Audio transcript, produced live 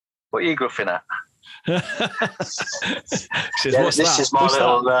What are you gruffing at? Says, what's this that? is my What's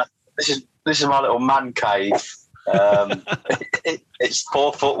little. that? This is my little man cave. It's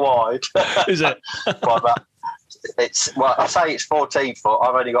 4 foot wide. Is it? I say it's 14 foot.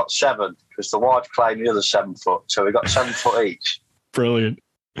 I've only got 7 because the wife claimed the other 7 foot. So we've got 7 foot each. Brilliant.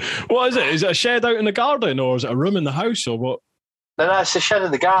 What is it? Is it a shed out in the garden, or is it a room in the house, or what? No, it's a shed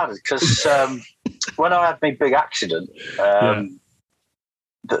in the garden because when I had my big accident, the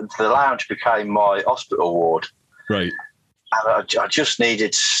lounge became my hospital ward. Right. And I just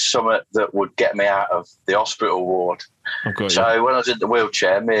needed something that would get me out of the hospital ward. So when I was in the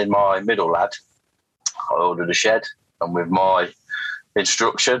wheelchair, me and my middle lad, I ordered a shed, and with my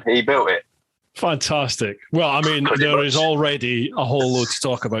instruction, he built it. Fantastic. Well, I mean, there is already a whole load to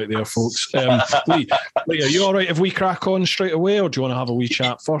talk about there, folks. Lee, are you all right if we crack on straight away, or do you want to have a wee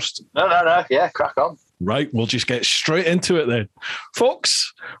chat first? No. Yeah, crack on. Right, we'll just get straight into it then.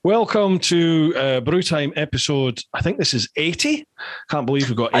 Folks, welcome to Brew Time episode, I think this is 80. Can't believe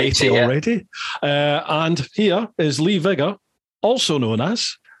we've got 80 already. And here is Lee Vigor, also known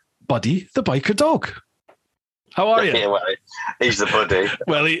as Buddy the Biker Dog. How are you? Yeah, well, he's the buddy.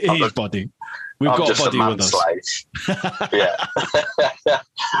 Well, he's Buddy. We've got just Buddy with us. Yeah.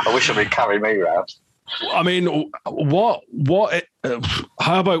 I wish somebody carried me around. I mean, how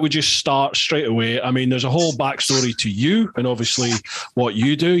about we just start straight away? I mean, there's a whole backstory to you and obviously what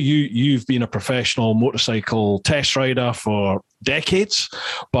you do. You've been a professional motorcycle test rider for decades,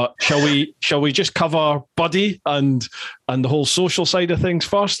 but shall we just cover Buddy and the whole social side of things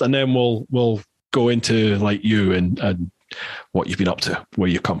first, and then we'll go into like you and what you've been up to, where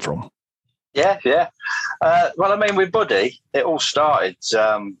you come from. Yeah. Well, I mean, with Buddy, it all started.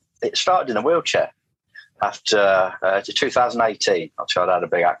 It started in a wheelchair after 2018. I'd had a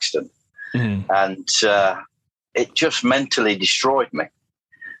big accident, and it just mentally destroyed me.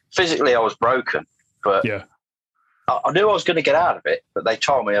 Physically, I was broken, but I knew I was going to get out of it. But they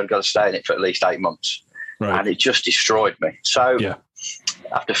told me I'd got to stay in it for at least 8 months, and it just destroyed me. So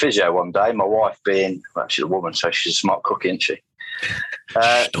after physio one day, my wife being, well, she's a woman, so she's a smart cook, isn't she?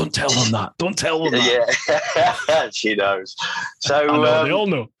 Don't tell them that. Don't tell them that. Yeah, she knows. So I know, they all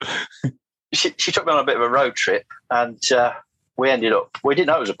know. She took me on a bit of a road trip, and we ended up. We didn't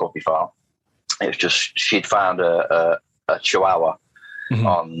know it was a puppy farm. It was just she'd found a Chihuahua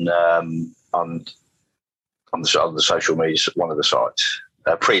on the social media, one of the sites,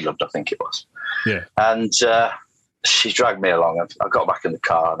 Preloved, I think it was. Yeah, and she dragged me along. I got back in the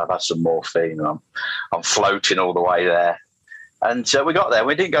car, and I've had some morphine, and I'm floating all the way there. And we got there.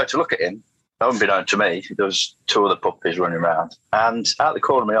 We didn't go to look at him. Unbeknown to me, there was 2 other puppies running around. And out the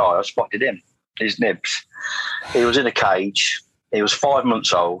corner of my eye, I spotted him, his nibs. He was in a cage. He was 5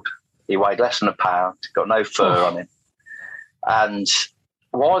 months old. He weighed less than a pound, got no fur on him. And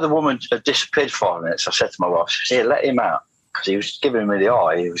while the woman had disappeared for 5 minutes, I said to my wife, here, let him out. Because he was giving me the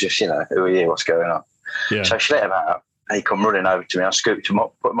eye. He was just, who are you? What's going on? Yeah. So she let him out. And he come running over to me. I scooped him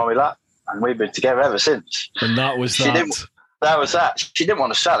up, put him on my lap. And we've been together ever since. And that was that. That was that. She didn't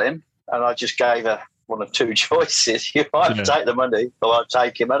want to sell him, and I just gave her one of 2 choices. You either take the money, or I'll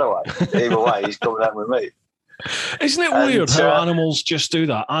take him anyway. Either way, he's coming home with me. Isn't it weird how animals just do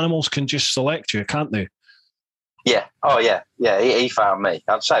that? Animals can just select you, can't they? Yeah. Oh, yeah. Yeah, he found me.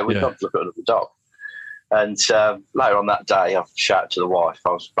 I'd say we'd gone to look at another dog. And later on that day, I shouted to the wife.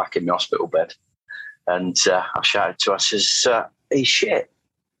 I was back in the hospital bed, and I shouted to her, I says, he's shit.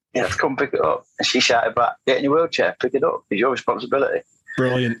 You have to come pick it up. And she shouted back, get in your wheelchair, pick it up. It's your responsibility.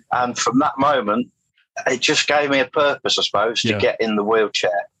 Brilliant. And from that moment, it just gave me a purpose, I suppose, to get in the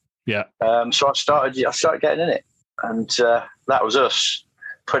wheelchair. Yeah. So I started getting in it. And that was us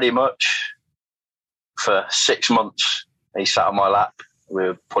pretty much for 6 months. He sat on my lap. We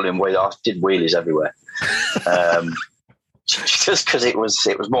were pulling wheels. I did wheelies everywhere. Just because it was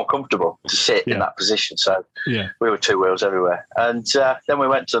more comfortable to sit in that position. So we were 2 wheels everywhere. And then we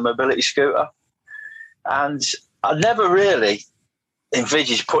went to the mobility scooter. And I never really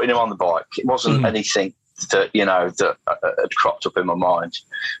envisaged putting him on the bike. It wasn't anything that, that had cropped up in my mind.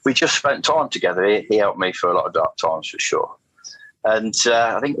 We just spent time together. He helped me for a lot of dark times, for sure. And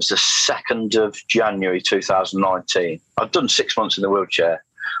I think it was the 2nd of January 2019. I'd done 6 months in the wheelchair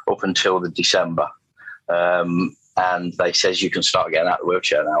up until the December. And they says you can start getting out of the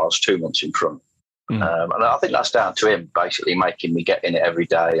wheelchair now. I was 2 months in front. And I think that's down to him basically making me get in it every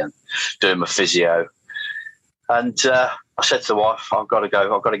day and doing my physio. And I said to the wife, I've got to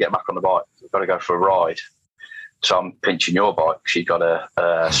get back on the bike. I've got to go for a ride. So I'm pinching your bike. She got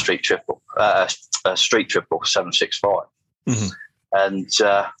a street triple 765. And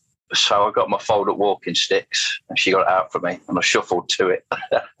So I got my fold-up walking sticks, and she got it out for me, and I shuffled to it.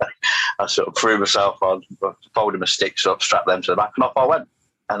 I sort of threw myself on, folded my sticks up, strapped them to the back, and off I went.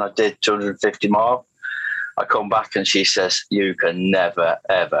 And I did 250 miles. I come back, and she says, "You can never,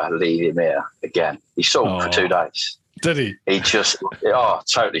 ever leave him here again." He sulked for 2 days. Did he? He just,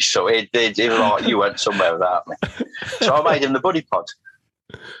 totally sulked. He did. He was like, "You went somewhere without me." So I made him the buddy pod.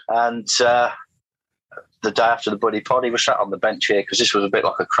 And the day after the buddy pod, he was sat on the bench here, because this was a bit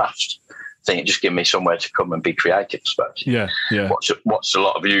like a craft thing. It just gave me somewhere to come and be creative, I suppose. Yeah. Watched a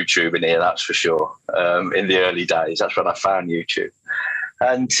lot of YouTube in here, that's for sure. In the early days, that's when I found YouTube.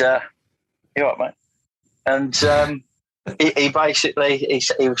 And you know what, mate? And he basically,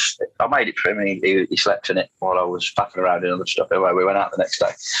 I made it for him. He slept in it while I was faffing around in other stuff. Anyway, we went out the next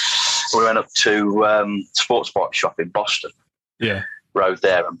day. We went up to sports bike shop in Boston. Yeah. Rode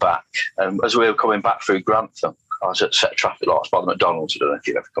there and back. And as we were coming back through Grantham, I was at set traffic lights by the McDonald's. I don't know if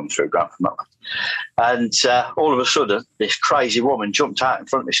you've ever come through Grantham that way. And all of a sudden, this crazy woman jumped out in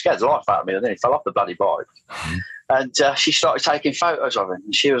front of me, scared the life out of me, and then he fell off the bloody bike. And she started taking photos of him.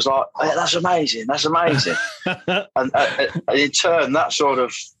 And she was like, "Oh, yeah, that's amazing, that's amazing." and in turn, that sort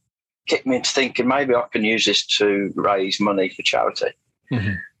of kicked me into thinking, maybe I can use this to raise money for charity.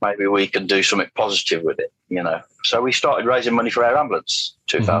 Mm-hmm. Maybe we can do something positive with it, you know. So we started raising money for Air Ambulance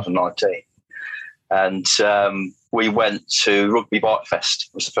 2019. Mm-hmm. And we went to Rugby Bike Fest,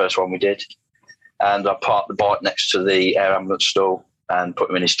 was the first one we did. And I parked the bike next to the Air Ambulance stall and put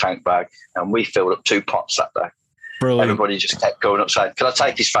him in his tank bag. And we filled up 2 pots that day. Brilliant. Everybody just kept going up saying, "Can I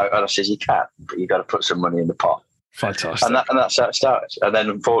take his photo?" And I said, "You can, but you've got to put some money in the pot." Fantastic. And that's how it started. And then,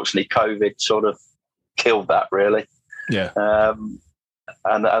 unfortunately, COVID sort of killed that, really. Yeah.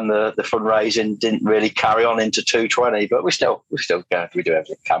 And the fundraising didn't really carry on into 220, but we still go. We do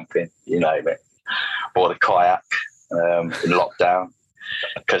everything, camping, you name it. Bought a kayak in lockdown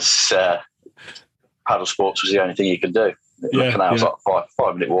because paddle sports was the only thing you can do. The canal's like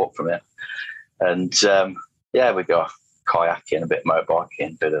 5-minute walk from here, and we go kayaking, a bit of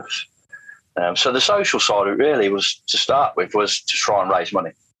motorbiking, a bit of. So the social side of it really was to start with was to try and raise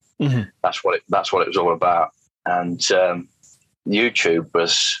money. Mm-hmm. That's what it was all about, and. YouTube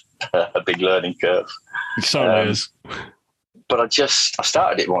was a big learning curve. It certainly is. But I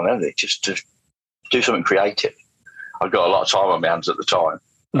started it more than anything, just to do something creative. I'd got a lot of time on my hands at the time.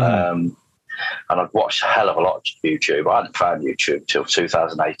 Mm-hmm. And I'd watched a hell of a lot of YouTube. I hadn't found YouTube till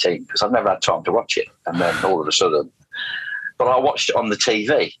 2018 because I'd never had time to watch it. And then all of a sudden, but I watched it on the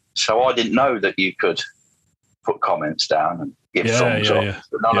TV. So I didn't know that you could put comments down and give thumbs up. Yeah.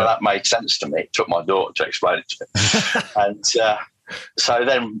 But none of that made sense to me. It took my daughter to explain it to me. And so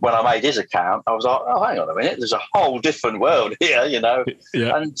then when I made his account, I was like, "Oh, hang on a minute, there's a whole different world here, you know."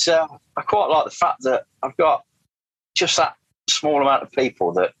 Yeah. And I quite like the fact that I've got just that small amount of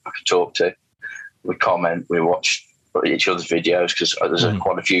people that I can talk to. We comment, we watch each other's videos because there's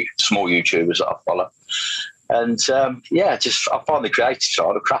quite a few small YouTubers that I follow. And I find the creative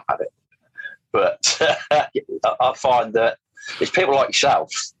side of crap at it. But I find that it's people like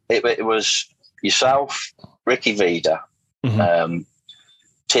yourself. It was yourself, Ricky Vida,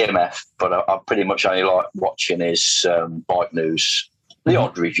 TMF, but I pretty much only like watching his bike news, the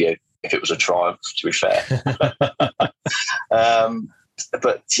odd review, if it was a trial, to be fair.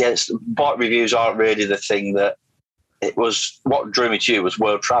 But yes, bike reviews aren't really the thing that it was. What drew me to you was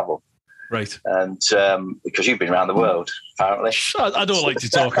world travel. Right. And because you've been around the world, apparently. I don't like to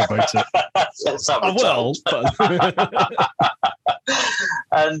talk about it. I will. But...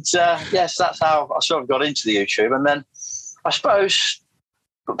 And yes, that's how I sort of got into the YouTube. And then I suppose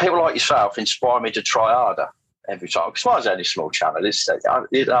people like yourself inspire me to try harder every time. Because mine's only a small channel.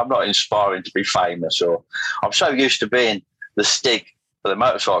 I'm not inspiring to be famous, or I'm so used to being the Stig for the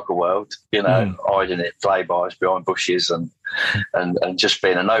motorcycle world, you know, hiding it playbys behind bushes and just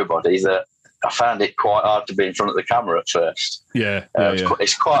being a nobody, that I found it quite hard to be in front of the camera at first.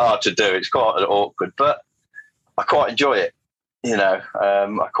 It's quite hard to do. It's quite awkward, but I quite enjoy it. You know,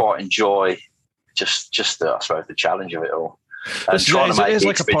 I quite enjoy just the, I suppose, the challenge of it all. And trying to make each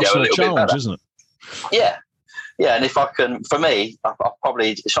like a video personal a little challenge, bit better. Isn't it? Yeah. Yeah, and if I can, for me, I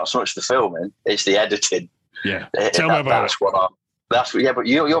probably, it's not so much the filming, it's the editing. Yeah. Tell me about it. But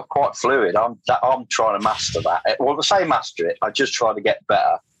you're quite fluid. I'm trying to master that. Well, I say master it. I just try to get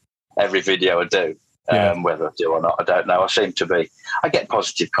better every video I do. Whether I do or not, I don't know. I get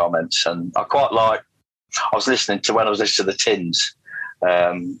positive comments, and I quite like. I was listening to the Tins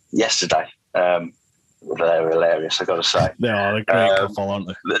yesterday. They're hilarious, I got to say. They are a great couple, aren't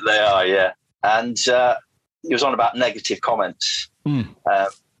they? They are, yeah. And he was on about negative comments. I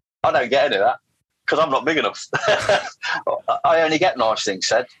don't get any of that. because I'm not big enough. I only get nice things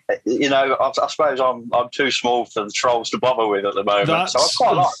said. You know, I suppose I'm too small for the trolls to bother with at the moment. So I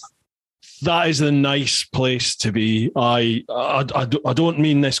quite like that. That is a nice place to be. I don't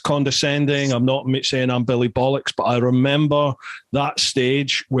mean this condescending. I'm not saying I'm Billy Bollocks, but I remember that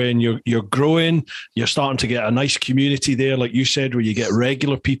stage when you're growing, you're starting to get a nice community there, like you said, where you get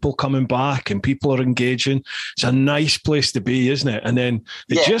regular people coming back and people are engaging. It's a nice place to be, isn't it? And then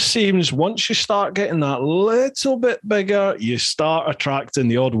it just seems once you start getting that little bit bigger, you start attracting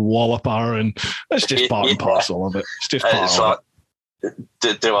the odd walloper, and it's just part and parcel of it. It's just part of it.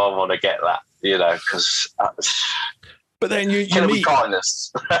 Do I want to get that? You know, because. But then you meet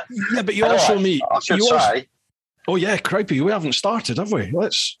kindness. Yeah, but you also meet. I should say. Oh yeah, cripey! We haven't started, have we?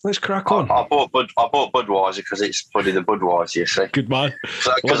 Let's crack on. I bought Budweiser because it's Buddy the Budweiser. You see, good man.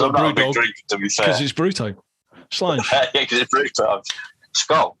 Because I'm not a big drinker, to be fair. Because it's brew time. Slange. Yeah, because it's brew time.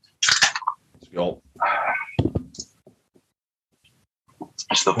 Skull.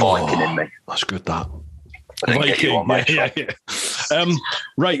 It's the Viking in me. That's good. That. Viking.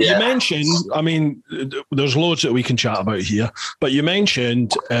 Right, you mentioned, I mean, there's loads that we can chat about here, but you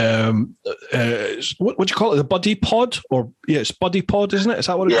mentioned, what do you call it, the Buddy Pod? It's Buddy Pod, isn't it? Is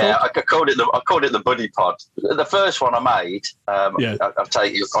that what it's called? Yeah, I called it the Buddy Pod. The first one I made, I'll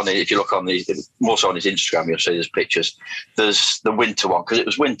take you on it, if you look on more so on his Instagram, you'll see there's pictures. There's the winter one, because it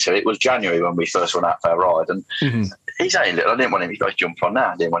was winter, it was January when we first went out for a ride, and he's only little, I didn't want him to jump on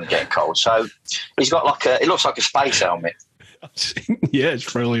now, I didn't want to get cold, so he's got it looks like a space helmet. Yeah,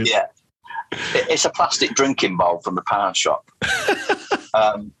 it's brilliant. Yeah, it's a plastic drinking bowl from the pound shop.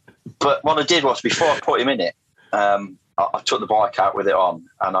 But what I did was, before I put him in it, I took the bike out with it on,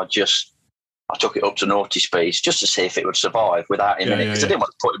 and I took it up to naughty speeds just to see if it would survive without him in it, because I didn't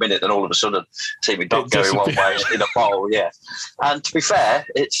want to put him in it and all of a sudden see my dog going one way in a bowl. Yeah, and to be fair,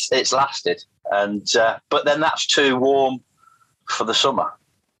 it's lasted, and but then that's too warm for the summer,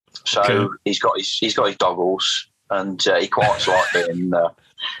 so he's got his goggles. And he quite like being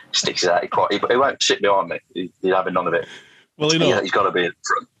sticks his out. He won't sit behind me. He's having none of it. Well, he's got to be in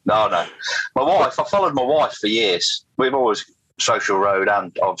front. No. My wife. I followed my wife for years. We've always social rode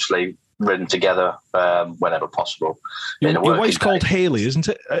and obviously ridden together whenever possible. Your wife's called Hayley, isn't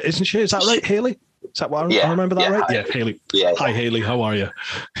it? Isn't she? Is that right, Hayley? Is that what I remember that right? Yeah, Hayley. Yeah. Hi, Hayley. How are you?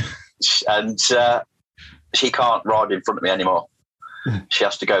 And she can't ride in front of me anymore. She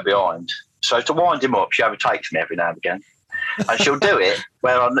has to go behind. So to wind him up, she overtakes me every now and again. And she'll do it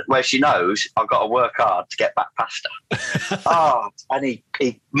where she knows I've got to work hard to get back past her. And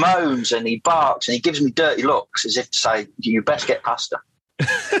he moans and he barks and he gives me dirty looks as if to say, you best get past her.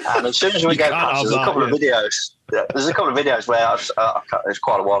 And as soon as we go past, there's a couple of videos. There's a couple of videos where it's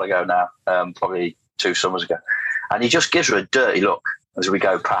quite a while ago now, probably 2 summers ago. And he just gives her a dirty look as we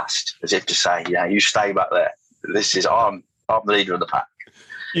go past, as if to say, you stay back there. I'm the leader of the pack.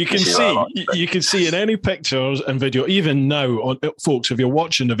 You can see in any pictures and video, even now, folks, if you're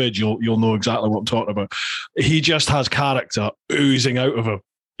watching the video, you'll know exactly what I'm talking about. He just has character oozing out of him.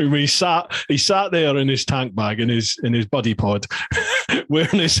 I mean, he sat there in his tank bag, in his Buddy Pod,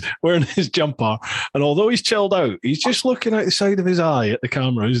 wearing his jumper, and although he's chilled out, he's just looking out the side of his eye at the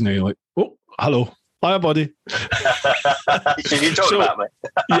camera, isn't he? Like, oh, hello. Hiya, buddy. You talking about me?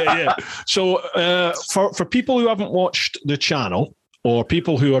 Yeah. So for people who haven't watched the channel, or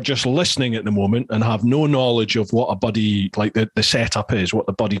people who are just listening at the moment and have no knowledge of what a Buddy, like the setup is, what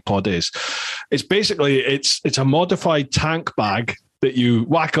the Buddy Pod is, it's basically, it's a modified tank bag that you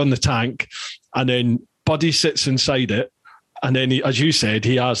whack on the tank, and then Buddy sits inside it. And then, as you said,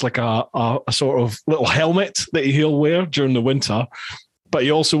 he has like a sort of little helmet that he'll wear during the winter, but he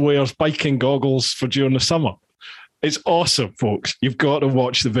also wears biking goggles for during the summer. It's awesome, folks. You've got to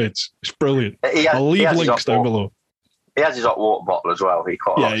watch the vids. It's brilliant. I'll leave links down below. He has his hot water bottle as well. He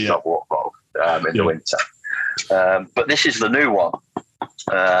quite likes his hot water bottle in the winter. But this is the new one.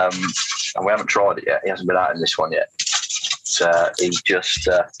 And we haven't tried it yet. He hasn't been out in this one yet. So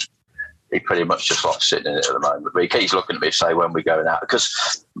he pretty much just likes sitting in it at the moment. But he keeps looking at me to say when we're going out.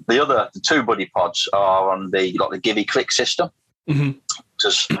 Because the 2 Buddy Pods are on the Givey click system.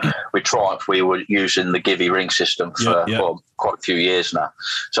 Because we were using the Givey ring system for quite a few years now.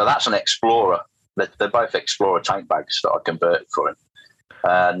 So that's an Explorer. They're both Explorer tank bags that I converted for him.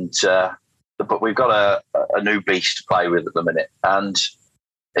 And but we've got a new beast to play with at the minute, and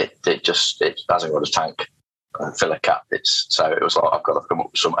it hasn't got a tank. fill a cap. So it was like, I've got to come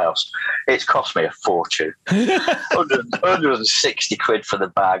up with something else. It's cost me a fortune. 160 quid for the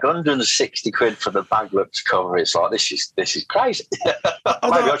bag, 160 quid for the bag looks cover. It's like, this is crazy. Maybe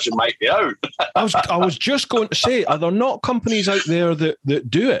I should make my own. I was just going to say, are there not companies out there that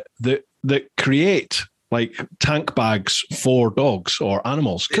do it, that create like tank bags for dogs or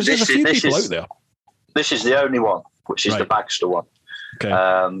animals? Because there's a few people out there. This is the only one, which is the Bagster one. Okay.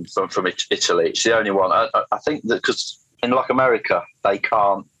 From Italy. It's the only one. I think that because in like America, they're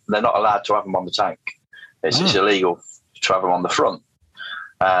not allowed to have them on the tank. It's illegal to have them on the front.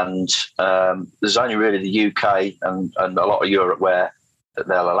 And there's only really the UK and a lot of Europe where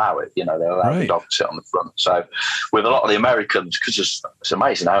they'll allow it. They'll allow the dog to sit on the front. So with a lot of the Americans, because it's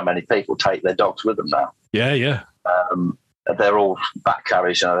amazing how many people take their dogs with them now. Yeah, yeah. They're all back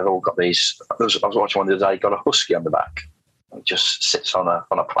carriers, they've all got these. I was watching one the other day, got a husky on the back. It just sits on a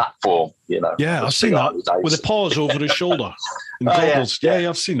platform, Yeah, I've seen that with the paws over his shoulder and goggles. Yeah,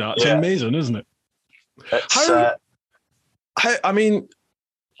 I've seen that. It's amazing, isn't it? I mean,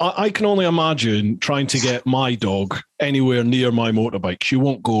 I can only imagine trying to get my dog anywhere near my motorbike. She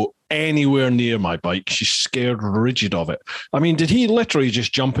won't go anywhere near my bike. She's scared rigid of it. I mean, did he literally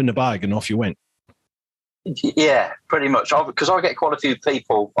just jump in the bag and off you went? Yeah, pretty much. Because I get quite a few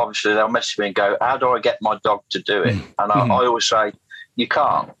people, obviously, they'll message me and go, how do I get my dog to do it? And I always say, you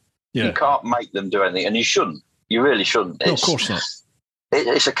can't. Yeah. You can't make them do anything, and you shouldn't. You really shouldn't. No, of course not.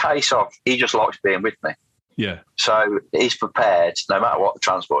 It's a case of he just likes being with me. Yeah. So he's prepared, no matter what the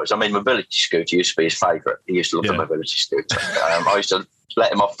transport is. I mean, mobility scooter used to be his favourite. He used to love the mobility scooter. I used to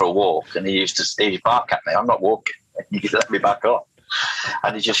let him off for a walk, and he'd bark at me. I'm not walking. You let me back off.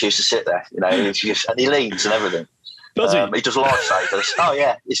 And he just used to sit there, and he leans and everything. Does he? He does lifesavers. Oh,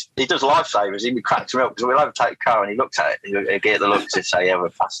 yeah. He does lifesavers. He cracks me up because we'll overtake a car and he looks at it. He'll get the looks and say, we're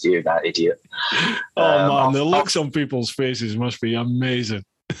past you, that idiot. Oh, man, the looks on people's faces must be amazing.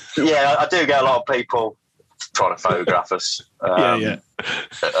 Yeah, I do get a lot of people trying to photograph us.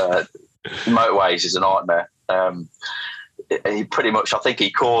 Motorways is a nightmare. He pretty much, I think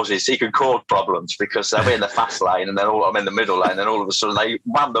he can cause problems because they'll be in the fast lane and then I'm in the middle lane, and all of a sudden they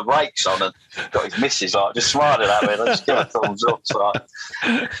wham the brakes on and got his missus just smiling at me, and I just give a thumbs up. So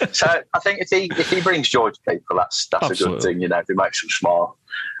I think if he brings joy to people, that's Absolutely. A good thing, if he makes them smile.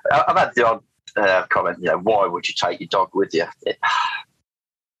 I've had the odd comment, why would you take your dog with you? Do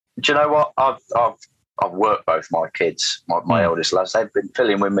you know what? I've worked both my kids, my eldest lads. They've been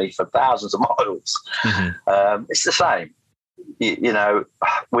filling with me for thousands of miles. Mm-hmm. It's the same.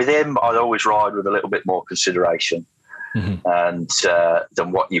 With him, I'd always ride with a little bit more consideration and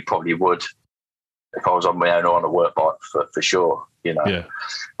than what you probably would if I was on my own or on a work bike, for sure.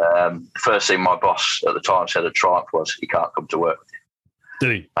 First thing my boss at the time said at Triumph was, "He can't come to work with you."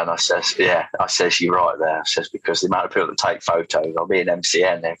 Did he? And I says, "You're right there." I says, because the amount of people that take photos, I'll be in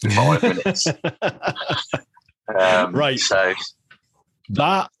MCN every 5 minutes. Right. So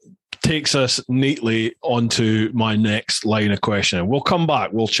that takes us neatly onto my next line of questioning. We'll come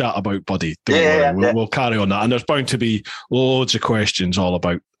back. We'll chat about Buddy. We'll carry on that. And there's bound to be loads of questions all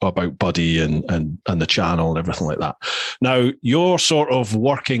about Buddy and the channel and everything like that. Now, your sort of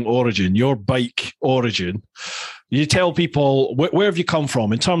working origin, your bike origin, you tell people, where have you come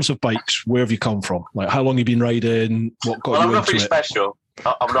from? In terms of bikes, where have you come from? Like, how long have you been riding? What got you into it? Nothing special.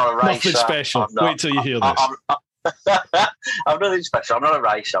 I'm not a racer. Nothing special. Wait till you hear this. I'm nothing special. I'm not a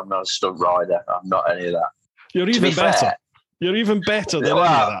racer. I'm not a stunt rider. I'm not any of that. You're even better. You're even better than any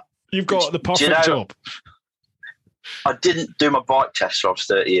of that. You've got the perfect job. I didn't do my bike test till I was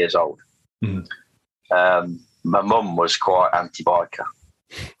 30 years old. Mm. My mum was quite anti-biker.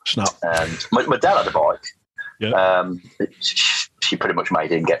 Snap. And my dad had a bike. Yeah. She pretty much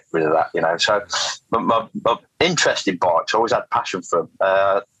made him get rid of that, So my interest in bikes, I always had passion for them.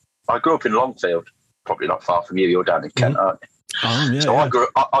 I grew up in Longfield. Probably not far from you. You're down in Kent, aren't you? So I grew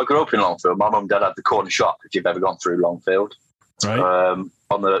up in Longfield. My mum and dad had the corner shop, if you've ever gone through Longfield. Right.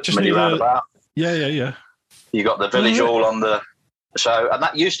 On the just mini roundabout. Yeah. You got the village hall on the... and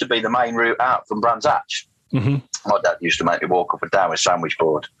that used to be the main route out from Brands Hatch. Mm-hmm. My dad used to make me walk up and down with sandwich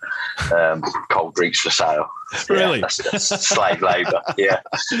board. Cold drinks for sale. Really? Yeah, that's slave labour, yeah.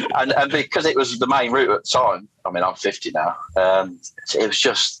 And because it was the main route at the time, I mean, I'm 50 now, it was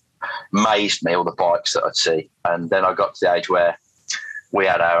just... amazed me, all the bikes that I'd see. And then I got to the age where we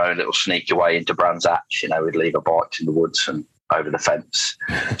had our own little sneaky way into Brands Hatch. We'd leave our bikes in the woods and over the fence.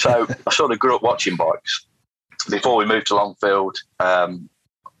 So I sort of grew up watching bikes. Before we moved to Longfield,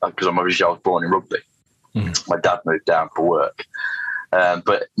 because I was born in Rugby, my dad moved down for work.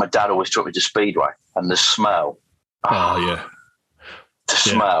 But my dad always took me to Speedway, and the smell. The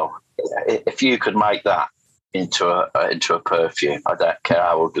smell. If you could make that into a perfume. I don't care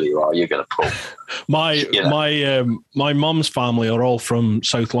how ugly you are, you're going to pull. My mum's family are all from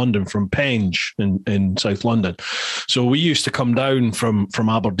South London, from Penge in South London. So we used to come down from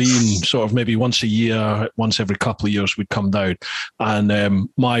Aberdeen, sort of maybe once a year, once every couple of years we'd come down. And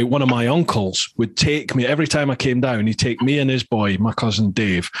one of my uncles would take me, every time I came down, he'd take me and his boy, my cousin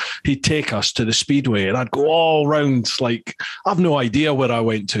Dave, he'd take us to the Speedway, and I'd go all round, like, I've no idea where I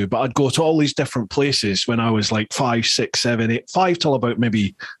went to, but I'd go to all these different places when I was like 5, 6, 7, 8, 5 till about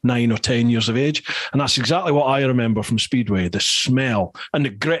maybe 9 or 10 years of age. And that's exactly what I remember from Speedway, the smell and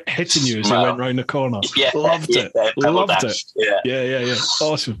the grit hitting you as you went round the corner. Loved it. Loved it. Yeah.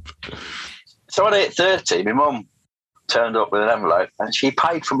 Awesome. So at 8:30, my mum turned up with an envelope and she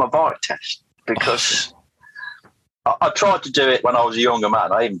paid for my bike test because I tried to do it when I was a younger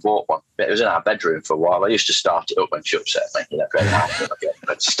man. I even bought one. It was in our bedroom for a while. I used to start it up when she upset me. Very happy.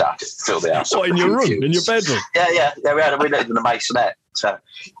 I'd start it, fill the house up. In your room? In your bedroom? Yeah. We lived in a masonette. So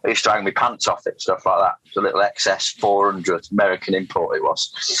I used to hang my pants off it, stuff like that. It was a little XS 400 American import it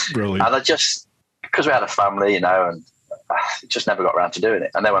was. Brilliant. And I just, because we had a family, and I just never got around to doing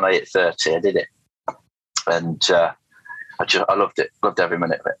it. And then when I hit 30, I did it. And I loved it, loved every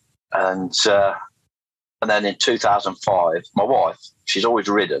minute of it. And then in 2005, my wife, she's always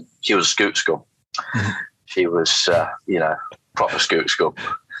ridden. She was a scoot scum. Mm-hmm. She was, proper scoot scum.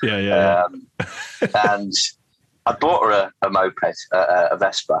 Yeah. And I bought her a moped, a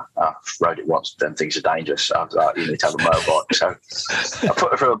Vespa. I rode it once. Them things are dangerous. I was like, you need to have a motorbike. So I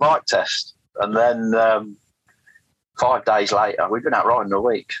put her through a bike test. And then 5 days later, we've been out riding a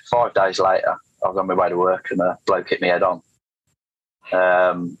week. 5 days later, I was on my way to work and a bloke hit me head on.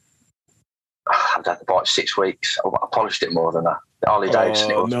 I'd had the bike 6 weeks. I polished it more than Harley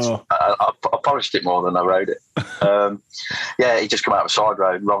Davidson. No. I polished it more than I rode it. He just come out of a side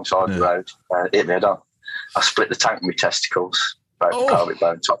road, wrong side of the road, hit me head on. I split the tank with my testicles, both pelvic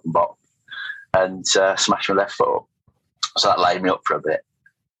bone, top and bottom, and smashed my left foot up. So that laid me up for a bit.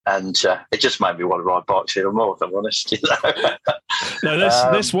 And it just made me want to ride bikes even more, if I'm honest. No,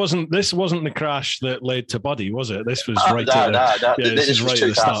 this wasn't the crash that led to Buddy, was it? This was right. No. This was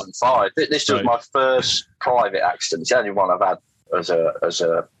 2005. This was my first private accident. It's the only one I've had as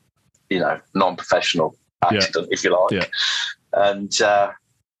a non-professional accident, if you like. Yeah. And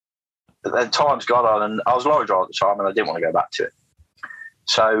then time's gone on, and I was a lorry driver at the time, and I didn't want to go back to it.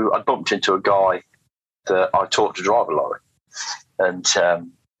 So I bumped into a guy that I taught to drive a lorry, and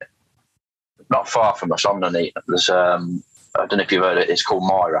not far from us on Nuneaton, there's I don't know if you've heard it. It's called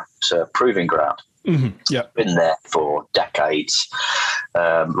Myra. It's a proving ground. Mm-hmm. Yeah, been there for decades.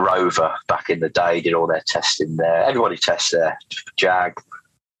 Rover back in the day did all their testing there. Everybody tests there. Jag,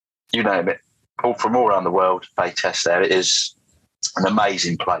 you name it. All from all around the world, they test there. It is an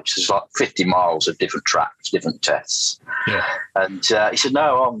amazing place. There's like 50 miles of different tracks, different tests. Yeah. And he said,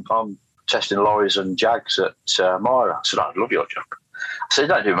 "No, I'm testing lorries and Jags at Myra." I said, "I'd love your job." I said, "You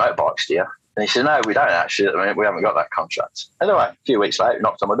don't do motorbikes, do you?" And he said, "No, we don't actually. At the minute, we haven't got that contract." Anyway, a few weeks later, he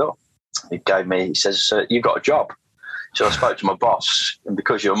knocked on my door. He says, "You've got a job." So I spoke to my boss, and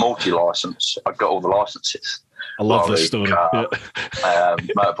because you're multi-licence, I've got all the licences. I love this story.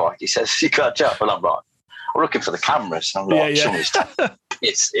 Motorbike. He says, "You got a job?" And I'm like, "I'm looking for the cameras." I'm like,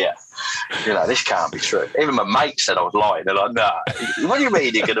 "This can't be true." Even my mate said I was lying. They're like, "No, what do you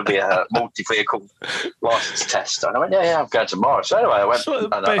mean you're going to be a multi-vehicle licence tester?" And I went, "Yeah, I'm going tomorrow." So anyway, I went. It's the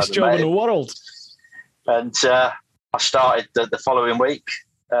best job in the world. And I started the following week,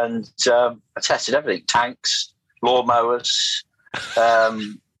 and I tested everything: tanks, lawnmowers.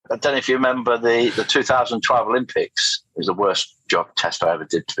 I don't know if you remember the 2012 Olympics. It was the worst job test I ever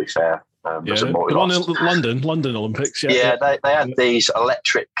did, to be fair. The one in London Olympics. Yeah, they had these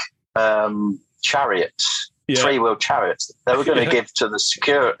electric chariots, 3-wheel chariots. They were going to give to the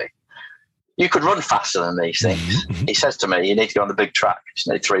security. You could run faster than these things. Mm-hmm. He says to me, "You need to go on the big track. It's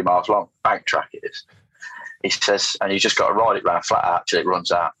nearly 3 miles long. Bank track it is." He says, "And you just got to ride it round flat out till it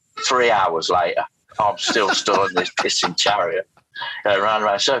runs out." 3 hours later, I'm still stood on this pissing chariot. Round and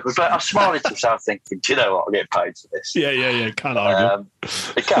round circles. But I smiled to myself thinking, "Do you know what? I'm getting paid for this." Yeah. Can't argue.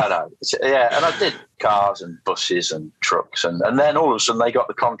 You can't argue. Yeah, and I did cars and buses and trucks. And then all of a sudden they got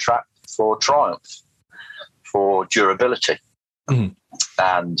the contract for Triumph for durability. Mm-hmm.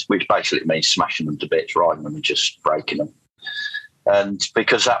 And which basically means smashing them to bits, riding them and just breaking them. And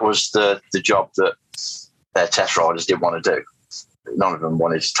because that was the job that their test riders didn't want to do. None of them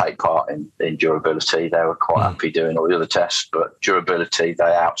wanted to take part in durability. They were quite happy doing all the other tests, but durability they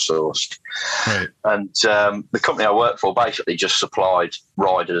outsourced. Right. And the company I worked for basically just supplied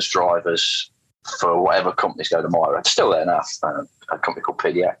riders, drivers for whatever companies go to Myra. It's still there now, a company called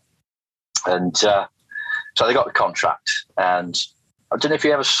PDA. And So they got the contract, and I don't know if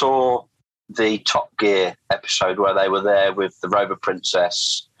you ever saw the Top Gear episode where they were there with the Rover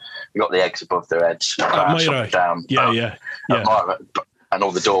Princess. You got the eggs above their heads, down, yeah, and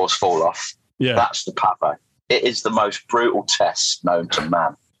all the doors fall off. Yeah, that's the Pave. It is the most brutal test known to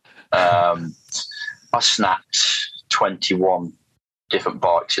man. I snapped 21 different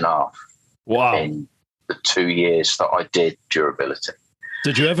bikes in half. Wow! In the 2 years that I did durability.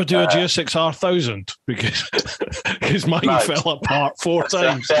 Did you ever do a GSX-R1000? Because mine fell apart 4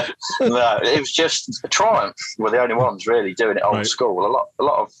 times. No, it was just Triumph were the only ones really doing it old school. A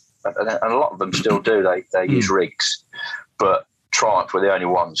lot of them still do. They use rigs, but Triumph were the only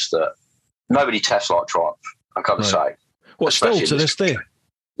ones that nobody tests like Triumph. I gotta say. What, still to this day?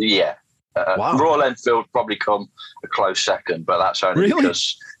 Yeah. Wow. Royal Enfield probably come a close second, but that's only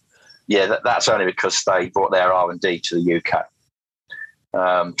because that's only because they brought their R&D to the UK.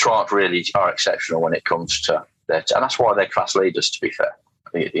 Triumph really are exceptional when it comes to and that's why they're class leaders, to be fair.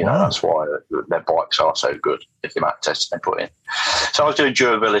 That's why their bikes are so good, if the amount of testing they put in. So I was doing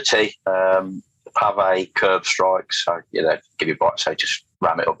durability, Pave, curb strikes. So, give your bike, say, just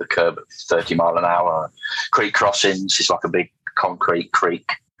ram it up the curb at 30 mile an hour. Creek crossings, it's like a big concrete creek.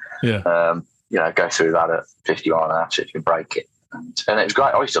 Yeah. Go through that at 50 mile an hour so you can brake it. And it was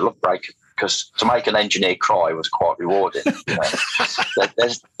great. I used to love braking, because to make an engineer cry was quite rewarding.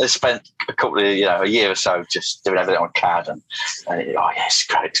 They spent a couple of, a year or so just doing everything on CAD, and it's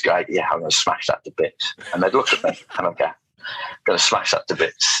great. Yeah, I'm going to smash that to bits. And they'd look at me and I'd go, going to smash that to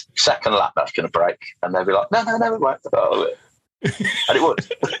bits. Second lap, that's going to break. And they'd be like, no, it won't. And it would.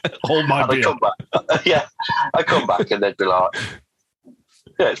 Hold my beer. I'd come back and they'd be like,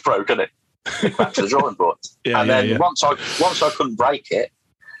 yeah, it's broken, isn't it? Back to the drawing board. Once I couldn't break it,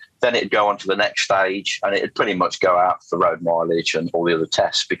 then it'd go on to the next stage, and it'd pretty much go out for road mileage and all the other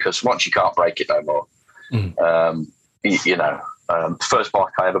tests, because once you can't break it no more. The first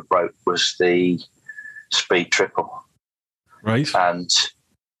bike I ever broke was the Speed Triple. Right. And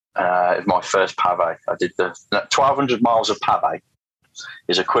it was my first Pave. I did 1,200 miles of Pave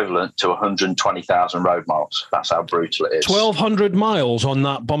is equivalent to 120,000 road miles. That's how brutal it is. 1,200 miles on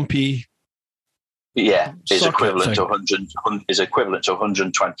that bumpy... Yeah, is equivalent to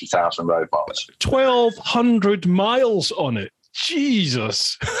 120,000 road miles. 1,200 miles on it.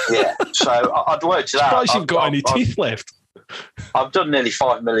 Jesus. Yeah, so I'd worked it out. Surprised you've got any teeth left. I've done nearly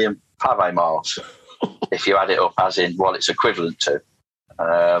 5 million Pave miles, if you add it up as in what it's equivalent to.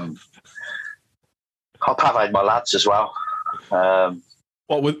 I Pave'd my lads as well.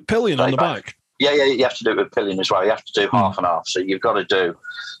 What, with pillion on the back? Yeah, you have to do it with pillion as well. You have to do half and half. So you've got to do...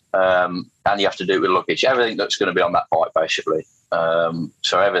 and you have to do it with luggage. Everything that's going to be on that bike, basically.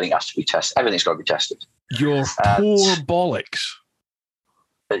 So everything has to be tested. Everything's got to be tested. Your poor bollocks.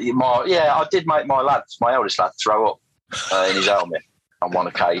 I did make my eldest lad, throw up in his helmet on one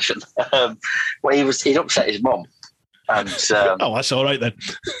occasion. He'd upset his mum. And that's all right then.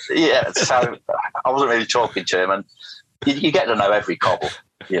 Yeah, so I wasn't really talking to him, and you get to know every cobble.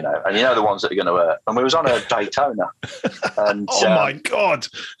 And the ones that are going to hurt. And we was on a Daytona. And, my God.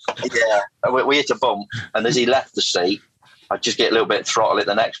 Yeah, we hit a bump, and as he left the seat, I'd just get a little bit of throttle at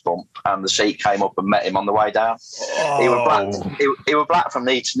the next bump, and the seat came up and met him on the way down. He was black from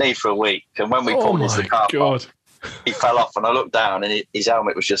knee to knee for a week, and when we pulled into the car park, he fell off, and I looked down, and his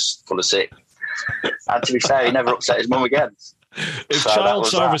helmet was just full of sick. And to be fair, he never upset his mum again. If child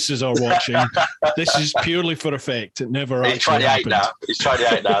services are watching, this is purely for effect. It never He's actually 28 happened. now. He's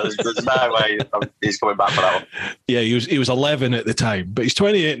 28 now. There's no way he's coming back for that one. Yeah, he was 11 at the time, but he's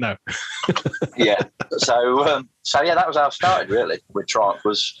 28 now. Yeah. So that was how I started really with Triumph.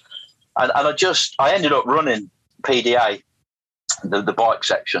 And I ended up running PDA, the bike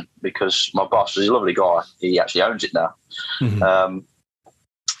section, because my boss was a lovely guy. He actually owns it now. Mm-hmm.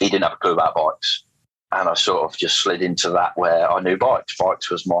 He didn't have a clue about bikes. And I sort of just slid into that where I knew bikes. Bikes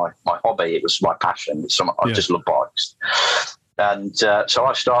was my hobby. It was my passion. I just love bikes. And so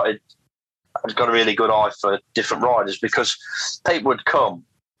I got a really good eye for different riders, because people would come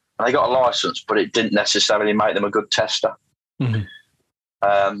and they got a license, but it didn't necessarily make them a good tester. Mm-hmm.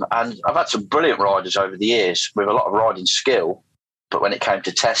 And I've had some brilliant riders over the years with a lot of riding skill, but when it came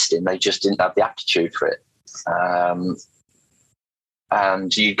to testing, they just didn't have the aptitude for it.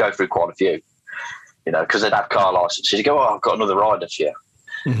 And you go through quite a few. Because they'd have car licenses. You go, I've got another rider for you.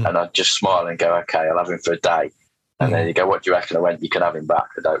 Mm-hmm. And I'd just smile and go, okay, I'll have him for a day. And then you go, what do you reckon? I went, you can have him back.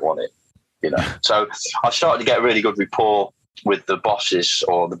 I don't want it. So I started to get a really good rapport with the bosses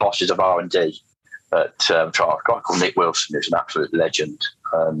of R&D at Triumph. A guy called Nick Wilson, who's an absolute legend.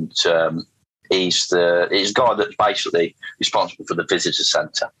 And he's the guy that's basically responsible for the visitor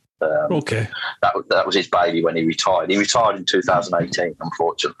centre. Okay. That was his baby when he retired. He retired in 2018,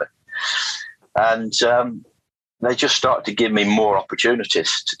 unfortunately. And they just started to give me more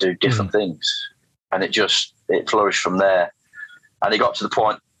opportunities to do different things. And it flourished from there. And it got to the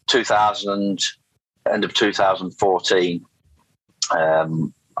point, end of 2014,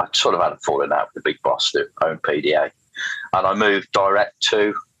 I sort of had a falling out with the big boss that owned PDA. And I moved direct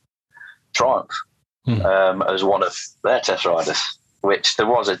to Triumph as one of their test riders, which there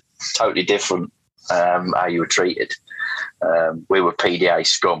was a totally different how you were treated. We were PDA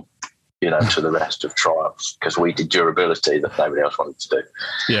scum, to the rest of Triumph, because we did durability that nobody else wanted to do.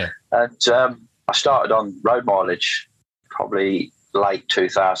 Yeah. And I started on road mileage probably late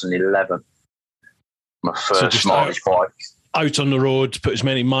 2011. My first mileage bike. Out on the road, put as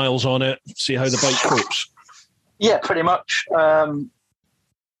many miles on it, see how the bike copes. Yeah, pretty much.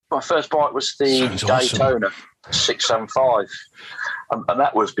 My first bike was the Daytona 675. And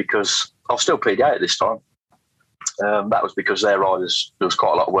that was because I was still PDA at this time. That was because their riders, there was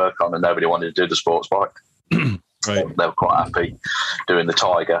quite a lot of work on and nobody wanted to do the sports bike. Right. They were quite happy doing the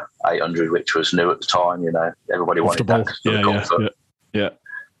Tiger 800, which was new at the time. Everybody wanted that for the comfort. Yeah.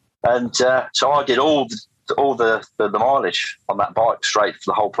 And so I did all the mileage on that bike straight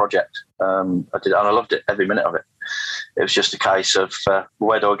for the whole project. I did, and I loved it, every minute of it. It was just a case of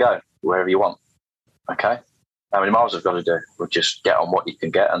where do I go? Wherever you want. Okay. How many miles I've got to do? We'll just get on what you can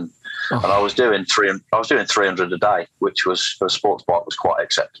get. And I was doing 300 a day, which was for a sports bike was quite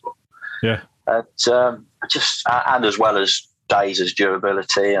acceptable. Yeah. And and as well as days as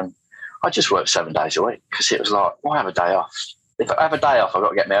durability, and I just worked 7 days a week because it was like, why have a day off? If I have a day off, I've got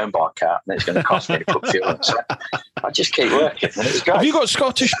to get my own bike out, and it's going to cost me to put fuel in. So I just keep working, and it was great. Have you got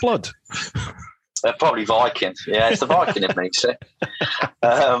Scottish blood? Probably Viking. Yeah, it's the Viking in me, see.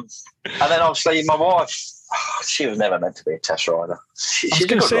 And then obviously my wife, she was never meant to be a test rider. She's I was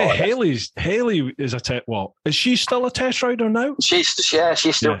going to say, rider. Hayley is a test. What is she still a test rider now? She's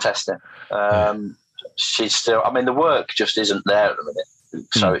still testing. She's still. I mean, the work just isn't there at the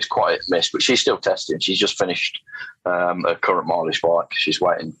minute, so it's quite a miss. But she's still testing. She's just finished a current mileage bike. She's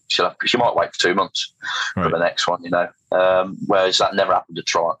waiting. She might wait for 2 months for the next one. Whereas that never happened to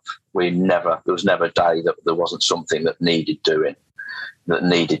Triumph. There was never a day that there wasn't something that needed doing, that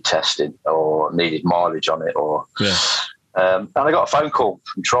needed testing or needed mileage on it. And I got a phone call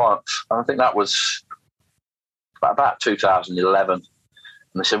from Triumph, and I think that was about 2011. And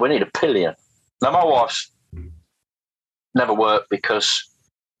they said, we need a pillion. Now, my wife's never worked because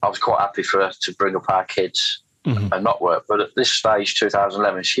I was quite happy for her to bring up our kids and not work. But at this stage,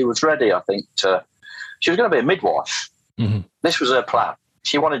 2011, she was ready, I think, she was going to be a midwife. This was her plan.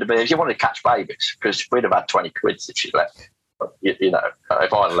 She wanted to catch babies because we'd have had 20 quid if she left.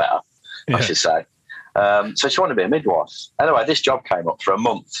 If I'd let her, I should say. So she wanted to be a midwife. Anyway, this job came up for a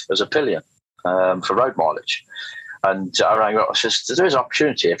month as a pillion for road mileage. And I rang her up. I said, there is an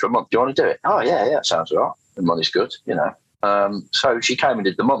opportunity here for a month. Do you want to do it? Oh, yeah, it sounds all right. The money's good, So she came and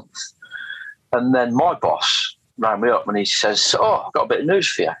did the month. And then my boss rang me up and he says, I've got a bit of news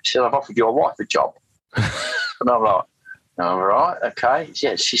for you. He said, I've offered your wife a job. And I'm like, all right, okay.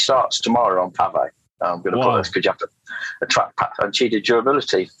 Yeah, she starts tomorrow on Pavé. I'm going to put her because you have to attract, and she did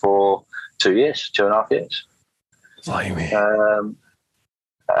durability for 2.5 years. Blimey.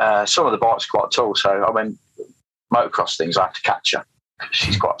 Some of the bikes are quite tall, so I mean, motocross things I have to catch her because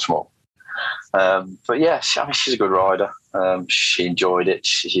she's quite small. But yeah, she's a good rider. She enjoyed it.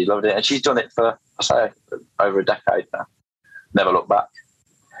 She loved it, and she's done it for over a decade now. Never looked back.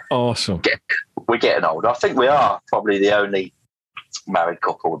 Awesome. We're getting older. I think we are probably the only married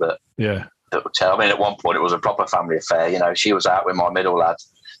couple that would tell. I mean, at one point it was a proper family affair. She was out with my middle lad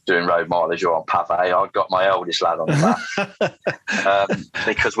doing road mileage or on Pavé. I got my oldest lad on the back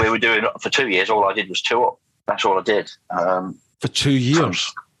because we were doing for 2 years. All I did was two up. That's all I did. For 2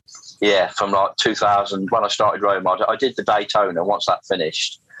 years? From like 2000 when I started road mileage. I did the Daytona. Once that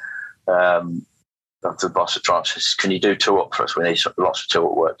finished, the boss at Triumph says, "Can you do two up for us? We need lots of two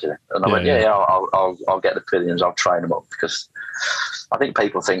up work doing." And I went, I'll get the pillions. I'll train them up because I think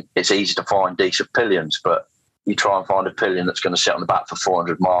people think it's easy to find decent pillions, but you try and find a pillion that's going to sit on the back for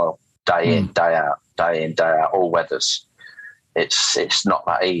 400 mile day in, day out, all weathers. It's not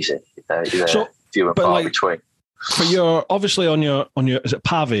that easy. They're few and far between. For your obviously on your is it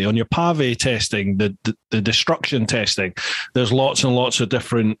Pavé, on your Pavé testing, the destruction testing, there's lots and lots of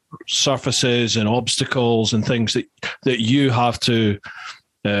different surfaces and obstacles and things that you have to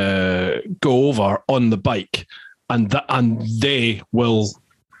go over on the bike, and they will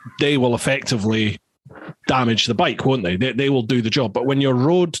effectively damage the bike, won't they? They will do the job. But when you're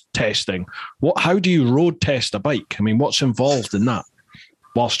road testing, how do you road test a bike? I mean, what's involved in that?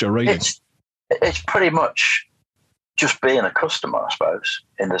 whilst you're riding? It's pretty much just being a customer, I suppose,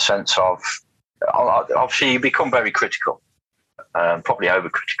 in the sense of, obviously you become very critical, probably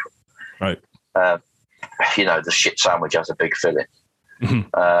overcritical. Right. The shit sandwich has a big filling.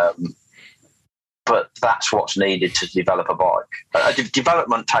 Mm-hmm. But that's what's needed to develop a bike.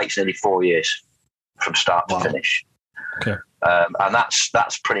 Development takes nearly 4 years from start to finish. Okay. And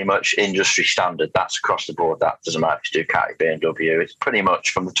that's pretty much industry standard. That's across the board. That doesn't matter if you do Ducati, BMW. It's pretty much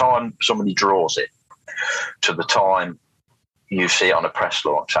from the time somebody draws it to the time you see it on a press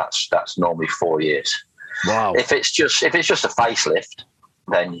launch. That's normally 4 years. Wow. If it's just a facelift,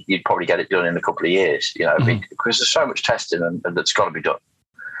 then you'd probably get it done in a couple of years. Because there's so much testing and that's got to be done.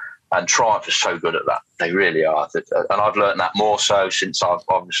 And Triumph is so good at that. They really are. And I've learned that more so since I've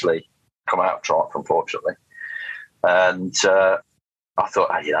obviously come out of Triumph, unfortunately. And I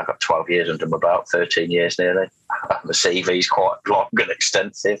thought, I've got 12 years under my belt, 13 years nearly. The CV's quite long and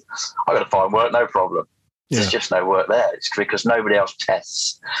extensive. I've got to find work, no problem. There's just no work there. It's because nobody else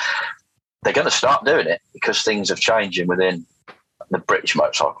tests. They're going to start doing it because things are changing within the British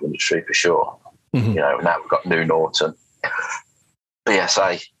motorcycle industry for sure. Mm-hmm. Now we've got New Norton,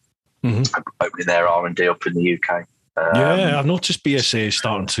 BSA, opening their R&D up in the UK. I've noticed BSA is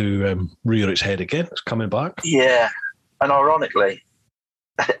starting to rear its head again. It's coming back. Yeah, and ironically,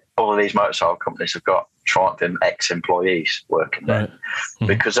 all of these motorcycle companies have got Triumph ex-employees working there, right.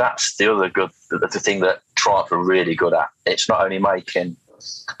 Because that's the thing that Triumph are really good at. It's not only making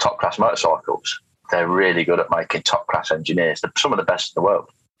top-class motorcycles, they're really good at making top-class engineers. They're some of the best in the world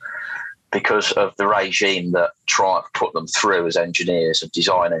because of the regime that Triumph put them through as engineers, as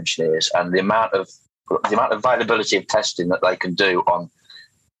design engineers, and the amount of availability of testing that they can do on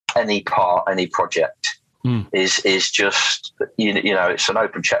any part, any project is just, it's an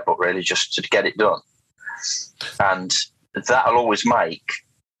open checkbook really, just to get it done. And that'll always make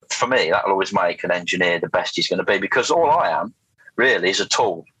an engineer the best he's going to be, because all I am really is a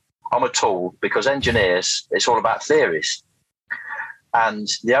tool. I'm a tool because engineers, it's all about theories. And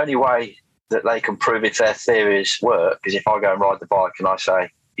the only way that they can prove if their theories work is if I go and ride the bike and I say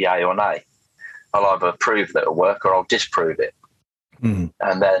yay or nay. I'll either prove that it'll work or I'll disprove it. Mm-hmm.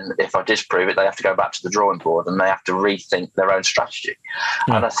 And then if I disprove it, they have to go back to the drawing board and they have to rethink their own strategy.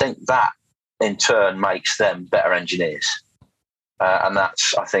 Mm-hmm. And I think that in turn makes them better engineers. And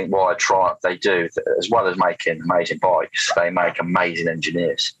that's, I think, why Triumph, they do, as well as making amazing bikes, they make amazing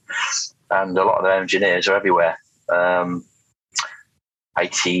engineers. And a lot of the engineers are everywhere.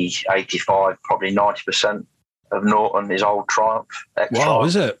 80, 85, probably 90% of Norton is old Triumph. Wow,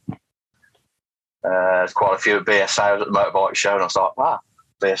 is it? There's quite a few at BSA. I was at the motorbike show and I was like, wow,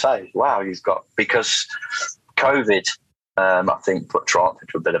 BSA, wow, you've got... Because COVID, I think, put Triumph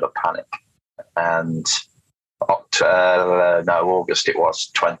into a bit of a panic. And August it was,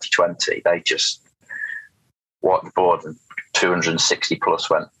 2020, they just wiped the board and 260 plus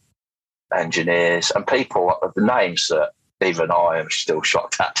went engineers and people, the names that even I am still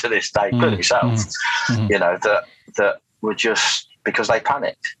shocked at to this day, including yourself, that were just because they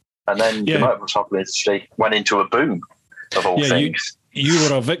panicked. And then the motorcycle industry went into a boom of all things. You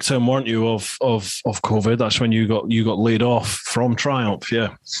were a victim, weren't you, of COVID? That's when you got laid off from Triumph,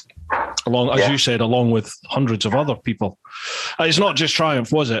 as you said, along with hundreds of other people. It's not just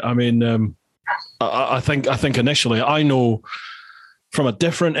Triumph, was it? I mean, I think initially, I know from a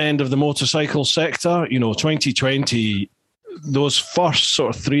different end of the motorcycle sector, 2020, those first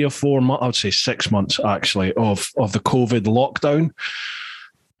sort of 3 or 4 months, I would say 6 months actually, of the COVID lockdown,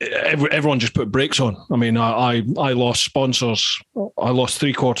 everyone just put brakes on. I mean, I lost sponsors. I lost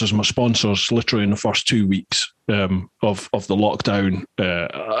 3/4 of my sponsors literally in the first 2 weeks of the lockdown.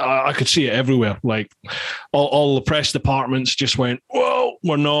 I could see it everywhere. Like all the press departments just went, "Whoa,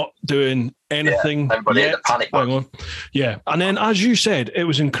 we're not doing anything." Yeah, everybody in the panic. Hang on. Yeah, and then as you said, it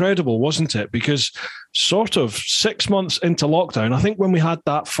was incredible, wasn't it? Because sort of 6 months into lockdown, I think when we had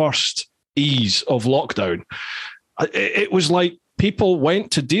that first ease of lockdown, it was like people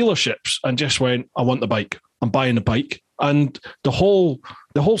went to dealerships and just went, I want the bike. I'm buying the bike. And the whole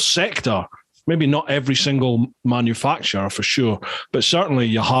sector, maybe not every single manufacturer for sure, but certainly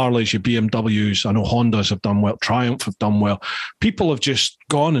your Harleys, your BMWs, I know Hondas have done well, Triumph have done well. People have just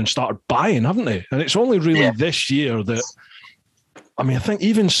gone and started buying, haven't they? And it's only really this year that, I mean, I think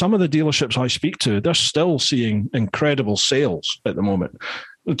even some of the dealerships I speak to, they're still seeing incredible sales at the moment.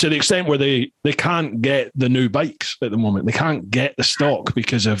 To the extent where they can't get the new bikes at the moment. They can't get the stock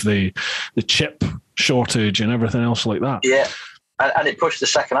because of the chip shortage and everything else like that. Yeah, and it pushed the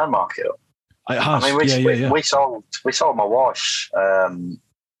second-hand market up. It has. I mean, we sold my wife's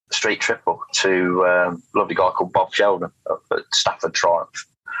street triple to a lovely guy called Bob Sheldon at Stafford Triumph.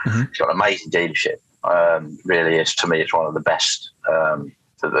 Mm-hmm. He's got an amazing dealership. Really is, to me, it's one of the best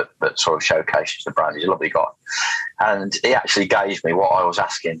that sort of showcases the brand. He's a lovely guy. And he actually gave me what I was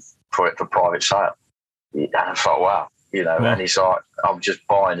asking for it for private sale. And I thought, wow, you know, and he's like, I'm just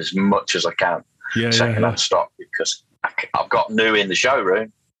buying as much as I can second-hand stock because I've got new in the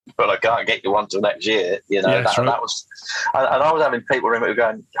showroom, but I can't get you one till next year. You know, that was, and I was having people ring me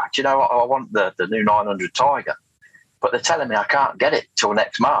going, do you know what? I want the new 900 Tiger, but they're telling me I can't get it till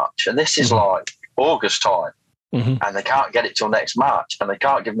next March. And this is like August time. Mm-hmm. And they can't get it till next March, and they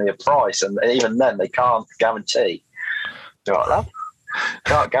can't give me a price, and even then they can't guarantee. You know what, love?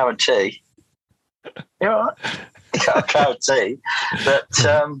 Can't guarantee. You know what? Can't guarantee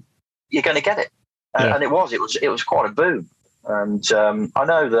that you're going to get it, and it was quite a boom. And I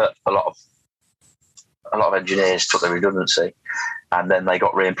know that a lot of engineers took their redundancy, and then they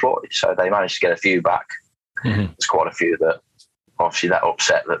got re-employed, so they managed to get a few back. Mm-hmm. There's quite a few that. Obviously, that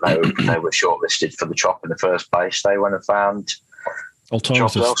upset that they were shortlisted for the chop in the first place. They went and found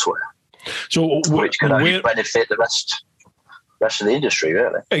jobs elsewhere. So, which can only benefit the rest of the industry,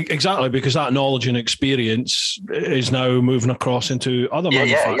 really. Exactly, because that knowledge and experience is now moving across into other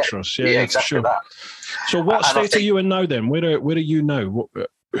manufacturers. Yeah, exactly that. So, what state are you in now? Then, where are you now?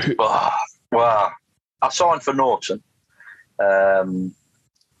 Well, I signed for Norton. On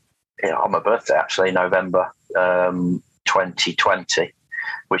my birthday, actually, November. 2020,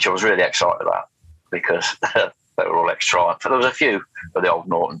 which I was really excited about because they were all ex-Triumph. There was a few of the old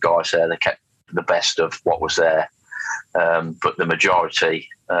Norton guys there. They kept the best of what was there, but the majority,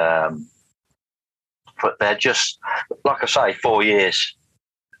 but they're just, like I say, 4 years,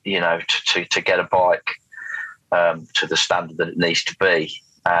 you know, to get a bike to the standard that it needs to be,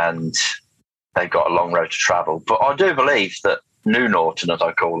 and they've got a long road to travel. But I do believe that New Norton, as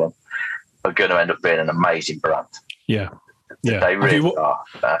I call them, are going to end up being an amazing brand. Yeah. They really are.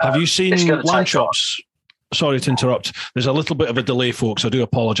 Have you seen Lamb Chops? Sorry to interrupt. There's a little bit of a delay, folks. I do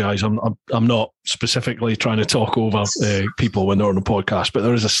apologise. I'm not specifically trying to talk over people when they're on a podcast, but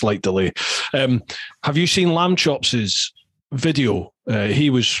there is a slight delay. Have you seen Lamb Chops' video? He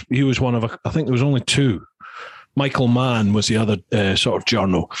was one of, I think there was only two. Michael Mann was the other sort of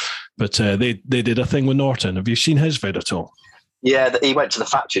journal, but they did a thing with Norton. Have you seen his vid at all? Yeah, he went to the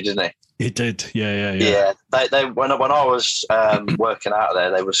factory, didn't he? He did, yeah. Yeah, they when I was working out of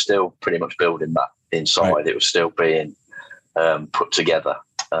there, they were still pretty much building that inside. Right. It was still being put together.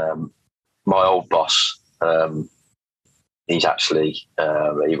 My old boss, he's actually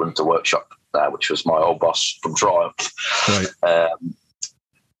he runs the workshop now, which was my old boss from Triumph. Right.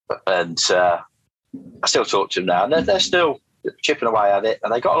 And I still talk to him now, and they're still chipping away at it,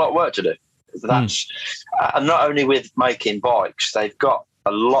 and they've got a lot of work to do. That's and not only with making bikes, they've got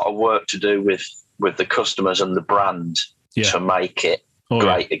a lot of work to do with the customers and the brand to make it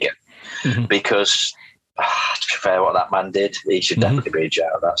great again. Mm-hmm. Because to be fair, what that man did, he should definitely be in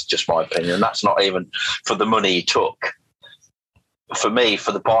jail. That's just my opinion. And that's not even for the money he took. For me,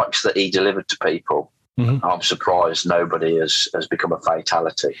 for the bikes that he delivered to people, I'm surprised nobody has become a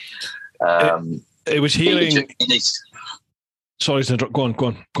fatality. It was hearing. Sorry to interrupt. Go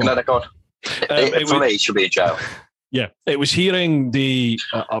on. No, go on. For me, he should be in jail. Yeah, it was hearing the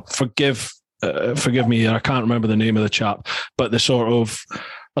forgive me, I can't remember the name of the chap, but the sort of,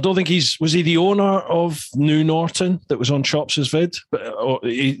 I don't think was he the owner of New Norton that was on Chops' vid? But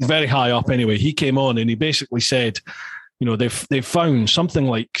very high up anyway. He came on and he basically said, you know, they've found something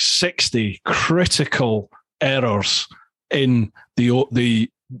like 60 critical errors in the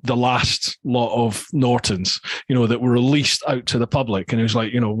last lot of Nortons, you know, that were released out to the public. And it was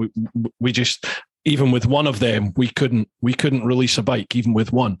like, you know, we just, even with one of them, we couldn't release a bike, even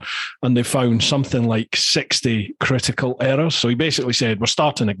with one. And they found something like 60 critical errors. So he basically said, we're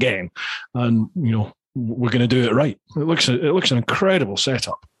starting again, and, you know, we're going to do it right. It looks an incredible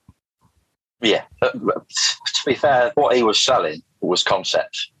setup. Yeah. To be fair, what he was selling was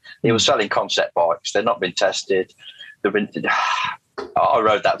concept. He was selling concept bikes. They've not been tested. I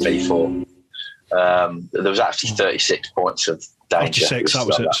rode that V4. There was actually 36 points of danger. 36, that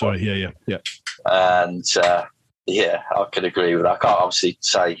was it. Sorry, yeah. And I could agree with that. I can't obviously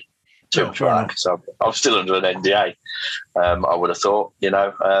say too much about that because I'm still under an NDA. I would have thought, you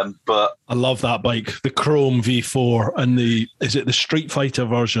know, but I love that bike, the Chrome V4, and is it the Street Fighter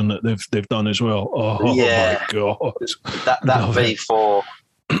version that they've done as well? Oh yeah. My God, that V4.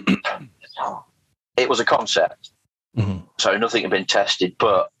 It was a concept, so nothing had been tested.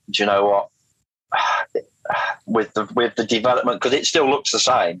 But do you know what? With the development, because it still looks the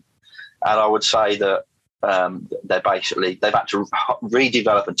same, and I would say that they've had to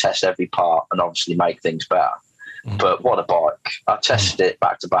redevelop and test every part and obviously make things better. But what a bike. I tested it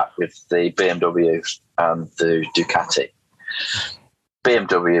back to back with the BMW and the Ducati.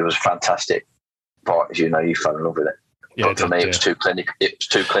 BMW was a fantastic bike, as you know, you fell in love with it. Yeah, but for me, it was too clinical. It was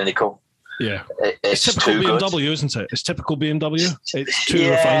too clinical. Yeah, it's typical BMW, good. Isn't it? It's typical BMW. It's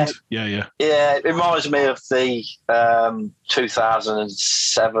too refined. Yeah. It reminds me of the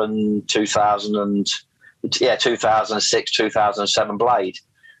 2007, 2006, 2007 Blade.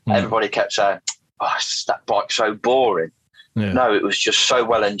 Everybody kept saying, "Oh, that bike's so boring." Yeah. No, it was just so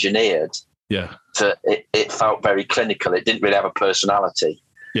well engineered. Yeah, that it felt very clinical. It didn't really have a personality.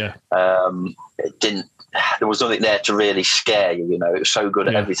 Yeah, it didn't. There was nothing there to really scare you. You know, it was so good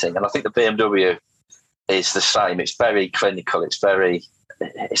at everything. And I think the BMW is the same. It's very clinical. It's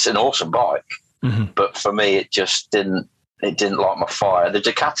an awesome bike. But for me, it just didn't light my fire. The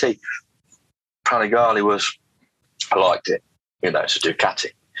Ducati Panigale I liked it. You know, it's a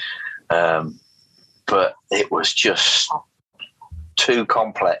Ducati. But it was just too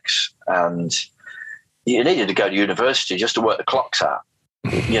complex, and you needed to go to university just to work the clocks out.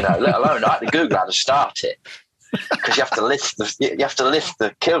 You know, let alone I had to Google how to start it, because you have to lift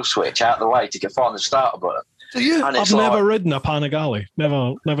the kill switch out of the way to find the starter button. I've never ridden a Panigale.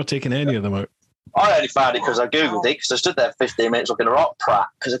 Never taken any of them out. I only found it because I Googled it, because I stood there for 15 minutes looking at a rock Pratt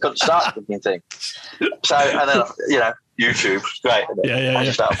because I couldn't start the thing. So, and then, you know, YouTube, great. Yeah. I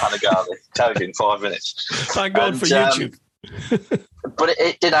just start Panigale, tells you in 5 minutes. Thank God for YouTube. But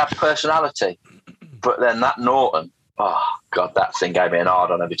it did have personality. But then that Norton, oh God, that thing gave me an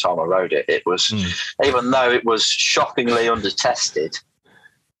hard on every time I rode it. It was, even though it was shockingly under-tested,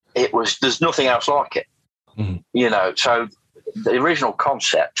 there's nothing else like it. You know, so the original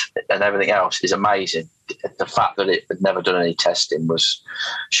concept and everything else is amazing. The fact that it had never done any testing was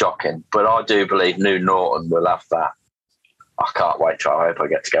shocking. But I do believe new Norton will have that. I can't wait I hope I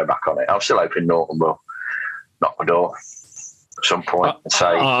get to go back on it. I'm still hoping Norton will knock my door at some point and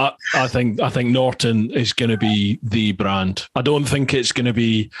say, I think Norton is going to be the brand. I don't think it's going to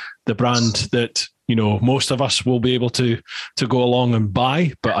be the brand that, you know, most of us will be able to go along and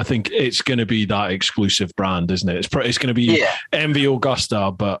buy, but I think it's going to be that exclusive brand, isn't it? It's going to be MV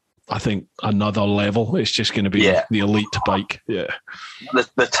Augusta, but I think another level. It's just going to be the elite bike. Yeah,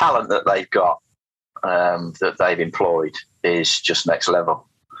 the talent that they've got, that they've employed, is just next level.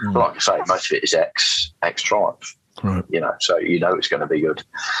 Like I say, most of it is ex Triumph. Right. You know, so you know it's going to be good.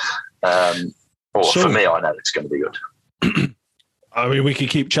 For me, I know it's going to be good. I mean, we could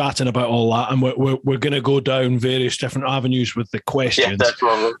keep chatting about all that, and we're going to go down various different avenues with the questions. Yeah, that's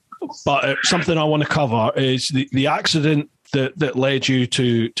wrong. But something I want to cover is the accident that led you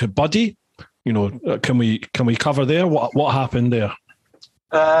to Buddy. You know, can we cover there? What happened there?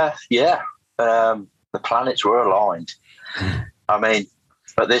 The planets were aligned. I mean,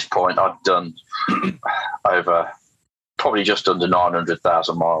 at this point, I'd done over probably just under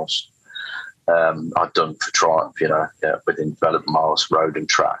 900,000 miles. I'd done for Triumph, you know, within development miles, road and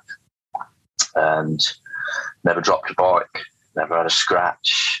track, and never dropped a bike, never had a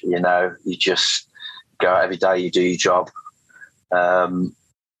scratch. You know, you just go out every day, you do your job. And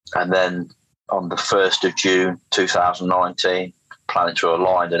then on the 1st of June 2019, planets were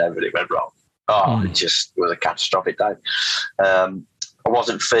aligned and everything went wrong. It just was a catastrophic day. I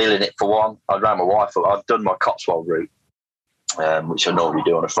wasn't feeling it for one. I'd ran my wife up. I'd done my Cotswold route, which I normally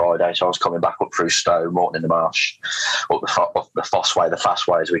do on a Friday. So I was coming back up through Stowe, Morton in the Marsh, up the Foss Way, the fast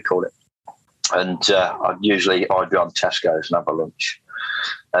way as we call it. And I'd be on Tesco's and have a lunch.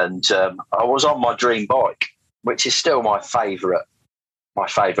 And I was on my dream bike, which is still my favourite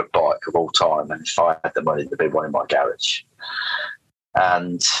bike of all time. And if I had the money, there'd be one in my garage.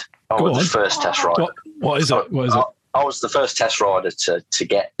 And I was the first test rider. What is it? I was the first test rider to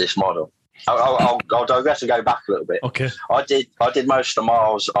get this model. I'll digress and go back a little bit. Okay. I did most of the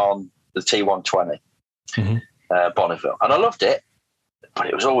miles on the T120 Bonneville, and I loved it, but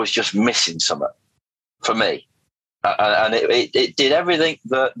it was always just missing something for me. And it did everything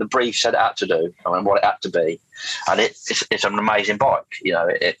that the brief said it had to do, I mean, what it had to be, and it's an amazing bike. You know,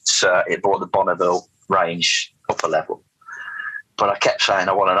 it brought the Bonneville range up a level. But I kept saying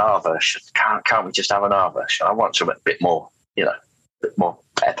I want an R version. Can't we just have an R version? I want something a bit more, you know, a bit more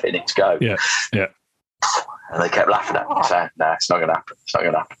pep in it to go. Yeah. And they kept laughing at me, saying, "No, it's not going to happen. It's not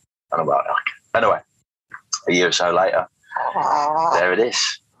going to happen." And I'm like, okay. Anyway, a year or so later, there it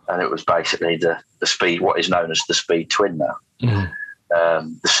is. And it was basically the Speed, what is known as the Speed Twin now, the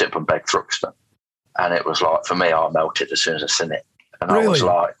Sip and Beg Thruxton. And it was like, for me, I melted as soon as I seen it. And really? I was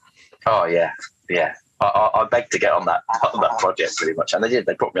like, oh, yeah. I begged to get on that project pretty much. And they did.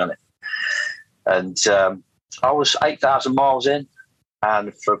 They put me on it. And I was 8,000 miles in,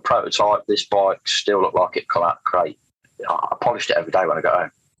 and for a prototype, this bike still looked like it come out great. I polished it every day when I got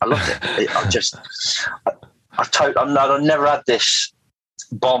home. I loved it. I've never had this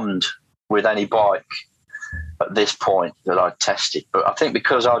bond with any bike at this point that I'd tested. But I think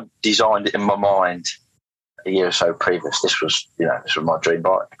because I designed it in my mind a year or so previous, this was my dream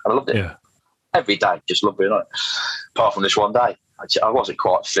bike. I loved it. Yeah. Every day, just loved being on it. Apart from this one day, I wasn't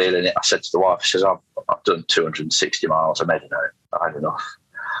quite feeling it. I said to the wife, I says, I've done 260 miles. I made it out. I had enough.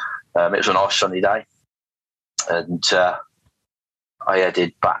 It was a nice sunny day. And I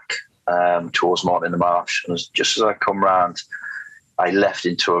headed back towards Martin in the Marsh. And just as I come round, I left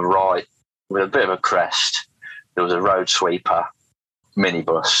into a right with a bit of a crest. There was a road sweeper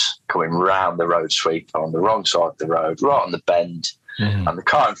minibus coming round the road sweeper on the wrong side of the road, right on the bend. Mm-hmm. And the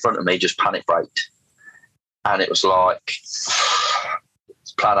car in front of me just panic braked. And it was like,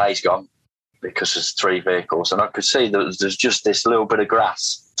 plan A's gone because there's 3 vehicles. And I could see that there's just this little bit of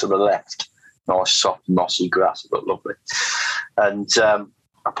grass to the left. Nice, soft, mossy grass. It looked lovely. And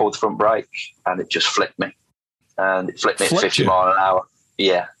I pulled the front brake and it just flicked me. And it flicked me at 50 miles an hour.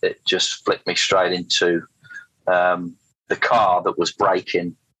 Yeah, it just flicked me straight into the car that was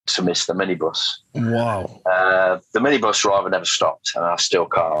braking to miss the minibus. Wow. The minibus driver never stopped, and I still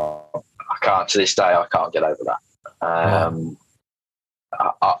can't. To this day, I can't get over that.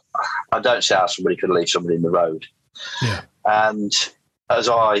 I don't see how somebody could leave somebody in the road. Yeah. And as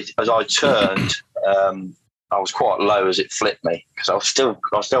I turned, I was quite low as it flipped me because I still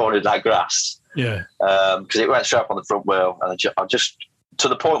wanted that grass. Yeah. Because it went straight up on the front wheel, and I just to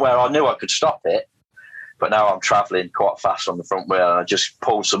the point where I knew I could stop it, but now I'm travelling quite fast on the front wheel, and I just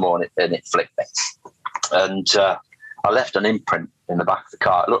pulled some more and it flipped me. And I left an imprint in the back of the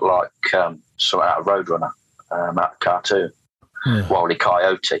car. It looked like something out of Roadrunner, out of the cartoon. Yeah. Wile E.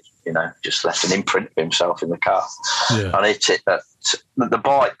 Coyote, just left an imprint of himself in the car. Yeah. And it hit the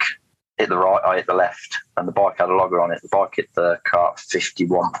bike hit the right, I hit the left, and the bike had a logger on it. The bike hit the car at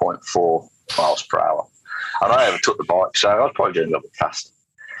 51.4 miles per hour. And I overtook the bike, so I was probably doing a little bit faster.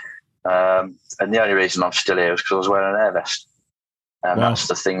 And the only reason I'm still here is because I was wearing an air vest. And that's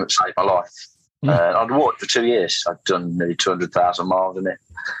the thing that saved my life. I'd walked for 2 years. I'd done nearly 200,000 miles in it.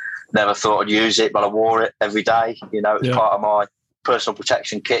 Never thought I'd use it, but I wore it every day. It was part of my personal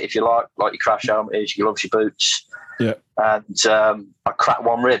protection kit, if you like your crash helmet is, your gloves, your boots. Yeah. And I cracked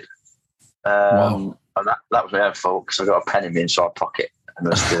one rib. And that was my own fault because I got a pen in my inside pocket,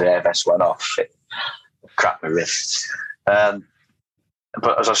 and as the air vest went off, it cracked my rib.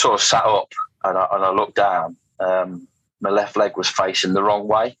 But as I sort of sat up and I looked down, my left leg was facing the wrong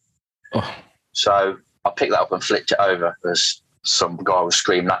way. Oh. So I picked that up and flipped it over as some guy was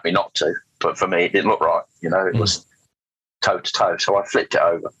screaming at me not to. But for me, it didn't look right. It was toe to toe. So I flipped it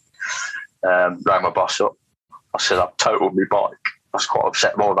over, rang my boss up. I said, I've totaled my bike. I was quite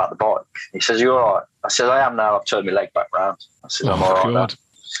upset more about the bike. He says, you all right? I said, I am now. I've turned my leg back round. I said, I'm all right now.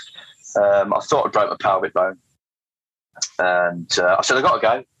 I thought I broke my pelvic bone. And I said, I've got to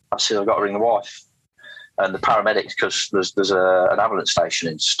go. I said, I've got to ring the wife. And the paramedics, because there's an ambulance station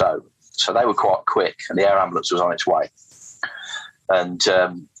in Stowe, so they were quite quick, and the air ambulance was on its way. And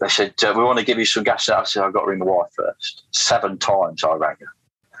they said, we want to give you some gas. I said, I've got to ring the wife first. 7 times I rang her.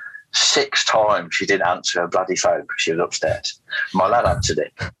 6 times she didn't answer her bloody phone because she was upstairs. My lad answered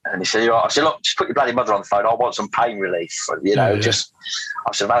it, and he said, I said, look, just put your bloody mother on the phone. I want some pain relief. Just,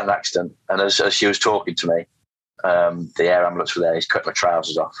 I said, I've had an accident. And as she was talking to me, the air ambulance were there. He's cut my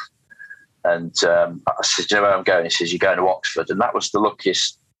trousers off. And I said, do you know where I'm going? He says, you're going to Oxford. And that was the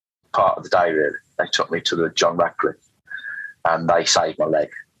luckiest part of the day, really. They took me to the John Radcliffe, and they saved my leg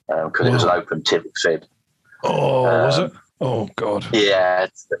because it was an open tibia fib. Oh, was it? Oh, God. Yeah.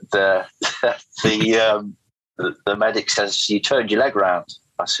 The medic says, you turned your leg round.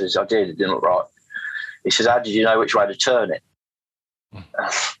 I says, I did. It didn't look right. He says, how did you know which way to turn it? I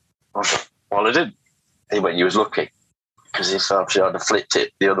said, well, I didn't. He went, you was lucky. Because if I'd have flipped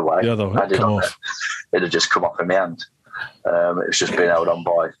it the other way, it'd have just come off in my hand. It was just being held on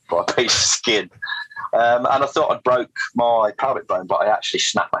by a piece of skin. And I thought I'd broke my pelvic bone, but I actually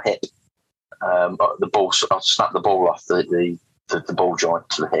snapped my hip. I snapped the ball off the ball joint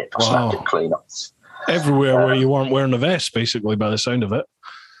to the hip. I snapped it clean off. Everywhere where you weren't wearing a vest, basically, by the sound of it.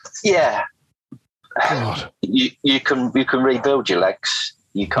 Yeah. God. You can rebuild your legs.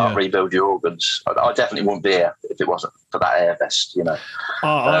 You can't rebuild your organs. I definitely wouldn't be here if it wasn't for that air vest,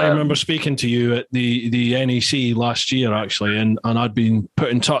 I remember speaking to you at the NEC last year, actually, and I'd been put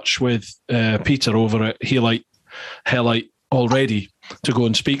in touch with Peter over at Helite already to go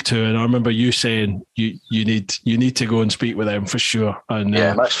and speak to, and I remember you saying you need to go and speak with them for sure. And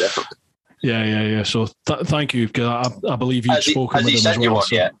most definitely. Yeah. So thank you, because I believe you've spoken with him as well.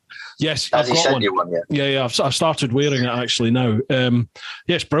 So. Yes, I've got one. You one yet? Yeah. I've started wearing it actually now.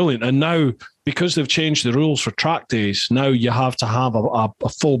 Yes, brilliant. And now, because they've changed the rules for track days, now you have to have a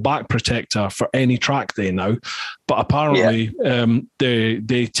full back protector for any track day now. But apparently,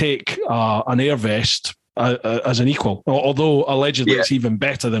 they take an air vest as an equal, although allegedly it's even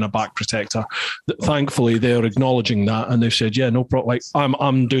better than a back protector. Thankfully, they're acknowledging that, and they've said, no problem. Like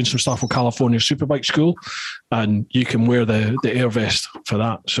I'm doing some stuff with California Superbike School, and you can wear the air vest for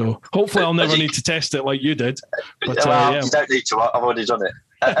that. So hopefully I'll never need to test it like you did. But you don't need to. I've already done it.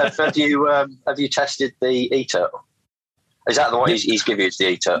 Have you tested the E-Turtle? Is that the one he's given you? It's the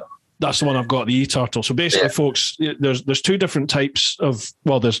E-Turtle. That's the one I've got, the E-Turtle. So basically, folks, there's two different types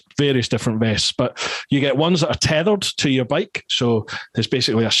there's various different vests, but you get ones that are tethered to your bike. So there's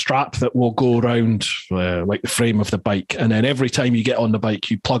basically a strap that will go around like the frame of the bike. And then every time you get on the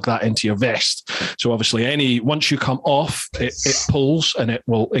bike, you plug that into your vest. So obviously once you come off, it pulls and it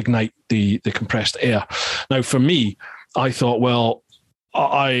will ignite the compressed air. Now for me, I thought, well,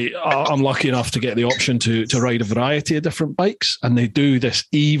 I'm lucky enough to get the option to ride a variety of different bikes, and they do this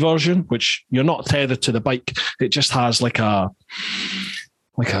E version, which you're not tethered to the bike. It just has like a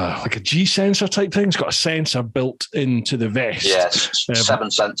G sensor type thing. It's got a sensor built into the vest. Yes, 7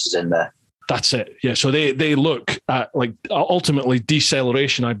 sensors in there. That's it. Yeah. So they look at like ultimately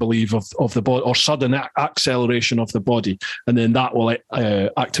deceleration, I believe, of the body, or sudden acceleration of the body, and then that will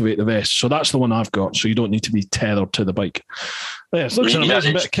activate the vest. So that's the one I've got. So you don't need to be tethered to the bike. Yeah, it looks an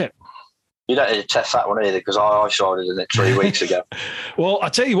amazing bit of kit. You don't need to test that one either, because I started in it 3 weeks ago. Well, I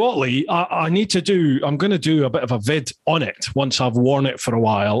tell you what, Lee, I'm going to do a bit of a vid on it once I've worn it for a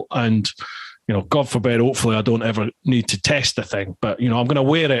while, and God forbid, hopefully I don't ever need to test the thing, but I'm going to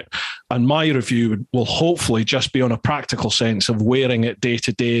wear it, and my review will hopefully just be on a practical sense of wearing it day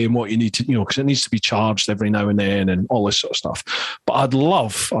to day and what you need to, because it needs to be charged every now and then and all this sort of stuff. But I'll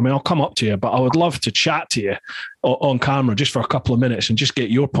come up to you, but I would love to chat to you on camera just for a couple of minutes and just get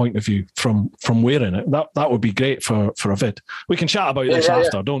your point of view from wearing it. That would be great for a vid. We can chat about this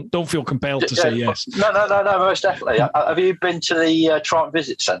after. Yeah. Don't feel compelled to say yes. No, most definitely. Have you been to the Triumph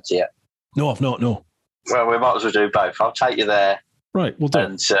Visit Centre yet? No, I've not, no. Well, we might as well do both. I'll take you there. Right, we'll do it.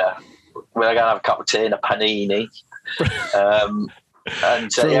 And we're going to have a cup of tea and a panini.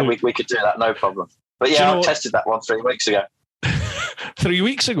 We could do that, no problem. But I tested that one 3 weeks ago. 3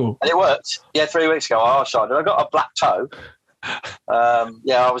 weeks ago? And it worked. Yeah, 3 weeks ago. I got a black toe. I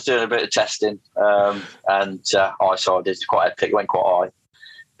was doing a bit of testing. I saw it quite epic, went quite high.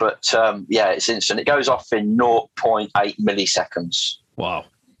 But it's instant. It goes off in 0.8 milliseconds. Wow.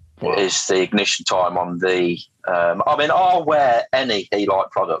 Is the ignition time on the... I'll wear any E-Light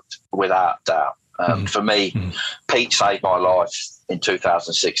product without doubt. For me, Pete saved my life in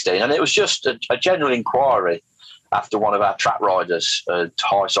 2016. And it was just a general inquiry after one of our track riders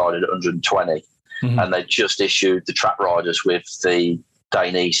high-sided at 120. And they just issued the track riders with the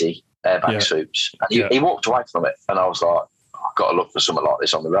Dainese airbag suits. And he walked away from it. And I was like, I've got to look for something like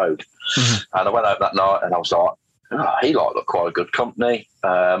this on the road. And I went out that night and I was like, E-Light looked quite a good company.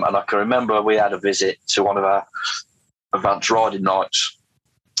 And I can remember we had a visit to one of our advanced riding nights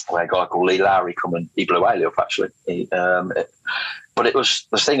where a guy called Lee Lowry come and he blew Haley up, actually. But it was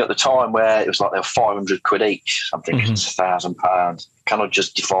the thing at the time where it was like they were 500 quid each. I'm thinking it's £1,000. Can I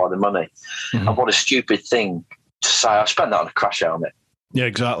justify the money? And what a stupid thing to say. I spent that on a crash helmet. Yeah,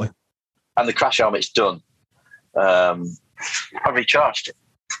 exactly. And the crash helmet's done. I recharged it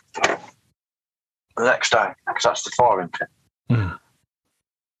the next day, because that's the firing pin.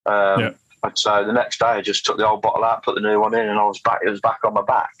 And so the next day I just took the old bottle out, put the new one in, and it was back on my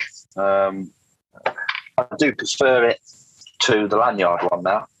back. I do prefer it to the lanyard one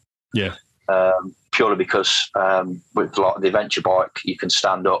now. Yeah. Purely because with like the adventure bike, you can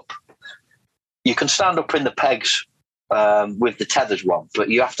stand up. You can stand up in the pegs with the tethered one, but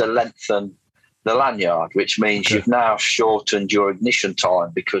you have to lengthen the lanyard, which means you've now shortened your ignition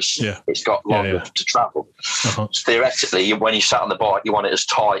time because it's got longer to travel. So theoretically, when you sat on the bike, you want it as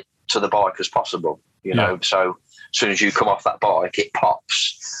tight to the bike as possible. So as soon as you come off that bike, it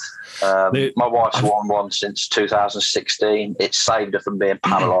pops. My wife's worn one since 2016. It saved her from being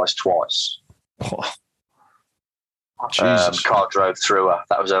paralysed twice. Car drove through her.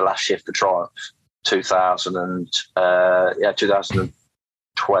 That was her last shift for Triumph.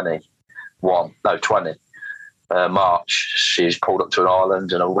 2020 March. She's pulled up to an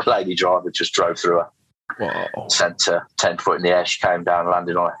island and a lady driver just drove through her. Wow. Sent her 10 foot in the air. She came down and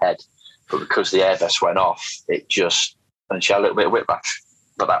landed on her head, but because the air vest went off, and she had a little bit of whiplash.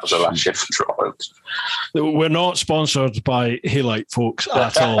 but that was the last shift for trials. We're not sponsored by Halite, folks,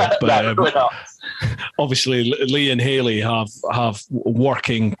 at all. But, no, we're not. Obviously, Lee and Haley have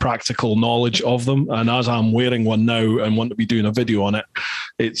working practical knowledge of them, and as I'm wearing one now and want to be doing a video on it,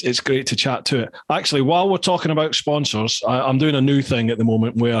 it's great to chat to it. Actually, while we're talking about sponsors, I'm doing a new thing at the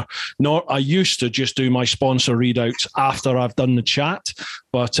moment where I used to just do my sponsor readouts after I've done the chat,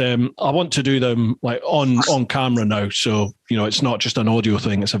 but I want to do them like on camera now. So it's not just an audio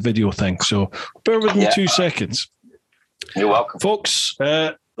thing; it's a video thing. So bear with me 2 seconds. You're welcome, folks.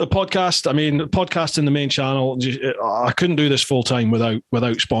 The podcast in the main channel, I couldn't do this full time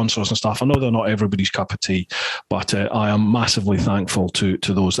without sponsors and stuff. I know they're not everybody's cup of tea, but I am massively thankful to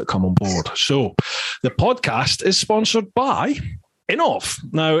those that come on board. So the podcast is sponsored by Inov.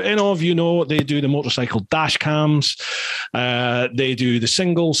 Now, Inov, they do the motorcycle dash cams. They do the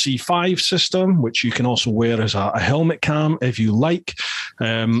single C5 system, which you can also wear as a helmet cam if you like.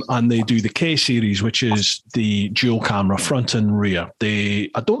 And they do the K series, which is the dual camera front and rear. I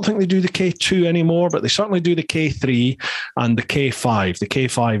don't think they do the K2 anymore, but they certainly do the K3 and the K5. The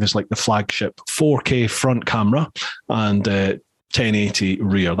K5 is like the flagship 4K front camera and 1080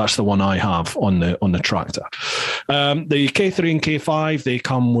 rear. That's the one I have on the tractor. The K3 and K5, they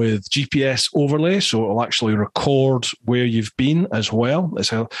come with GPS overlay, so it'll actually record where you've been as well.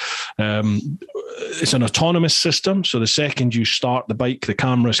 It's an autonomous system, so the second you start the bike, the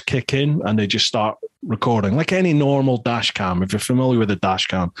cameras kick in and they just start recording like any normal dash cam. If you're familiar with a dash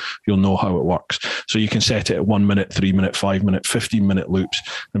cam, you'll know how it works. So you can set it at 1 minute, 3 minute, 5 minute, 15-minute loops,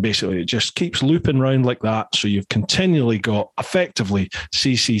 and basically it just keeps looping around like that. So you've continually got effectively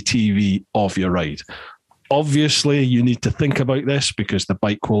CCTV of your ride. Obviously, you need to think about this because the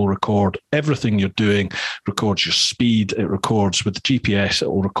bike will record everything you're doing, records your speed, it records with the GPS, it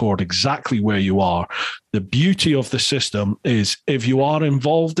will record exactly where you are. The beauty of the system is if you are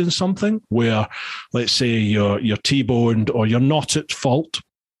involved in something where, let's say, you're T-boned or you're not at fault,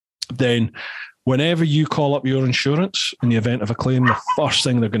 then whenever you call up your insurance in the event of a claim, the first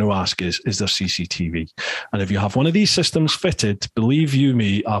thing they're going to ask is there CCTV? And if you have one of these systems fitted, believe you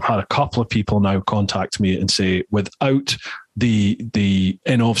me, I've had a couple of people now contact me and say, without the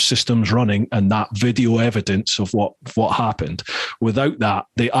Inov systems running and that video evidence of what happened, without that,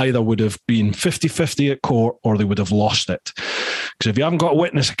 they either would have been 50-50 at court or they would have lost it. Because if you haven't got a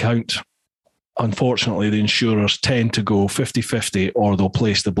witness account, unfortunately, the insurers tend to go 50-50 or they'll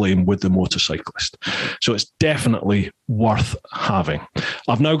place the blame with the motorcyclist. So it's definitely worth having.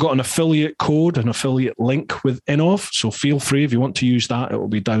 I've now got an affiliate code, an affiliate link with Inov. So feel free if you want to use that, it will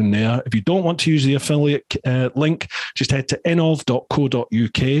be down there. If you don't want to use the affiliate link, just head to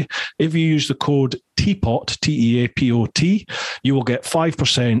inov.co.uk. If you use the code TEAPOT, TEAPOT, you will get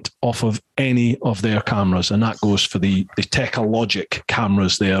 5% off of any of their cameras. And that goes for the Technologic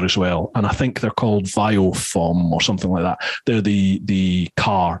cameras there as well. And I think they're called Viofom or something like that. They're the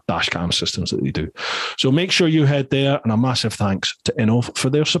car dash cam systems that they do. So make sure you head there, and a massive thanks to Inov for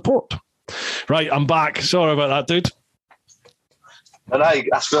their support. Right, I'm back. Sorry about that, dude. And I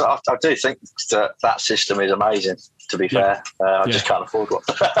do think that system is amazing, to be fair. I just can't afford one.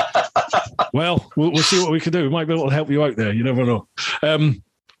 Well, we'll see what we can do. We might be able to help you out there. You never know.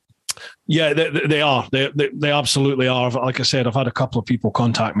 Yeah, they are. They absolutely are. Like I said, I've had a couple of people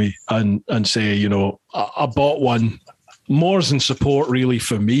contact me and say, I bought one more as in support really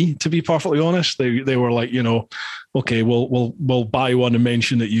for me, to be perfectly honest. They were like, okay, we'll buy one and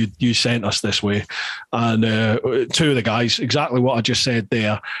mention that you sent us this way. And two of the guys, exactly what I just said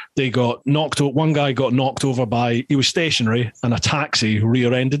there, they got knocked over. One guy got knocked over he was stationary and a taxi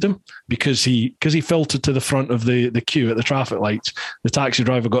rear-ended him because he filtered to the front of the queue at the traffic lights. The taxi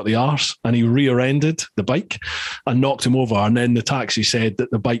driver got the arse and he rear-ended the bike and knocked him over. And then the taxi said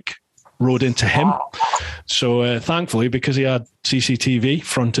that the bike rode into him. So thankfully, because he had CCTV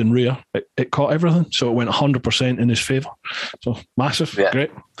front and rear, it caught everything. So it went 100% in his favour. So massive,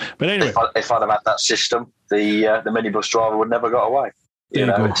 great. But anyway, if I'd have had that system, the minibus driver would never got away. There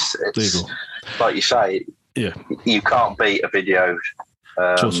you go. Like you say, you can't beat a video.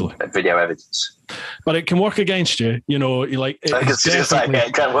 Totally. Video evidence, but it can work against you. You like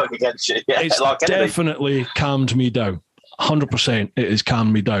it can work against you. Yeah, it's like definitely calmed me down. 100% it has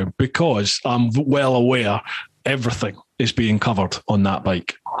calmed me down because I'm well aware everything is being covered on that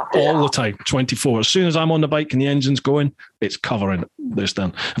bike all the time, 24. As soon as I'm on the bike and the engine's going, it's covering this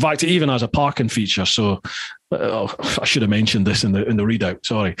then. In fact, it even has a parking feature. So I should have mentioned this in the readout.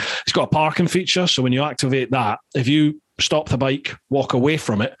 Sorry. It's got a parking feature. So when you activate that, if you stop the bike, walk away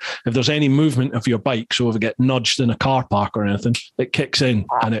from it, if there's any movement of your bike, so if it get nudged in a car park or anything, it kicks in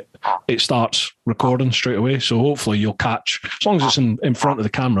and it starts recording straight away. So hopefully you'll catch, as long as it's in front of the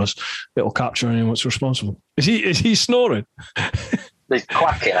cameras, it'll capture anyone that's responsible. Is he snoring? He's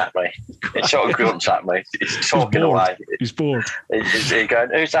quacking at me. He sort of grunts at me. He's talking away. He's bored. He's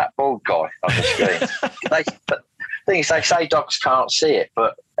going, who's that bald guy on the screen? The thing is, they say dogs can't see it,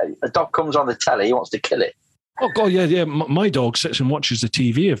 but a dog comes on the telly, he wants to kill it. Oh God, yeah. My dog sits and watches the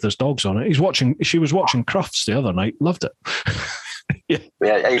TV if there's dogs on it. She was watching Crufts the other night. Loved it. Yeah,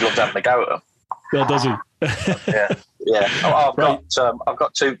 he loves having a go at them. Oh, does he? Yeah. I've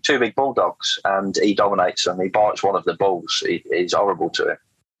got two big bulldogs, and he dominates them. He bites one of the bulls. He's horrible to him.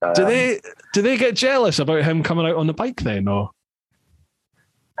 Do they get jealous about him coming out on the bike then, or?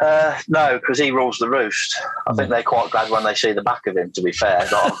 No, because he rules the roost. I think they're quite glad when they see the back of him, to be fair.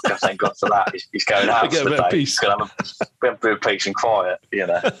 Thank God for that. He's going out for the day. He's going to have a bit of peace and quiet, you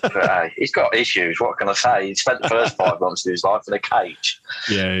know. But, he's got issues. What can I say? He spent the first 5 months of his life in a cage.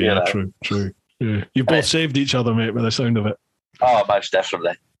 Yeah, true. Yeah. You both saved each other, mate, by the sound of it. Oh, most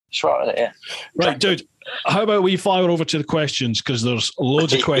definitely. That's right, isn't it? Yeah. Right, dude. How about we fire over to the questions, because there's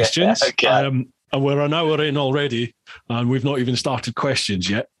loads of questions. Okay. And we're an hour in already, and we've not even started questions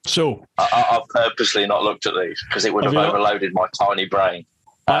yet. So I've purposely not looked at these because it would have overloaded my tiny brain.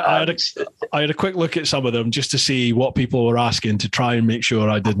 I had a quick look at some of them just to see what people were asking, to try and make sure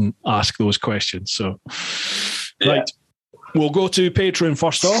I didn't ask those questions. So, right, we'll go to Patreon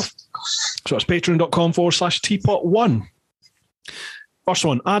first off. So it's patreon.com/teapot1. First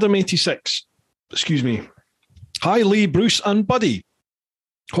one, Adam86. Excuse me. Hi, Lee, Bruce, and Buddy.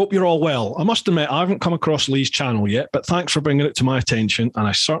 Hope you're all well. I must admit, I haven't come across Lee's channel yet, but thanks for bringing it to my attention, and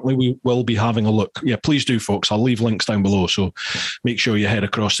I certainly will be having a look. Yeah, please do, folks. I'll leave links down below, so make sure you head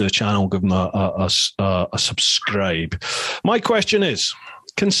across to the channel, give them a subscribe. My question is,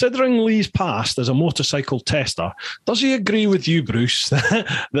 considering Lee's past as a motorcycle tester, does he agree with you, Bruce, that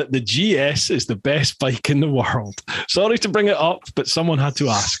the GS is the best bike in the world? Sorry to bring it up, but someone had to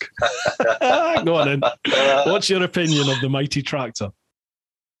ask. Go on in. What's your opinion of the mighty tractor?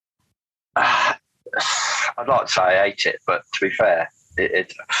 I'd like to say I hate it, but to be fair,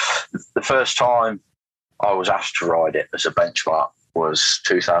 the first time I was asked to ride it as a benchmark was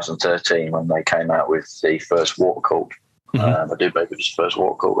 2013 when they came out with the first water cooled. I do believe it was the first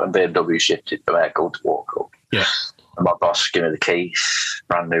water cooled when BMW shifted from air cooled to water cooled. Yeah. And my boss gave me the keys,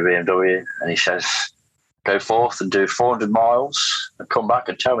 brand new BMW, and he says, "Go forth and do 400 miles and come back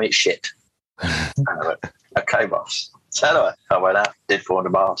and tell me it's shit." And I went, "Okay, boss." So anyway, I went out, did 400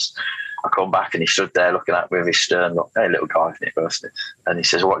 miles. I come back and he stood there looking at me with his stern look. Hey, little guy, isn't it, bursting? And he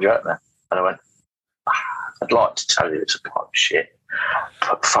says, "What do you reckon?" And I went, "I'd like to tell you it's a pile of shit,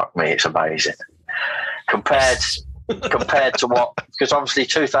 but fuck me, it's amazing." Compared to what? Because obviously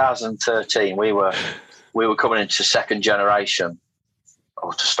 2013 we were coming into second generation,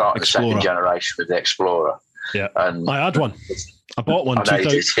 or to start the second generation with the Explorer. Yeah, and I had one. I bought one.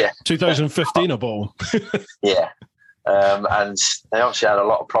 2015. I bought one. Yeah. And they obviously had a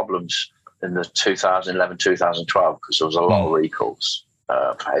lot of problems in the 2011, 2012 because there was a lot of recalls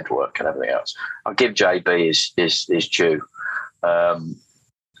for headwork and everything else. I'll give JB his due.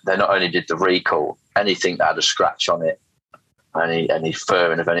 They not only did the recall, anything that had a scratch on it, any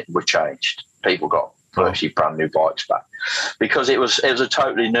fur and anything were changed. People got virtually brand new bikes back because it was a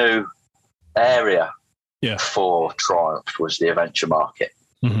totally new area for Triumph, was the adventure market.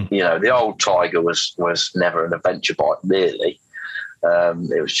 Mm-hmm. You know, the old Tiger was never an adventure bike, really.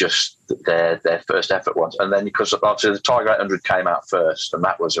 It was just their first effort once. And then because obviously the Tiger 800 came out first, and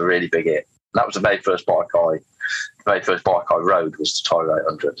that was a really big hit. That was the very first bike I rode was the Tiger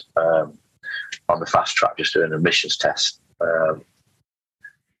 800 on the fast track, just doing an emissions test. And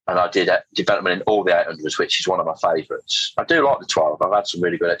I did development in all the 800s, which is one of my favourites. I do like the 12. I've had some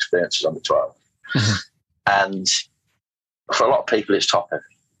really good experiences on the 12. Mm-hmm. And for a lot of people, it's top heavy.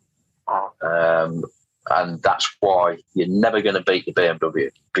 And that's why you're never going to beat the BMW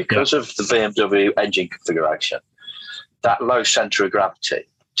because of the BMW engine configuration. That low centre of gravity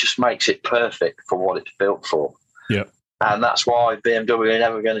just makes it perfect for what it's built for. Yeah. And that's why BMW are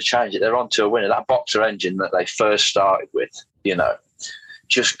never going to change it. They're onto a winner. That Boxer engine that they first started with, you know,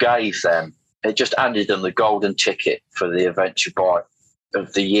 just handed them the golden ticket for the adventure bike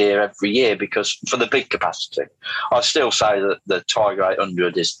of the year every year, because for the big capacity. I still say that the Tiger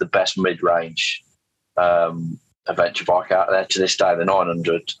 800 is the best mid-range adventure bike out there to this day. The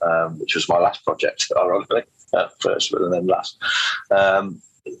 900, which was my last project, ironically, first and then last,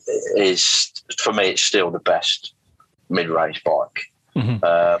 is, for me, it's still the best mid-range bike.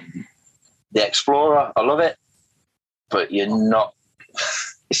 Mm-hmm. The Explorer, I love it. but you're not.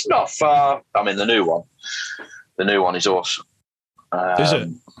 It's not far. I mean, the new one is awesome. Is it?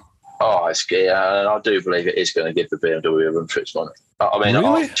 Oh, it's I do believe it is going to give the BMW a run for its money. I mean,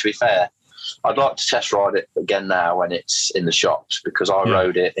 really? to be fair, I'd like to test ride it again now when it's in the shops, because I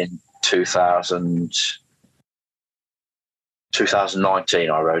rode it in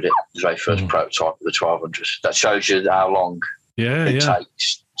 2019. I rode it, the very first prototype of the 1200. That shows you how long it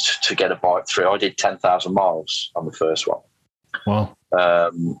takes to get a bike through. I did 10,000 miles on the first one. Wow.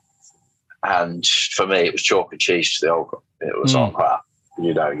 And for me, it was chalk and cheese to the old one. It was like that.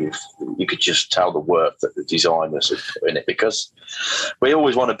 You know, you could just tell the work that the designers had put in it, because we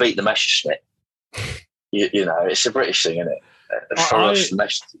always want to beat the Messerschmitt. You know, it's a British thing, isn't it? For us,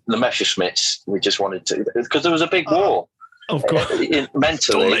 the Messerschmitts, we just wanted to, because there was a big war. Of course. Mentally,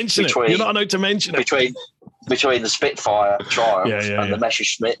 don't mention it. You're not allowed to mention it. Between the Spitfire Triumph and the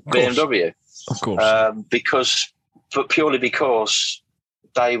Messerschmitt BMW. Of course. Purely because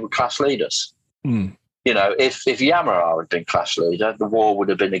they were class leaders. Mm. You know, if Yamaha had been class leader, the war would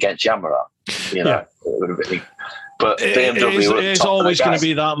have been against Yamaha. You know, it would have been. But BMW is always going to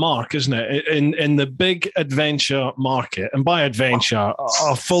be that mark, isn't it? In the big adventure market, and by adventure,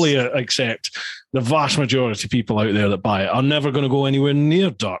 I fully accept the vast majority of people out there that buy it are never going to go anywhere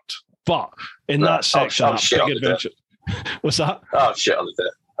near dirt. But in that section, that big adventure, what's that? Oh, shit on the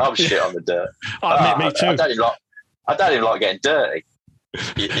dirt. I'm shit on the dirt. Me too. I don't even like getting dirty.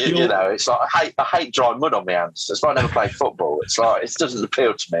 You know, it's like I hate dry mud on my hands. It's like I never played football. It's like it doesn't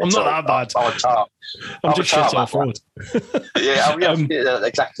appeal to me. I'm not that bad. I'm just shit off road.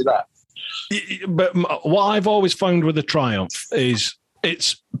 Exactly that. But what I've always found with the Triumph is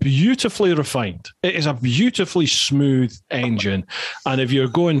it's beautifully refined. It is a beautifully smooth engine. And if you're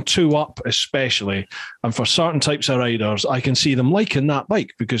going 2-up especially, and for certain types of riders, I can see them liking that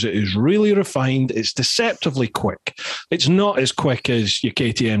bike because it is really refined. It's deceptively quick. It's not as quick as your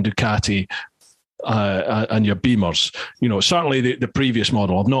KTM Ducati and your Beamers. You know, certainly the previous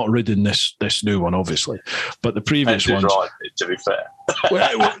model. I've not ridden this new one, obviously, but the previous ones. Right, to be fair.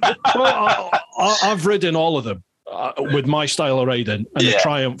 I've ridden all of them. With my style of riding, and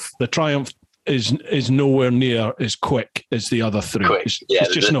the Triumph is nowhere near as quick as the other three.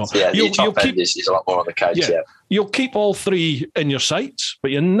 It's just not. You'll keep is a lot more on the cage. Yeah. You'll keep all three in your sights,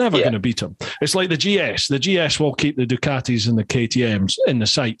 but you're never going to beat them. It's like the GS. The GS will keep the Ducatis and the KTMs in the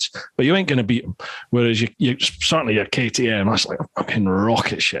sights, but you ain't going to beat them. Whereas you certainly your KTM, that's like a fucking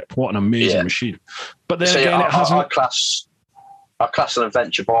rocket ship. What an amazing machine! But then again, it hasn't. I class an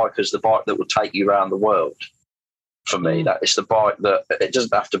adventure bike as the bike that will take you around the world. For me, that it's the bike that it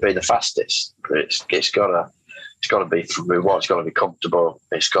doesn't have to be the fastest, but it's got to be what it's got to be comfortable.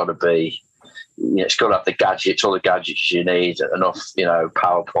 It's got to be, it's got to have the gadgets, all the gadgets you need, enough,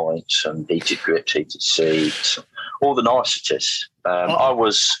 power points and heated grips, heated seats, all the niceties. I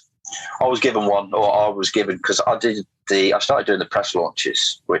was given one, or I was given because I started doing the press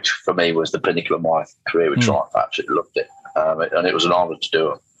launches, which for me was the pinnacle of my career with Triumph. I absolutely loved it, and it was an honour to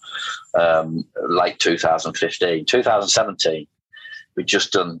do it. Late 2015, 2017, we'd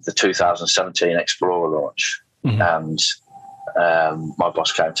just done the 2017 Explorer launch, and my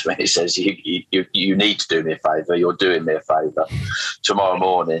boss came to me and he says, you need to do me a favour, you're doing me a favour. Tomorrow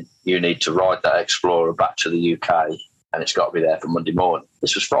morning, you need to ride that Explorer back to the UK, and it's got to be there for Monday morning.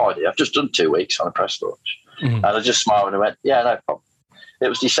 This was Friday. I've just done 2 weeks on a press launch. And I just smiled and went, yeah, no problem. It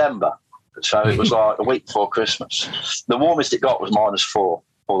was December, so it was like a week before Christmas. The warmest it got was -4.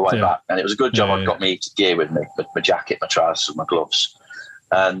 All the way back, and it was a good job I'd got me heated gear with me, my jacket, my trousers, my gloves,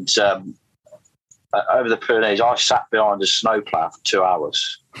 and over the Pyrenees, I sat behind a snowplow for 2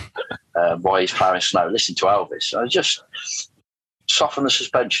 hours while he's ploughing snow, listening to Elvis. I just softened the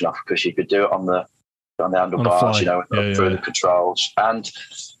suspension off because you could do it on the handlebars, through the controls. And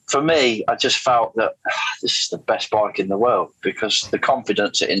for me, I just felt that this is the best bike in the world because the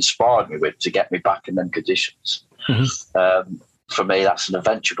confidence it inspired me with to get me back in them conditions. For me, that's an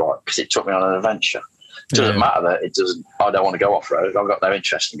adventure bike because it took me on an adventure. It doesn't matter that I don't want to go off road. I've got no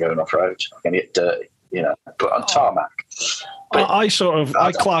interest in going off road. I can get dirty, but on tarmac. But I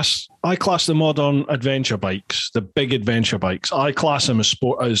class the modern adventure bikes, the big adventure bikes. I class them as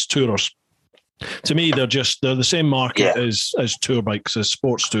tourers. To me, they're the same market as tour bikes, as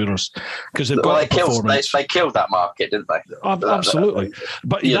sports tourers, because they've got performance. They killed that market, didn't they? Absolutely.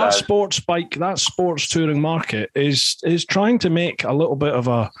 But that sports bike, that sports touring market is trying to make a little bit of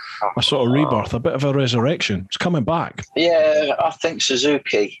a sort of rebirth, a bit of a resurrection. It's coming back. Yeah, I think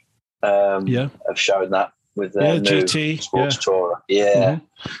Suzuki have shown that with their new GT sports tourer. Yeah.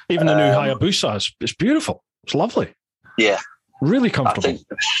 Even the new Hayabusa, it's beautiful. It's lovely. Yeah. Really comfortable.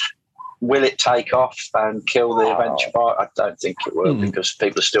 will it take off and kill the adventure bike? I don't think it will, because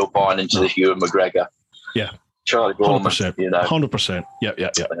people are still buying into the Ewan McGregor. Yeah. Charlie Boorman, 100%. Yeah.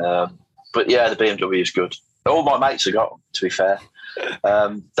 But yeah, the BMW is good. All my mates have got them, to be fair.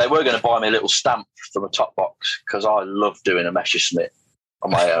 They were going to buy me a little stamp from a top box, because I love doing a Messerschmitt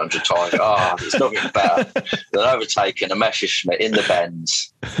on my 800 tyre. There's nothing better than overtaking a Messerschmitt in the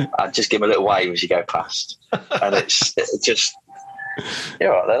bends and just give them a little wave as you go past. And it just,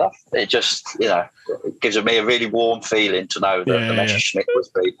 you're right there. It just, it gives me a really warm feeling to know that the Messerschmitt was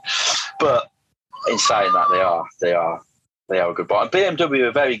beat. But in saying that, they are a good bike. And BMW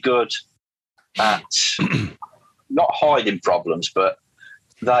are very good at not hiding problems, but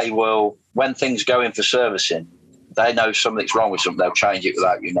they will, when things go in for servicing, they know something's wrong with something, they'll change it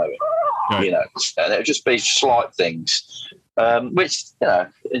without you knowing. Right. And it'll just be slight things, which,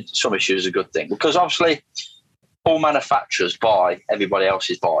 in some issues is a good thing, because obviously all manufacturers buy everybody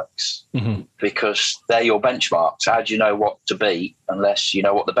else's bikes because they're your benchmarks. How do you know what to beat unless you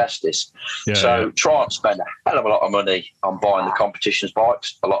know what the best is? Try and spend a hell of a lot of money on buying the competition's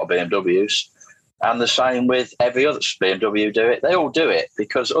bikes, a lot of BMWs, and the same with every other BMW do it. They all do it,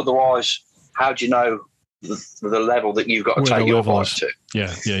 because otherwise, how do you know the level that you've got to take your bike to?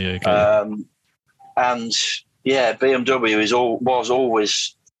 BMW was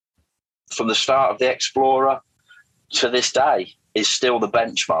always, from the start of the Explorer to this day, is still the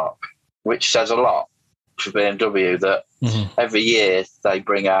benchmark, which says a lot for BMW, that every year they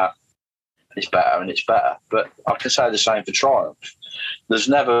bring out it's better and it's better. But I can say the same for Triumph. There's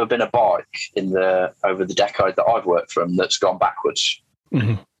never been a bike over the decade that I've worked for them that's gone backwards.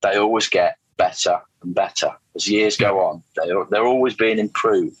 They always get better and better as years go on. They're always being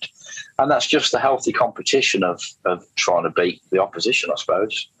improved, and that's just the healthy competition of trying to beat the opposition, I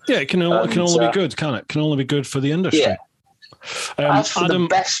suppose. Yeah, it can only be good, can it? Can only be good for the industry. Yeah. As for the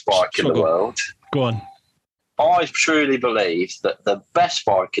best bike in the world, go on. I truly believe that the best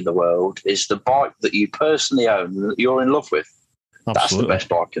bike in the world is the bike that you personally own and that you're in love with. Absolutely. That's the best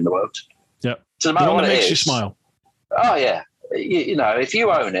bike in the world. Yeah. Doesn't matter what it makes is. You smile. Oh yeah. If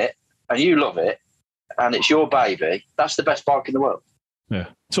you own it and you love it and it's your baby, that's the best bike in the world. Yeah.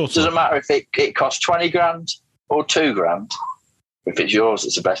 Totally. Doesn't matter if it costs 20 grand or 2 grand. If it's yours,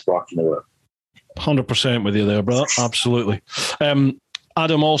 it's the best bike in the world. 100% with you there, brother. Absolutely.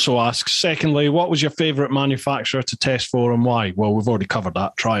 Adam also asks, secondly, what was your favourite manufacturer to test for and why? Well, we've already covered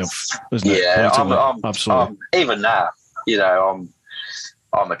that. Triumph, isn't it? Yeah, absolutely. Even now,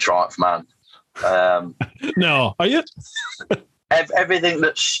 I'm a Triumph man. No, are you? Everything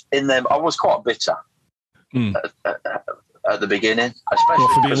that's in them, I was quite bitter at the beginning, especially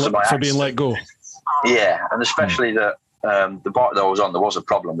for being let go. Yeah, and especially that the bike that I was on, there was a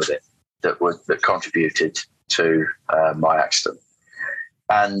problem with it that contributed to my accident.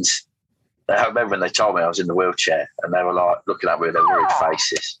 And I remember when they told me I was in the wheelchair, and they were like looking at me with their worried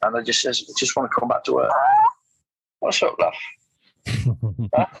faces, and I just said, I just want to come back to work. What's up, love?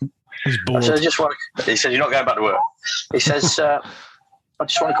 He's bored. I said, he said, you're not going back to work. He says, I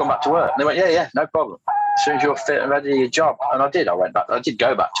just want to come back to work. And they went, yeah, no problem. As soon as you're fit and ready to your job. And I did. I did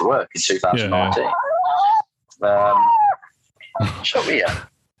go back to work in 2019. Shut me up.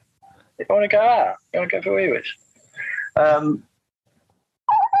 If I want to go out, you want to go for a wee with.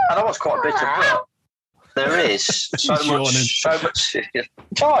 And I was quite bitter, but there is so much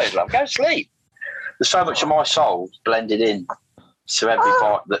tired, love, go to sleep. There's so much of my soul blended in to every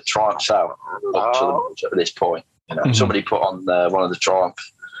bike that Triumph sell up to this point. Somebody put on one of the Triumph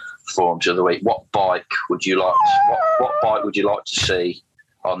forums the other week, what bike would you like to see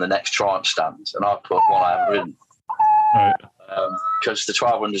on the next Triumph stand? And I put one I haven't ridden. Right. Because the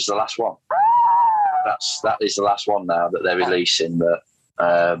 1200 is the last one. That is the last one now that they're releasing that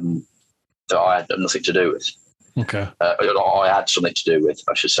I had nothing to do with. Okay. I had something to do with,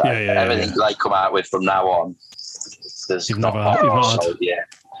 I should say. Everything they come out with from now on, there's you've not.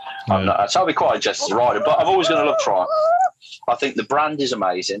 I'm not. So I'll be quite interested to ride it, but I'm always going to love Triumph. I think the brand is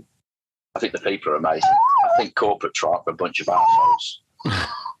amazing. I think the people are amazing. I think corporate Triumph are a bunch of assholes.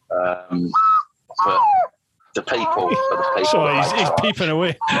 But the people are the people. Sorry, he's peeping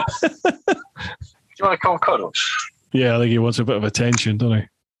away. Do you want to come cuddle? Yeah, I think he wants a bit of attention, doesn't he?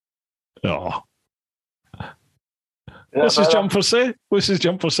 Oh. Yeah, What's his jumper say? What's his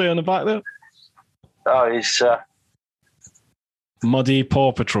jumper say on the back there? Oh, he's... Muddy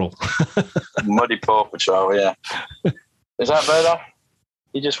Paw Patrol. Muddy Paw Patrol, yeah. Is that better?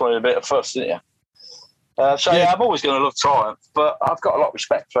 You just wanted a bit of fuss, didn't you? I'm always going to love Triumph, but I've got a lot of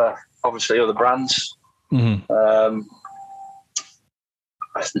respect for, obviously, other brands. Mm-hmm.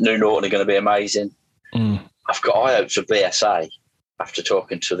 New Norton are going to be amazing. I've got high hopes of BSA. after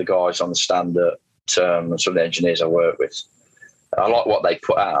talking to the guys on the stand at and some of the engineers I work with. I like what they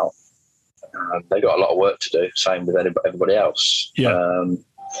put out. They got a lot of work to do, same with everybody else. Yeah.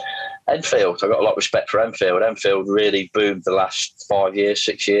 Enfield, I've got a lot of respect for Enfield. Enfield really boomed the last 5 years,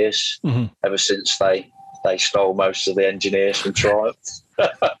 6 years, ever since they stole most of the engineers from Triumph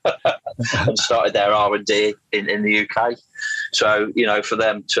and started their R&D in the UK. So, you know, for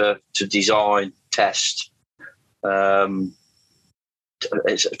them to design, test,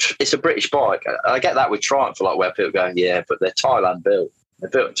 it's a British bike. I get that with Triumph, like where people go, yeah, but they're Thailand built. They're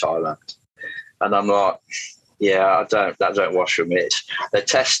built in Thailand. And I'm like, yeah, that don't wash for me. They're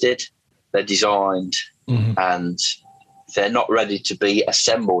tested, they're designed, and they're not ready to be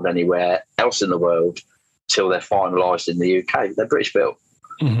assembled anywhere else in the world till they're finalised in the UK. They're British built.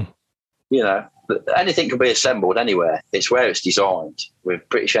 You know, anything can be assembled anywhere. It's where it's designed with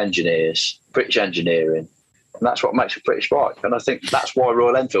British engineers, British engineering, and that's what makes a British bike. And I think that's why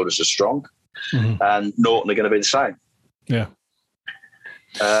Royal Enfield is so strong, and Norton are going to be the same. Yeah.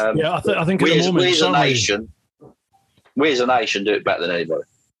 I think we, at the moment, we as a nation do it better than anybody.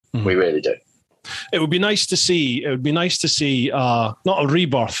 We really do. It would be nice to see. Not a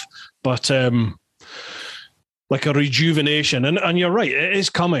rebirth, but like a rejuvenation. And you're right, it is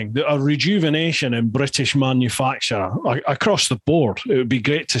coming. A rejuvenation in British manufacture across the board. It would be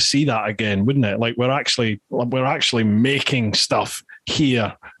great to see that again, wouldn't it? Like we're actually making stuff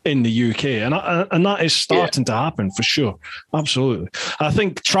here in the UK, and that is starting to happen for sure. Absolutely. I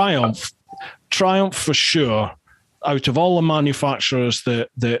think Triumph for sure. Out of all the manufacturers that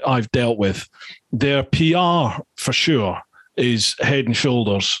I've dealt with, their PR for sure is head and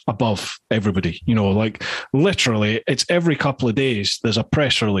shoulders above everybody. You know, like literally it's every couple of days there's a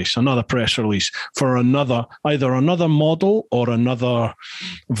press release, another press release for either another model or another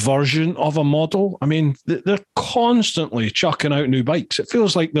version of a model. I mean, they're constantly chucking out new bikes. It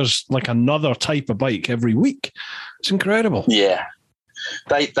feels like there's like another type of bike every week. It's incredible. Yeah.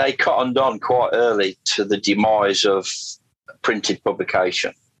 They cottoned on quite early to the demise of printed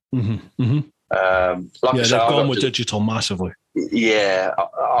publication. They've gone with digital massively. Yeah,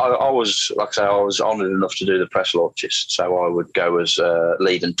 I was, like I say, I was honoured enough to do the press launches, so I would go as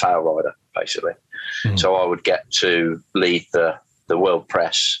lead and tail rider, basically. So I would get to lead the world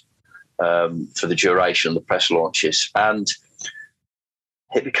press for the duration of the press launches, and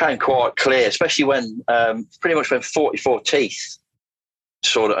it became quite clear, especially when pretty much when 44 Teeth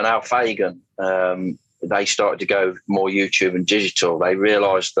saw that an Al Fagan, they started to go more YouTube and digital. They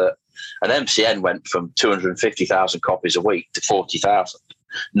realised that an MCN went from 250,000 copies a week to 40,000,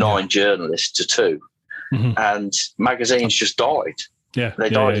 9 journalists to 2, and magazines just died. Yeah,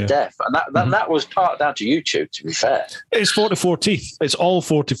 they died a death, and that was part down to YouTube. To be fair, it's 44 Teeth. It's all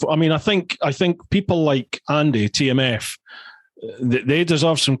 44. I mean, I think people like Andy TMF, they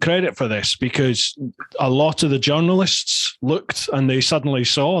deserve some credit for this, because a lot of the journalists looked and they suddenly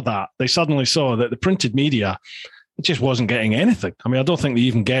saw that the printed media, it just wasn't getting anything. I mean, I don't think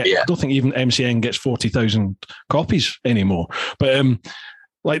even MCN gets 40,000 copies anymore. But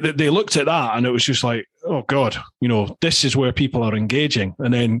like they looked at that and it was just like, oh God, you know, this is where people are engaging.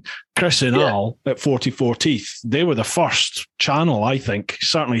 And then Chris and Al at 44 Teeth, they were the first channel, I think,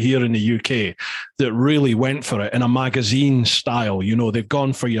 certainly here in the UK, that really went for it in a magazine style. You know, they've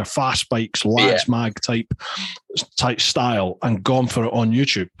gone for your fast bikes, lads mag type style, and gone for it on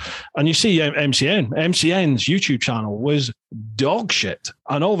YouTube. And you see MCN's YouTube channel was dog shit.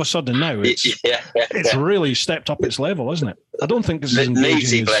 And all of a sudden now it's really stepped up its level, isn't it? I don't think this is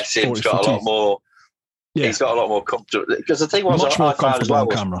engaging. Bless him, he's got a lot more. Yeah. He's got a lot more comfortable, because the thing was, much more comfortable on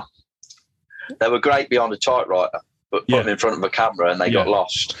camera. They were great beyond a typewriter, but put them in front of a camera and they got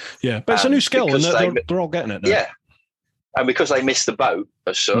lost. Yeah, but it's a new skill, and they're all getting it now. Yeah, and because they missed the boat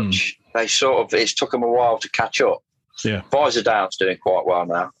as such, they it took them a while to catch up. Yeah, Visor Down's doing quite well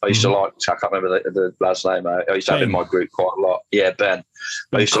now. I used to I can't remember the lad's name. I used to have him in my group quite a lot. Yeah, Ben.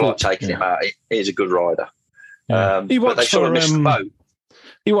 I used to like taking him out. He's a good rider. Yeah. But they sort of missed the boat.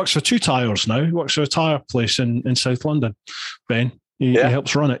 He works for Two Tires now. He works for a tyre place in South London. Ben, he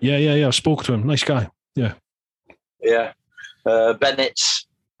helps run it. Yeah. I spoke to him. Nice guy. Yeah. Yeah. Bennett's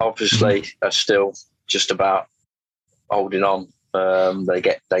obviously are still just about holding on. They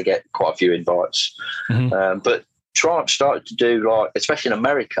get quite a few invites. But Triumph started to do, like, especially in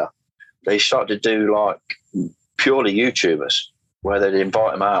America, they started to do like purely YouTubers, where they'd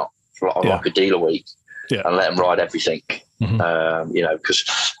invite them out for like a dealer week and let them ride everything. You know, because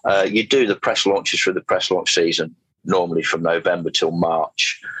you do the press launches through the press launch season, normally from November till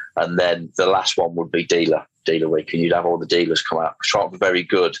March, and then the last one would be dealer week, and you'd have all the dealers come out. Triumph were very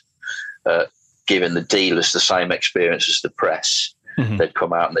good at giving the dealers the same experience as the press, they'd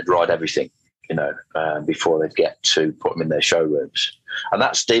come out and they'd ride everything, before they'd get to put them in their showrooms. And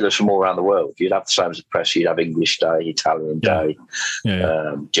that's dealers from all around the world. You'd have the same as the press. You'd have English day, Italian day,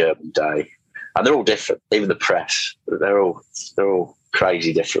 German day, and they're all different. Even the press, they're all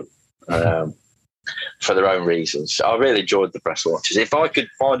crazy different for their own reasons. I really enjoyed the press launches. If I could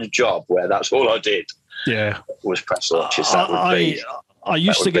find a job where that's all I did, was press launches, that would be. I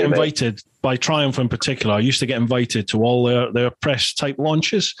used to get invited by Triumph in particular. I used to get invited to all their press type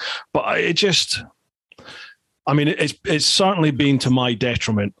launches, but it's certainly been to my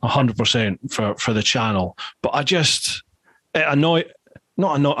detriment 100% for the channel. But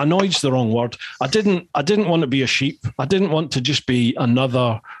annoyed's the wrong word. I didn't want to be a sheep. I didn't want to just be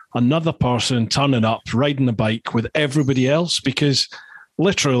another person turning up, riding a bike with everybody else, because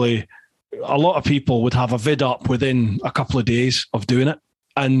literally a lot of people would have a vid up within a couple of days of doing it.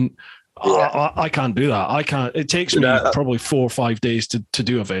 And I can't do that. I can't. It takes me probably 4 or 5 days to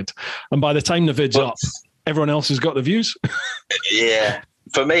do a vid. And by the time the vid's up, everyone else has got the views. Yeah.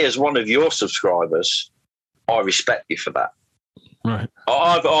 For me, as one of your subscribers, I respect you for that. Right.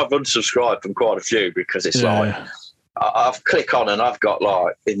 I've unsubscribed from quite a few because it's like, I've clicked on and I've got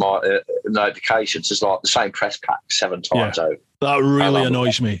like in my notifications, it's like the same press pack 7 times over. That really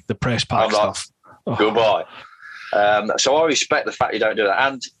annoys me, the press pack stuff. Goodbye. So I respect the fact you don't do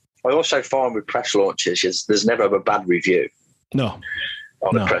that. And I also find with press launches, there's never a bad review. No.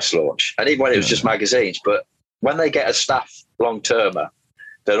 On a press launch. And even when it was just magazines, but when they get a staff long-termer,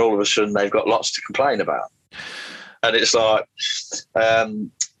 then all of a sudden they've got lots to complain about. And it's like,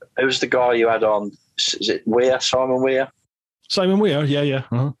 who's the guy you had on? Is it Weir, Simon Weir? Simon Weir, yeah.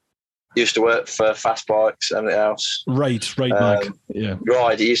 Uh-huh. Used to work for Fast Bikes and everything else. Right, Mike. Yeah.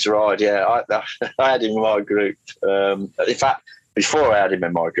 Ride, he used to ride, yeah. I had him in my group. In fact, before I had him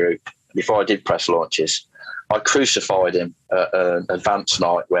in my group, before I did press launches, I crucified him at an advanced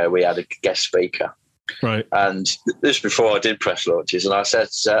night where we had a guest speaker. Right. And this before I did press launches, and I said,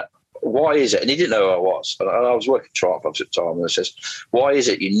 why is it? And he didn't know who I was. And I was working Triumph at the time, and I says, why is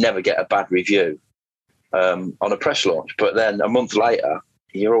it you never get a bad review on a press launch? But then a month later,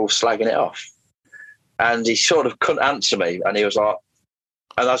 you're all slagging it off. And he sort of couldn't answer me. And he was like,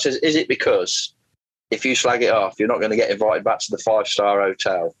 and I said, is it because if you slag it off, you're not going to get invited back to the 5-star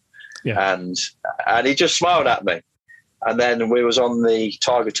hotel? Yeah. And he just smiled at me. And then we was on the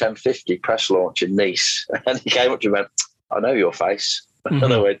Tiger 1050 press launch in Nice. And he came up to me and went, I know your face. Mm-hmm.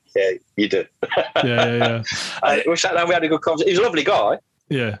 And I went, yeah, you do. Yeah. We sat down, we had a good conversation. He was a lovely guy.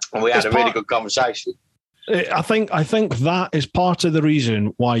 Yeah. And we had a really good conversation. I think that is part of the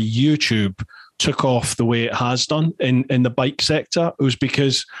reason why YouTube took off the way it has done in the bike sector. It was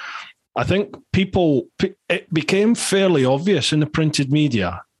because I think it became fairly obvious in the printed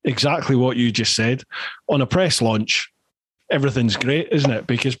media exactly what you just said. On a press launch, everything's great, isn't it?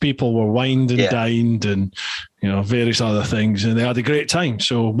 Because people were wined and dined and various other things, and they had a great time.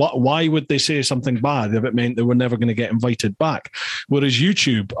 So why would they say something bad if it meant they were never going to get invited back? Whereas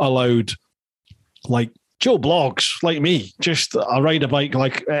YouTube allowed, like, Joe Blogs, like me, I ride a bike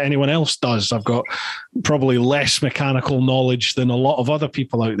like anyone else does. I've got probably less mechanical knowledge than a lot of other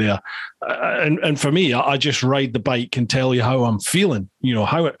people out there. And for me, I just ride the bike and tell you how I'm feeling,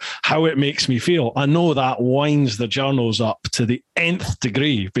 how it makes me feel. I know that winds the journos up to the nth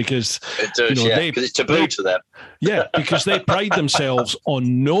degree because it does, because it's taboo to them. Yeah, because they pride themselves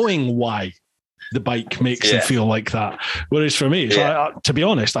on knowing why the bike makes them feel like that. Whereas for me, to be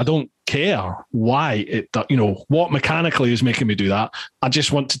honest, I don't care why what mechanically is making me do that. I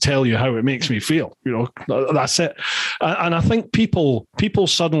just want to tell you how it makes me feel. That's it. And I think people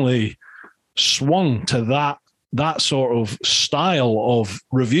suddenly swung to that sort of style of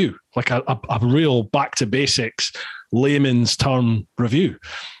review, like a real back to basics layman's term review.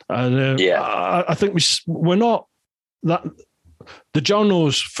 And I think we're not that. The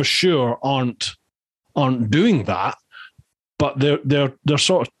journos for sure aren't doing that, but they're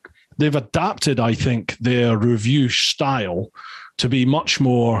sort of, they've adapted, I think, their review style to be much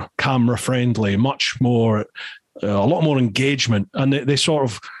more camera friendly, much more, a lot more engagement, and they sort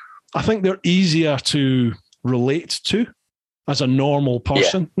of, I think they're easier to relate to as a normal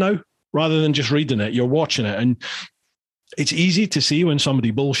person now, rather than just reading it. You're watching it, and it's easy to see when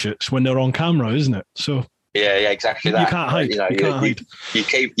somebody bullshits when they're on camera, isn't it? So. Yeah, exactly that. You can't hide.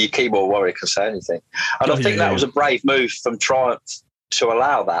 You keep more worried can say anything. And I think that was a brave move from Triumph to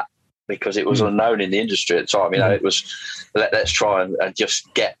allow that, because it was unknown in the industry at the time. It was, let's try and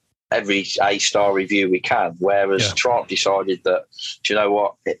just get every A-star review we can. Whereas Triumph decided that, do you know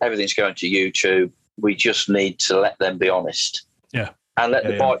what? Everything's going to YouTube. We just need to let them be honest. Yeah. And let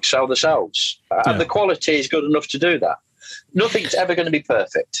the bikes sell themselves. And the quality is good enough to do that. nothing's ever going to be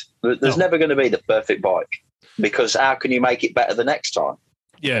perfect. There's never going to be the perfect bike, because how can you make it better the next time?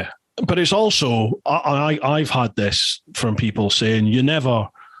 Yeah. But it's also, I've had this from people saying you've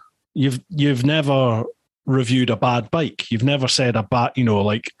never reviewed a bad bike. You've never said a bad,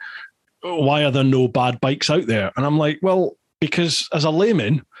 like, why are there no bad bikes out there? And I'm like, well, because as a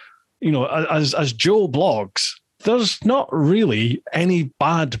layman, as Joe blogs, there's not really any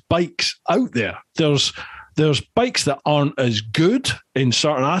bad bikes out there. There's bikes that aren't as good in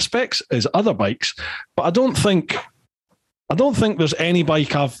certain aspects as other bikes, but I don't think there's any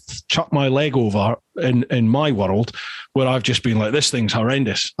bike I've chucked my leg over in my world where I've just been like, this thing's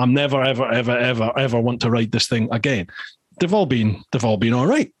horrendous. I'm never, ever, ever, ever, ever want to ride this thing again. They've all been all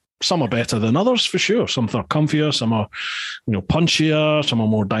right. Some are better than others, for sure. Some are comfier, some are, punchier, some are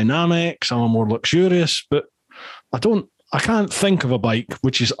more dynamic, some are more luxurious. But I can't think of a bike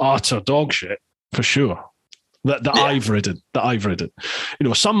which is utter dog shit, for sure. That I've ridden.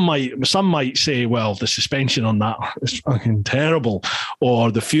 Some might say, well, the suspension on that is fucking terrible,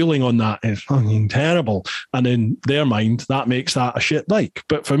 or the fueling on that is fucking terrible, and in their mind that makes that a shit bike.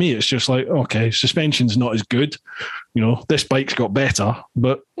 But for me, it's just like, okay, suspension's not as good. This bike's got better,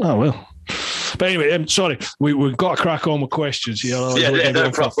 but oh well. But anyway, sorry, we've got to crack on with questions here.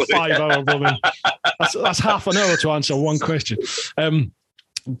 No problem. 5 hour woman. That's half an hour to answer one question.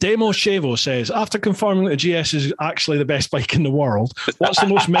 Demo Chevo says, after confirming that the GS is actually the best bike in the world, what's the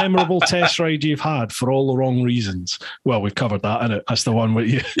most memorable test ride you've had for all the wrong reasons? Well, we've covered that, innit? That's the one with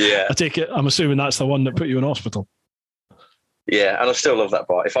you. Yeah. I'm assuming that's the one that put you in hospital. Yeah, and I still love that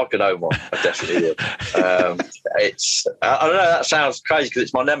bike. If I could own one, I definitely would. I don't know, that sounds crazy because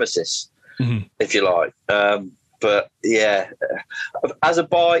it's my nemesis, if you like. But yeah, as a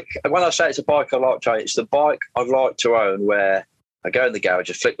bike, when I say it's a bike I like to own, it's the bike I'd like to own where I go in the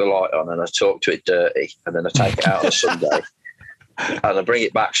garage, I flick the light on and I talk to it dirty, and then I take it out on a Sunday and I bring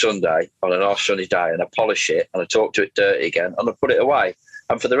it back Sunday on a nice sunny day and I polish it and I talk to it dirty again and I put it away.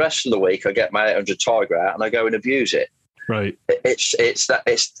 And for the rest of the week, I get my 800 Tiger out and I go and abuse it. Right. It's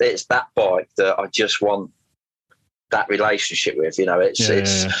that bike that I just want that relationship with.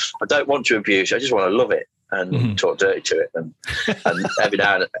 I don't want to abuse it. I just want to love it and talk dirty to it, and every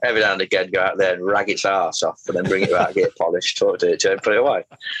now and again go out there and rag its arse off, and then bring it back, get it polished, talk dirty to it, and put it away.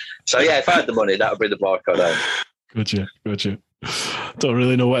 So yeah, if I had the money, that would be the bike I'd own. Gotcha. Don't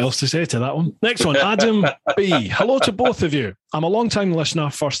really know what else to say to that one. Next one, Adam B. Hello to both of you. I'm a long-time listener,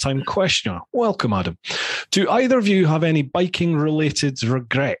 first-time questioner. Welcome, Adam. Do either of you have any biking-related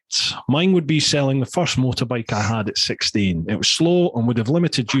regrets? Mine would be selling the first motorbike I had at 16. It was slow and would have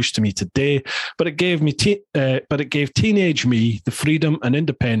limited use to me today, but it gave teenage me the freedom and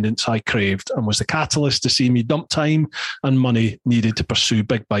independence I craved, and was the catalyst to see me dump time and money needed to pursue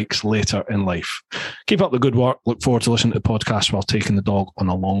big bikes later in life. Keep up the good work. Look forward to listening to the podcast while taking the dog on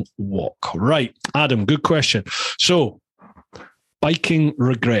a long walk. Right, Adam, good question. So, biking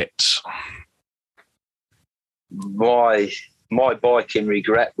regrets. My biking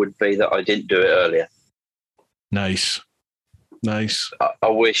regret would be that I didn't do it earlier. Nice. I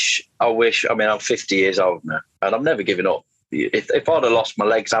wish. I mean, I'm 50 years old now, and I've never given up. If I'd have lost my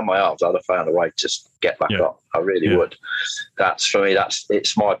legs and my arms, I'd have found a way to get back up. I really would. That's, for me,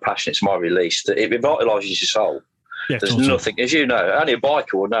 it's my passion. It's my release. It revitalises your soul. Yeah, there's nothing, as you know, only a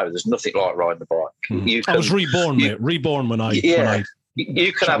biker will know, there's nothing like riding a bike. I was reborn, mate. Reborn when I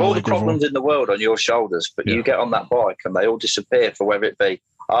you can have all the problems in the world on your shoulders, but you get on that bike and they all disappear, for whether it be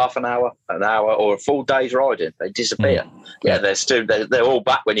half an hour, or a full day's riding. They disappear. They're all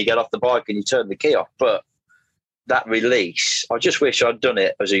back when you get off the bike and you turn the key off. But that release, I just wish I'd done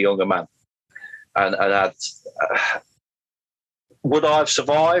it as a younger man, and had. Would I have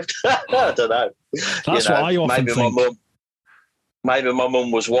survived? I don't know. That's what I often think. Maybe my mum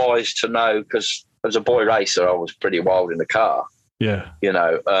was wise to know, because as a boy racer, I was pretty wild in the car. Yeah.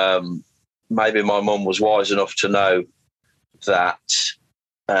 Maybe my mum was wise enough to know that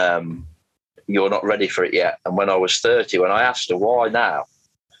you're not ready for it yet. And when I was 30, when I asked her, why now?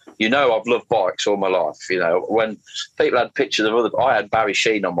 I've loved bikes all my life. When people had pictures of I had Barry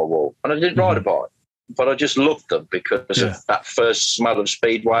Sheene on my wall, and I didn't ride a bike. But I just loved them because of that first smell of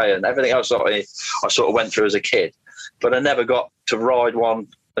Speedway and everything else that I sort of went through as a kid. But I never got to ride one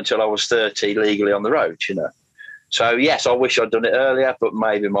until I was 30 legally on the road, So, yes, I wish I'd done it earlier, but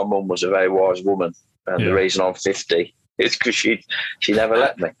maybe my mum was a very wise woman. And the reason I'm 50 is because she never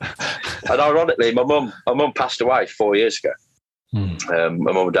let me. And ironically, my mum passed away 4 years ago. My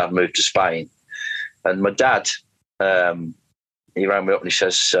mum and dad moved to Spain. And my dad, he rang me up and he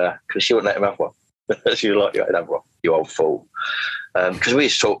says, because she wouldn't let him have one. She was like, you old fool. because we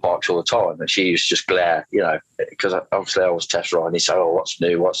used to talk bikes all the time, and she used to just glare, because obviously I was test riding. He said, "Oh, what's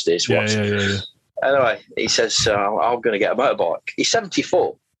new? What's this? What's?" Yeah. Anyway, he says, "I'm going to get a motorbike." He's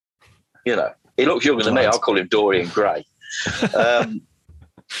 74. He looks younger than me. I'll call him Dorian Gray.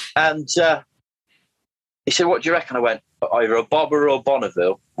 And he said, "What do you reckon?" I went, "Either a Bobber or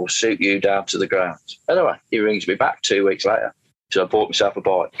Bonneville will suit you down to the ground." Anyway, he rings me back 2 weeks later. So I bought myself a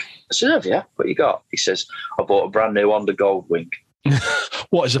bike. I said, "Have you? What you got?" He says, "I bought a brand new Honda Goldwing."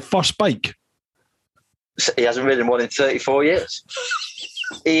 What is the first bike? He hasn't ridden one in 34 years.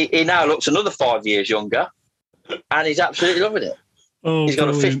 He now looks another 5 years younger, and he's absolutely loving it. Oh, he's got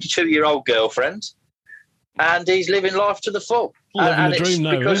a 52-year-old girlfriend, and he's living life to the full. Living the dream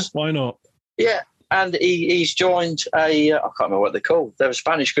now, because, Why not? Yeah, and he's joined I can't remember what they're called. They're a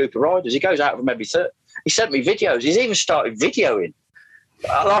Spanish group of riders. He goes out with them every third. He sent me videos. He's even started videoing.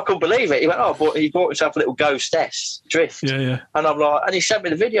 I couldn't believe it. He went, he bought himself a little Ghost S Drift. Yeah. And I'm like, and he sent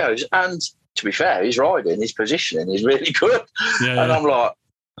me the videos. And to be fair, his riding, his positioning is really good. Yeah. And I'm like,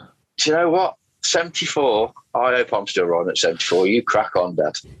 do you know what? 74. I hope I'm still riding at 74. You crack on,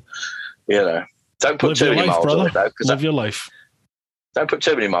 Dad. Don't put too many miles on it, though. Live your life. Don't put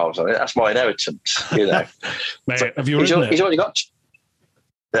too many miles on it. That's my inheritance. Mate, have you ridden it? He's already got.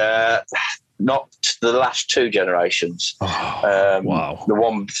 Not the last two generations. Wow. The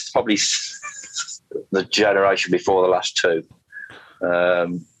one, probably the generation before the last two. A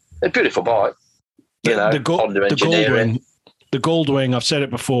beautiful bike. Honda engineering. The Goldwing, I've said it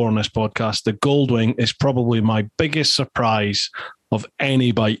before on this podcast, the Goldwing is probably my biggest surprise of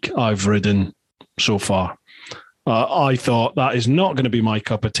any bike I've ridden so far. I thought that is not going to be my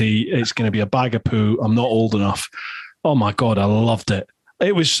cup of tea. It's going to be a bag of poo. I'm not old enough. Oh my God, I loved it.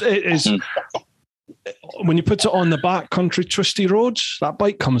 It is when you put it on the backcountry twisty roads, that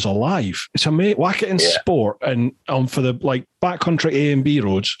bike comes alive. It's amazing. Whack it in sport and for the backcountry A and B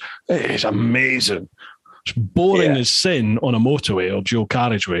roads, it is amazing. It's boring as sin on a motorway or dual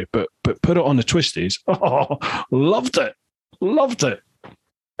carriageway, but put it on the twisties. Oh, loved it.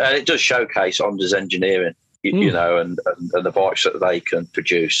 And it does showcase Honda's engineering, and the bikes that they can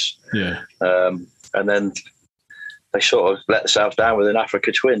produce. Yeah. And then they sort of let themselves down with an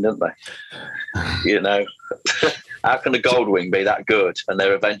Africa Twin, don't they? How can the Goldwing be that good and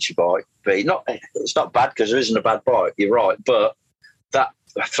their adventure bike be not? It's not bad because there isn't a bad bike. You're right, but that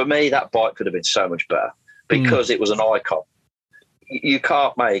for me, that bike could have been so much better because it was an icon. You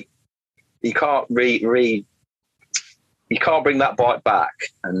can't bring that bike back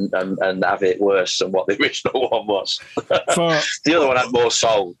and have it worse than what the original one was. The other one had more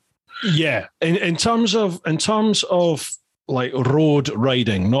soul. Yeah, in terms of road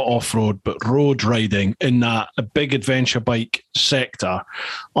riding, not off-road, but road riding in that a big adventure bike sector,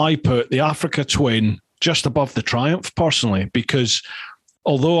 I put the Africa Twin just above the Triumph personally, because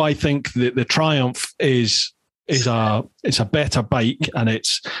although I think that the Triumph is a better bike and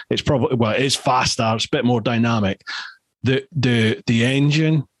it's probably, it is faster, it's a bit more dynamic. The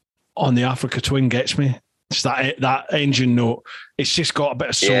engine on the Africa Twin gets me. It's that engine note. It's just got a bit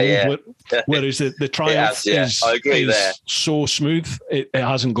of soul. Whereas the Triumph is so smooth. It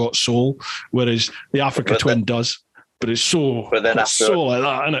hasn't got soul. Whereas the Africa Twin does. But it's so. But then after soul like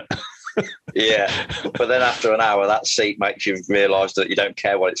that, isn't it? Yeah, but then after an hour, that seat makes you realise that you don't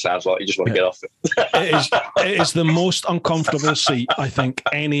care what it sounds like. You just want to get off it. It is the most uncomfortable seat I think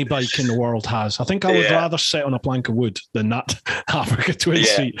any bike in the world has. I think I would rather sit on a plank of wood than that Africa Twin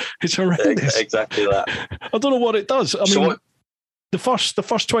seat. It's horrendous. Exactly that. I don't know what it does. I mean, the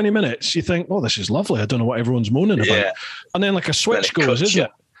first 20 minutes, you think, "Oh, this is lovely. I don't know what everyone's moaning about." Yeah. And then a switch goes, isn't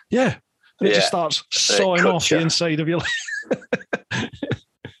it? Yeah. And it just starts sawing off the inside of your life.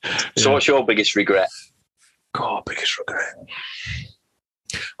 So what's your biggest regret? God, biggest regret.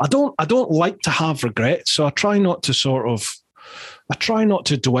 I don't like to have regrets, so I try not to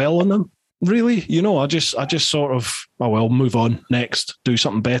dwell on them. Really, I just sort of, move on next, do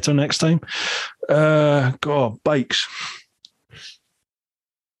something better next time. God, bikes.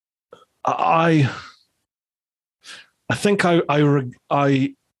 I think I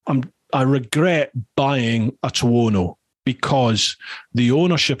regret buying a Tuono, because the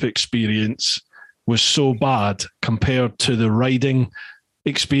ownership experience was so bad compared to the riding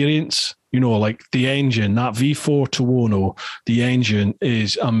experience. The engine, that V4 Tuono, the engine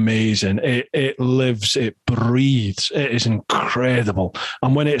is amazing. It lives, it breathes. It is incredible.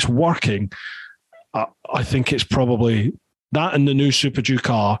 And when it's working, I think it's probably that and the new Super Duke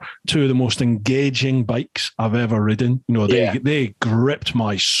R, two of the most engaging bikes I've ever ridden. They gripped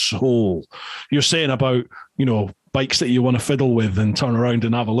my soul. You're saying about, bikes that you want to fiddle with and turn around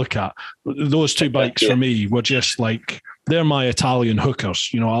and have a look at. Those two bikes for me were just like they're my Italian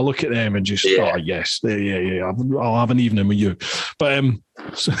hookers. You know, I look at them and just, oh yes, yeah, I'll have an evening with you. But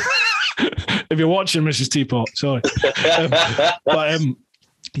so, if you're watching, Mrs. Teapot, sorry. But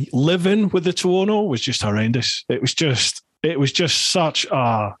living with the Tuono was just horrendous. It was just such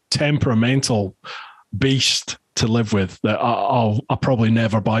a temperamental beast to live with that I'll probably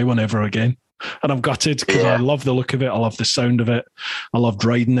never buy one ever again. And I'm gutted because I love the look of it. I love the sound of it. I loved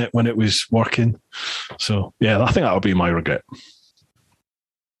riding it when it was working. So, yeah, I think that would be my regret.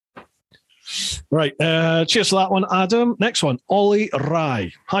 Right. Cheers for that one, Adam. Next one, Ollie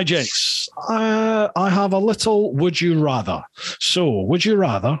Rye. Hi, gents. I have a little would you rather. So, would you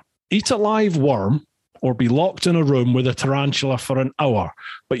rather eat a live worm or be locked in a room with a tarantula for an hour,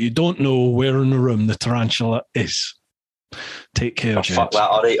 but you don't know where in the room the tarantula is? Take care, gents. Fuck that.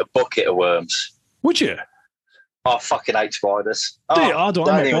 I'd eat a bucket of worms. Would you? I fucking hate spiders. I'm not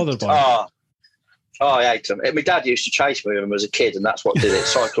bothered by them. Oh, I hate them. My dad used to chase me when I was a kid, and that's what did it.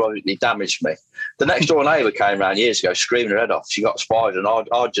 Psychologically damaged me. The next door neighbour came around years ago screaming her head off. She got a spider, and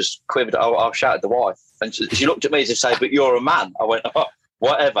I just quivered. I shouted at the wife. And she looked at me as if to say, but you're a man. I went, oh,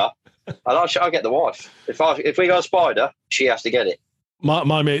 whatever. And I'll get the wife. If we got a spider, she has to get it.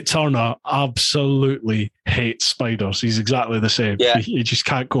 My mate Turner absolutely hates spiders. He's exactly the same. Yeah. He just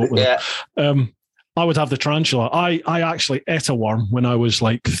can't cope with it. I would have the tarantula. I actually ate a worm when I was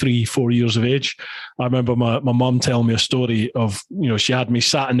like 3-4 years of age. I remember my mum telling me a story of, you know, she had me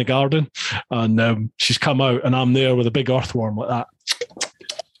sat in the garden and she's come out and I'm there with a big earthworm like that.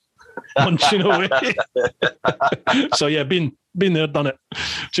 Munching away. So yeah, been there, done it.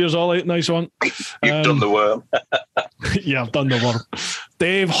 Cheers, Ollie. Nice one. You've done the worm. Yeah, I've done the worm.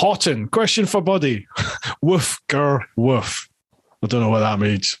 Dave Houghton. Question for Buddy. Woof, grr, woof. I don't know what that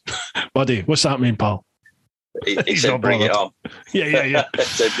means. Buddy, what's that mean, pal? He said bring it on. Yeah.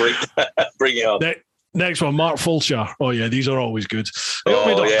 So bring it on. Next one, Mark Fulcher. Oh, yeah, these are always good.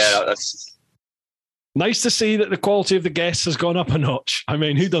 That's... Nice to see that the quality of the guests has gone up a notch. I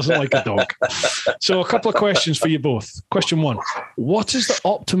mean, who doesn't like a dog? So a couple of questions for you both. Question one, what is the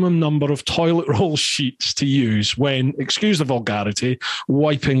optimum number of toilet roll sheets to use when, excuse the vulgarity,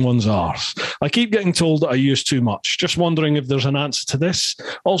 wiping one's arse? I keep getting told that I use too much. Just wondering if there's an answer to this.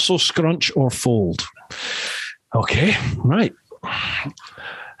 Also, scrunch or fold? Okay, right.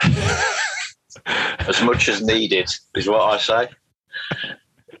 As much as needed is what I say.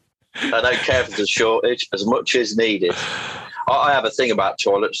 I don't care if there's a shortage, as much as needed. I have a thing about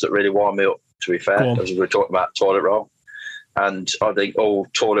toilets that really wind me up, to be fair, as we were talking about toilet roll. And I think all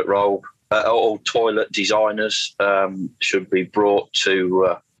toilet designers should be brought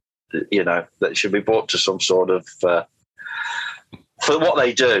to, that should be brought to some sort of, for what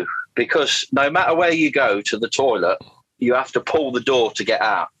they do. Because no matter where you go to the toilet, you have to pull the door to get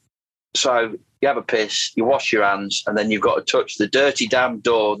out. So you have a piss, you wash your hands, and then you've got to touch the dirty damn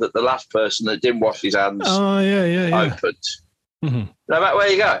door that the last person that didn't wash his hands opened. Mm-hmm. No matter where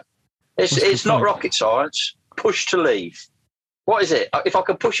you go. It's not rocket science. Push to leave. What is it? If I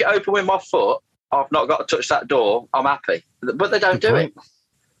can push it open with my foot, I've not got to touch that door, I'm happy. But they don't do it.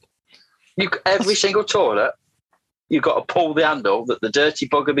 Every single toilet, you've got to pull the handle that the dirty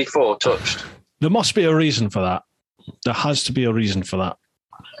bugger before touched. There must be a reason for that. There has to be a reason for that.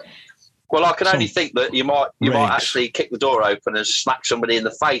 Well, I can only think that you might actually kick the door open and smack somebody in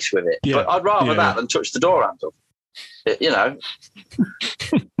the face with it. Yeah. But I'd rather that than touch the door handle.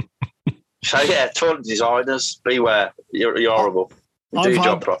 So yeah, toilet designers, beware. You're horrible. Do your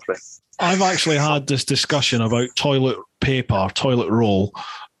job properly. I've actually had this discussion about toilet paper, toilet roll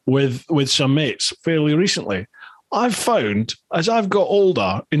with some mates fairly recently. I've found as I've got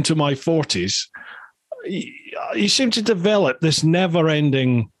older into my 40s, you seem to develop this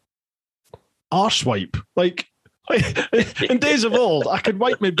never-ending arse wipe. Like in days of old, I could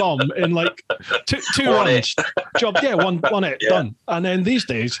wipe my bum in like two runs. Job, one hit, done. And then these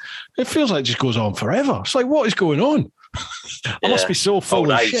days, it feels like it just goes on forever. It's like, what is going on? I must be so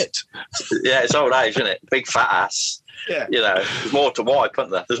full of shit. Yeah, it's old age, isn't it? Big fat ass. Yeah. There's more to wipe,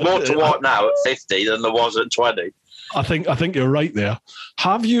 isn't there? There's more to wipe now at 50 than there was at 20. I think you're right there.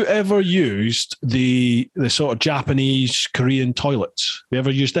 Have you ever used the sort of Japanese, Korean toilets? Have you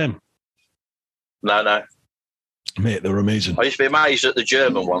ever used them? No. Mate, they're amazing. I used to be amazed at the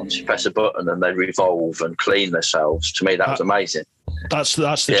German ones. You press a button and they revolve and clean themselves. To me, that was amazing. That's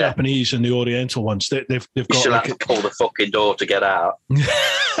the Japanese and the Oriental ones. They've got. You still have to pull the fucking door to get out.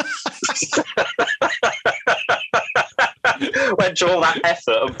 Went to all that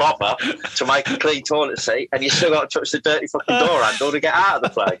effort and bother to make a clean toilet seat, and you still got to touch the dirty fucking door handle to get out of the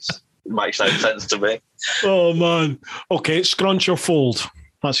place. It makes no sense to me. Oh man. Okay, scrunch or fold?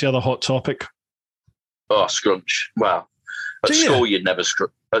 That's the other hot topic. Oh, scrunch. Well, At school, you'd never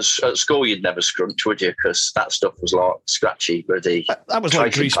scrunch, would you? Because that stuff was like scratchy, bloody. That was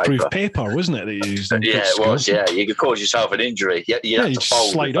like greaseproof paper, wasn't it? That you used. Yeah, it was. Yeah, you could cause yourself an injury. You had to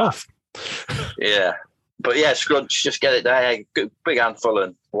fold slide off. Yeah, but yeah, scrunch. Just get it there, big handful,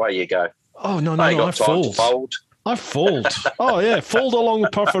 and away you go. Oh no, I fold. I fold. Oh yeah, fold along the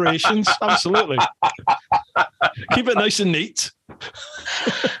perforations. Absolutely. Keep it nice and neat.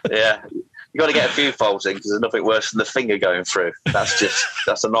 Yeah. You got to get a few folds in because there's nothing worse than the finger going through.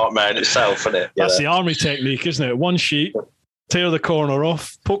 That's a nightmare in itself, isn't it? That's the army technique, isn't it? One sheet, tear the corner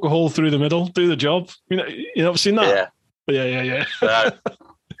off, poke a hole through the middle, do the job. You ever seen that? Yeah.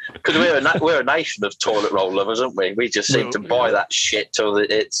 Because we're a nation of toilet roll lovers, aren't we? We just seem to buy that shit till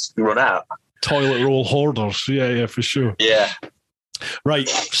it's run out. Toilet roll hoarders. Yeah, for sure. Yeah. Right,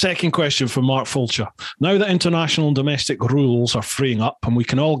 second question from Mark Fulcher. Now that international and domestic rules are freeing up and we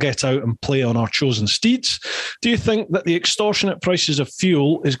can all get out and play on our chosen steeds, do you think that the extortionate prices of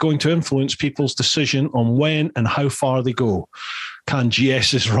fuel is going to influence people's decision on when and how far they go? Can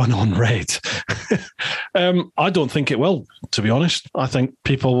GSs run on red? I don't think it will, to be honest. I think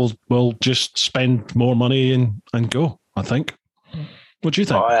people will just spend more money and go, I think. What do you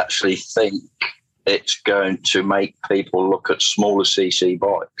think? I actually think it's going to make people look at smaller CC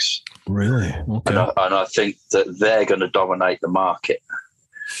bikes. Really? Okay. And I think that they're going to dominate the market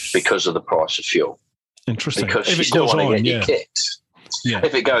because of the price of fuel. Interesting. Because you still want to get your kicks. Yeah.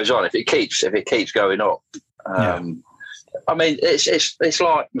 If it goes on, if it keeps going up. I mean, it's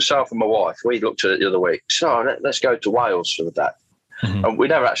like myself and my wife. We looked at it the other week. So let's go to Wales for the day. Mm-hmm. And we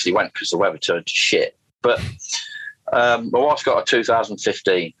never actually went because the weather turned to shit. But my wife's got a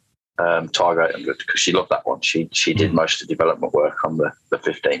 2015 Tiger 800 because she loved that one. She did most of the development work on the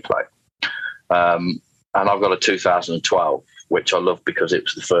 15 plate. And I've got a 2012, which I love because it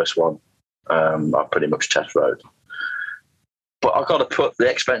was the first one I pretty much test rode. But I've got to put the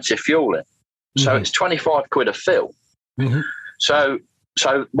expensive fuel in. So it's 25 quid a fill. Mm-hmm. So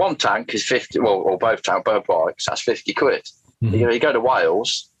one tank is 50, or both bikes, that's 50 quid. Mm-hmm. You go to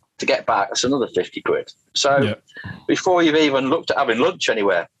Wales to get back, that's another 50 quid. So before you've even looked at having lunch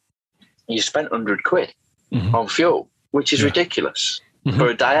anywhere, you spent 100 quid on fuel, which is ridiculous for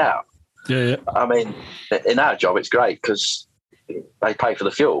a day out. Yeah. I mean, in our job, it's great because they pay for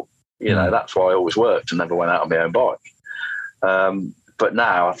the fuel. You know, that's why I always worked and never went out on my own bike. But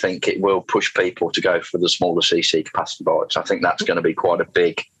now I think it will push people to go for the smaller CC capacity bikes. I think that's going to be quite a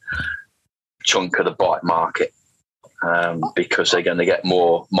big chunk of the bike market because they're going to get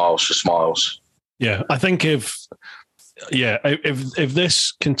more miles for smiles. Yeah, I think if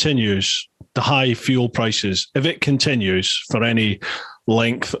this continues, the high fuel prices, if it continues for any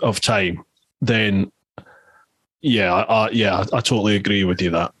length of time, then I totally agree with you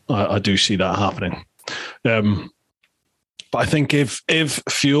that I do see that happening. But I think if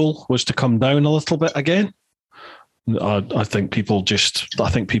fuel was to come down a little bit again, I think people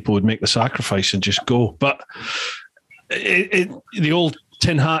would make the sacrifice and just go. But the old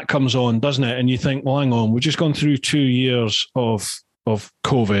tin hat comes on, doesn't it? And you think, well, hang on, we've just gone through 2 years of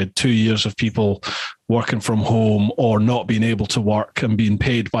COVID, 2 years of people working from home or not being able to work and being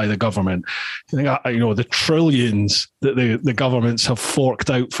paid by the government. You think, the trillions that the governments have forked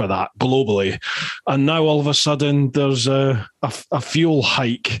out for that globally. And now all of a sudden there's a fuel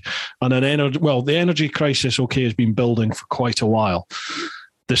hike and the energy crisis, has been building for quite a while.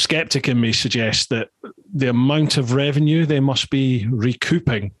 The skeptic in me suggests that the amount of revenue they must be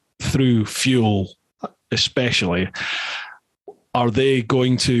recouping through fuel, especially, are they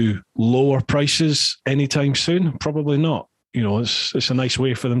going to lower prices anytime soon? Probably not. It's a nice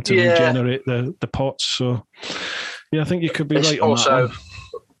way for them to regenerate the pots. So, I think you could be right on also, that one.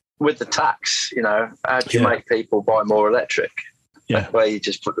 With the tax, how do you make people buy more electric? Yeah. Where you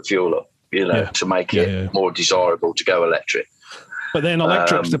just put the fuel up, to make it more desirable to go electric. But then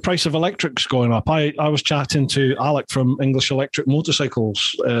the price of electric's going up. I was chatting to Alec from English Electric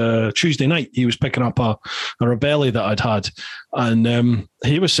Motorcycles Tuesday night. He was picking up a Rebelli that I'd had. And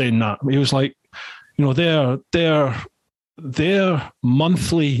he was saying that. He was like, their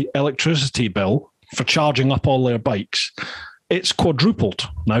monthly electricity bill for charging up all their bikes, it's quadrupled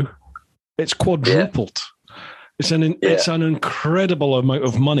now. It's quadrupled. Yeah. It's an incredible amount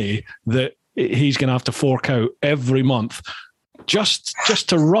of money that he's going to have to fork out every month just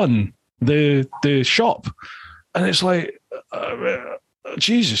to run the shop. And it's like,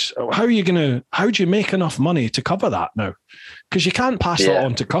 Jesus, how do you make enough money to cover that now? Because you can't pass that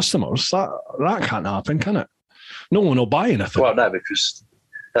on to customers. That can't happen, can it? No one will buy anything. Well, no, because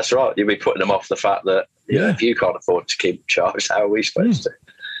that's right. You'll be putting them off the fact that if you can't afford to keep charged, how are we supposed to?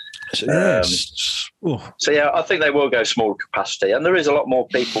 So yeah, I think they will go smaller capacity, and there is a lot more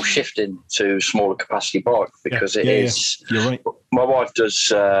people shifting to smaller capacity bikes because it is. Yeah. You're right. My wife does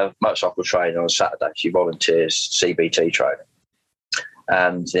motorcycle training on Saturday. She volunteers CBT training,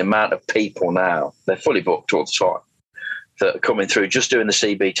 and the amount of people now, they're fully booked all the time, that are coming through just doing the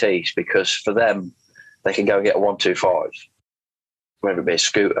CBTs, because for them they can go and get a 125, whether it be a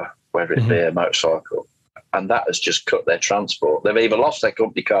scooter, whether it be a motorcycle. And that has just cut their transport. They've either lost their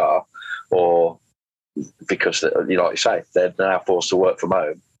company car, or because, like you say, they're now forced to work from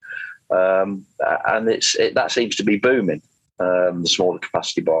home. And that seems to be booming, the smaller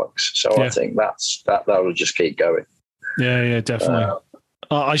capacity bikes. So I think that will just keep going. Yeah, definitely.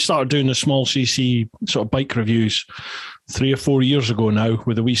 I started doing the small CC sort of bike reviews 3 or 4 years ago now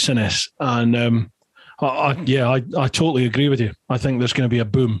with the wee Sinus, and I totally agree with you. I think there's going to be a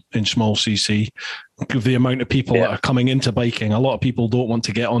boom in small CC with the amount of people that are coming into biking. A lot of people don't want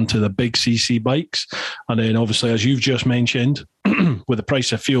to get onto the big CC bikes. And then obviously, as you've just mentioned, with the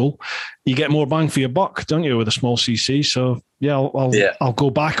price of fuel, you get more bang for your buck, don't you, with a small CC? So I'll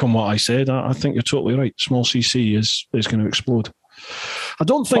go back on what I said. I think you're totally right. Small CC is going to explode. I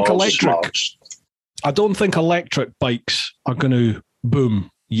don't think electric bikes are going to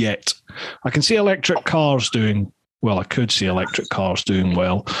boom yet. I can see electric cars doing well. I could see electric cars doing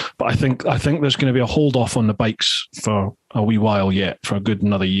well, but I think there's going to be a hold off on the bikes for a wee while yet, for a good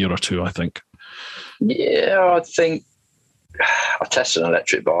another year or two, I think. Yeah, I think I tested an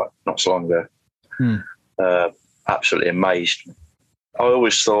electric bike not so long ago. Absolutely amazed me. I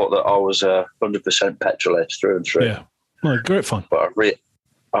always thought that I was 100% petrol head through and through. Yeah, well, great fun. But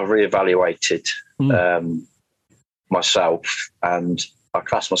I reevaluated myself, and I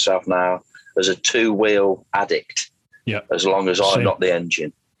class myself now as a 2-wheel addict. Yeah. As long as I'm not the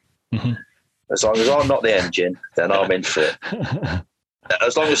engine. Mm-hmm. As long as I'm not the engine, then I'm in for it.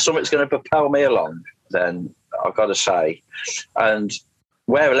 As long as something's going to propel me along, then I've got to say. And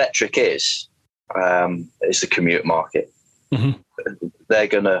where electric is the commute market. Mm-hmm.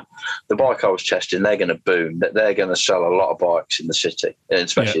 The bike I was testing, they're going to boom. They're going to sell a lot of bikes in the city,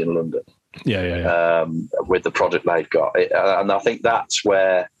 especially in London. Yeah. With the product they've got, and I think that's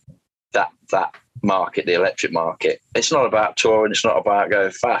where that market, the electric market, it's not about touring, it's not about going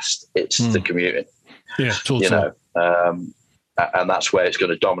fast, it's the commuting. Yeah, totally. And that's where it's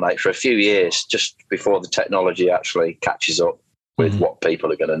going to dominate for a few years, just before the technology actually catches up with what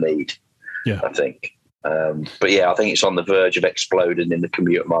people are going to need. Yeah, I think. But yeah, I think it's on the verge of exploding in the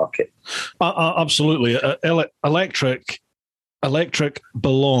commute market. Absolutely, Electric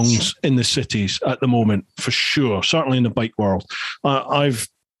belongs in the cities at the moment, for sure, certainly in the bike world. I've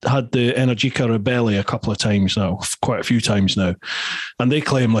had the Energica Rebelle a couple of times now, quite a few times now, and they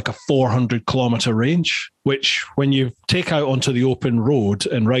claim like a 400-kilometre range, which when you take out onto the open road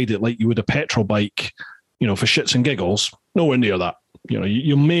and ride it like you would a petrol bike, for shits and giggles, nowhere near that.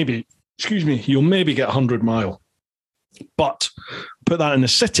 You'll maybe get 100 mile. But put that in the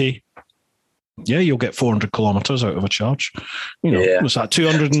city, you'll get 400 kilometres out of a charge. What's that,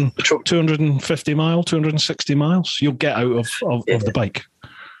 250 miles, 260 miles you'll get out of the bike.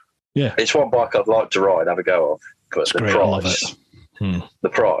 Yeah. It's one bike I'd like to ride, have a go of. But it's great, the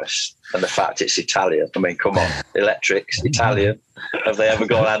price and the fact it's Italian. I mean, come on, electrics, Italian. Have they ever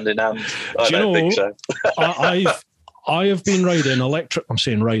gone hand in hand? I don't think so. I have been riding electric. I'm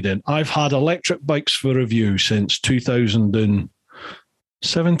saying riding. I've had electric bikes for review since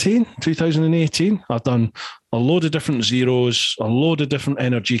 2017, 2018. I've done a load of different Zeros, a load of different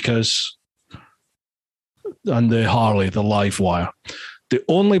Energicas, and the Harley, the Livewire. The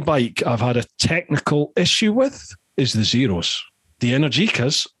only bike I've had a technical issue with is the Zeros. The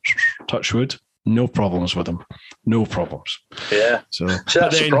Energicas, touch wood, no problems with them. No problems. Yeah. So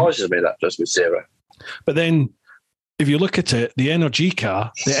that surprises me, that does with Zero. But then, if you look at it, the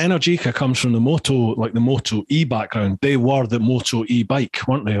Energica comes from the Moto E background. They were the Moto E bike,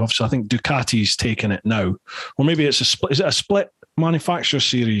 weren't they? Obviously, I think Ducati's taken it now. Or maybe it's a split. Is it a split manufacturer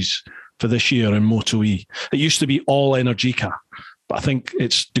series for this year in Moto E? It used to be all Energica, but I think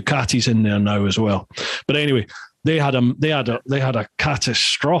it's Ducati's in there now as well. But anyway, they had a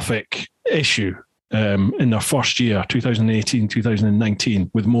catastrophic issue in their first year, 2018,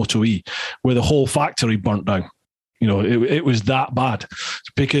 2019, with Moto E, where the whole factory burnt down. It was that bad,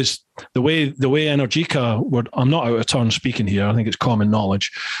 because the way Energica were, I'm not out of turn speaking here, I think it's common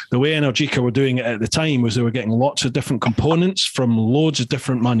knowledge. The way Energica were doing it at the time was they were getting lots of different components from loads of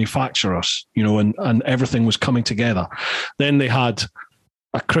different manufacturers, and everything was coming together. Then they had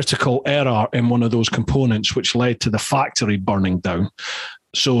a critical error in one of those components, which led to the factory burning down.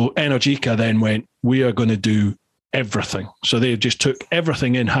 So Energica then went, we are going to do everything. So they just took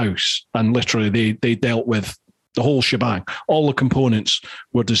everything in-house, and literally they dealt with the whole shebang. All the components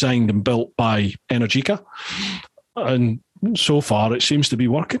were designed and built by Energica. And so far it seems to be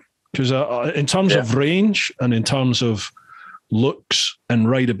working. Because in terms of range and in terms of looks and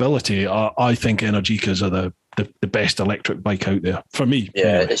rideability, I think Energicas are the best electric bike out there for me.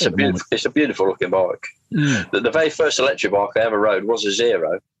 Yeah, anyway, it's a beautiful looking bike. The very first electric bike I ever rode was a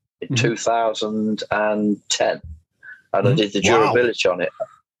Zero in 2010, and I did the durability on it.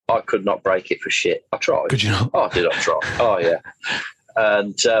 I could not break it for shit. I tried. Could you not? Oh, did I try? Oh yeah.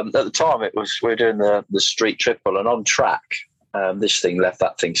 And at the time, we were doing the street triple, and on track, this thing left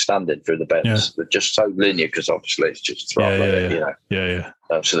that thing standing through the bends. They're just so linear because obviously it's just you know. Yeah.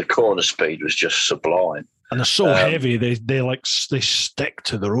 So the corner speed was just sublime. And they're so heavy, they stick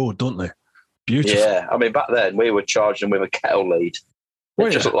to the road, don't they? Beautiful. Yeah, I mean, back then we were charging with a kettle lead.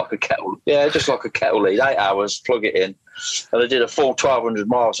 It just looked like a kettle. Yeah, just like a kettle lead. 8 hours, plug it in. And I did a full 1,200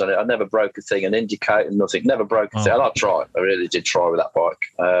 miles on it. I never broke a thing, an indicator, nothing. Never broke a thing. And I tried. I really did try with that bike.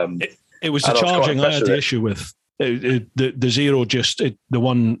 It was the charging I had the issue with. The Zero the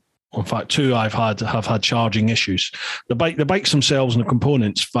one. In fact, two have had charging issues. The bikes themselves and the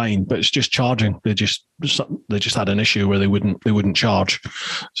components fine, but it's just charging. They just had an issue where they wouldn't charge.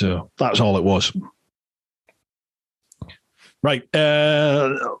 So that's all it was. Right.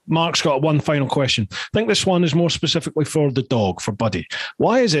 Mark's got one final question. I think this one is more specifically for the dog, for Buddy.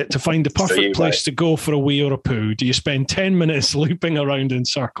 Why is it to find the perfect place to go for a wee or a poo, do you spend 10 minutes looping around in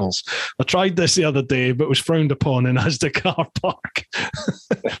circles? I tried this the other day, but was frowned upon in Asda car park.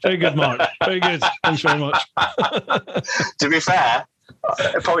 Very good, Mark. Very good. Thanks very much. To be fair,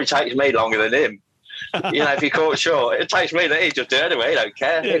 it probably takes me longer than him. You know, if you call it short, it takes me that he just do it anyway. He don't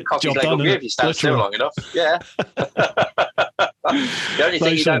care. He'll cock his leg up if you stand still long enough. Yeah. The only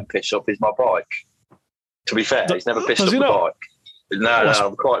thing he don't piss up is my bike. To be fair, he's never pissed up the bike. No,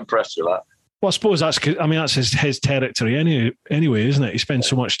 I'm quite impressed with that. Well, I suppose that's his territory anyway, isn't it? He spends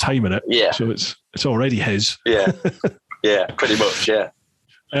so much time in it. Yeah. So it's already his. Yeah. Yeah, pretty much, yeah.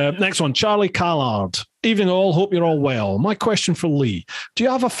 Next one, Charlie Callard. Evening all, hope you're all well. My question for Lee, do you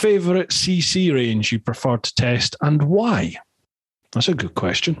have a favourite CC range you prefer to test and why? That's a good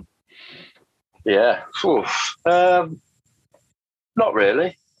question. Yeah. Not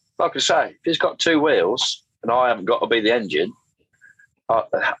really. Like I say, if it's got two wheels and I haven't got to be the engine, I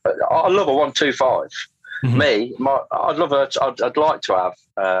love a 125. Mm-hmm. I'd like to have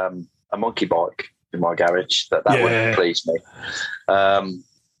a monkey bike in my garage. That would please me.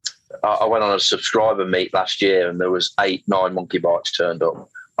 I went on a subscriber meet last year and there was 8-9 monkey bikes turned up.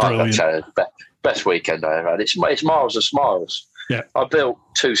 I'd say best weekend I ever had. It's miles and smiles. Yeah. I built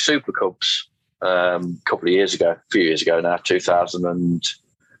 2 Super Cubs a few years ago now,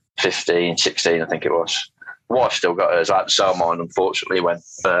 2015, 16, I think it was. Wife still got hers. I had to sell mine, unfortunately, when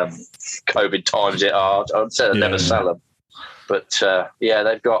COVID times hit hard. I'd say I'd never sell them. But,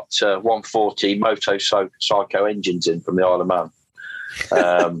 they've got 140 Moto Psycho engines in from the Isle of Man.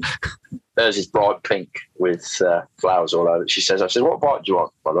 Hers is bright pink with flowers all over it. She says, I said, what bike do you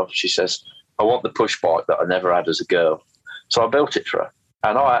want, my love? She says, I want the push bike that I never had as a girl. So I built it for her.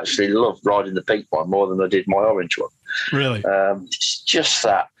 And I actually loved riding the pink one more than I did my orange one. Really? It's just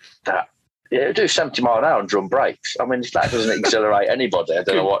that it'll do 70 mile an hour on drum brakes. I mean, if that doesn't exhilarate anybody, I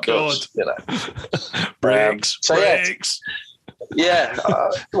don't know what does. You know, brakes. Yeah,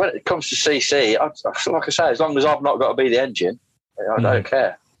 when it comes to CC, like I say, as long as I've not got to be the engine, I don't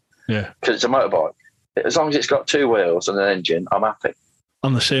care. Yeah, because it's a motorbike. As long as it's got 2 wheels and an engine, I'm happy.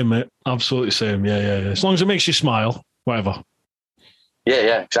 I'm the same, mate. Absolutely the same. Yeah. As long as it makes you smile, whatever.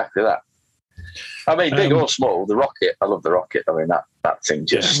 Yeah, exactly that. I mean, big or small, the Rocket. I love the Rocket. I mean, that thing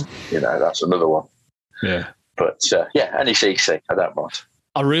just, that's another one. Yeah. But any CC, I don't mind.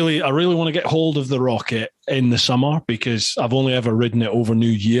 I really want to get hold of the Rocket in the summer because I've only ever ridden it over New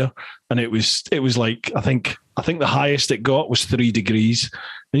Year, and it was like I think the highest it got was 3 degrees,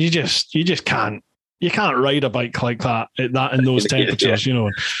 and you just can't ride a bike like that in those temperatures,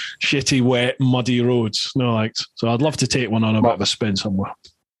 shitty, wet, muddy roads. So I'd love to take one on a bit of a spin somewhere.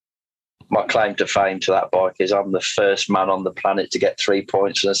 My claim to fame to that bike is I'm the first man on the planet to get 3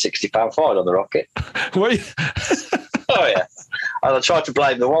 points and a £60 fine on the Rocket. Wait. Oh, yeah. And I tried to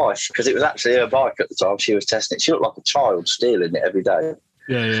blame the wife because it was actually her bike at the time. She was testing it. She looked like a child stealing it every day.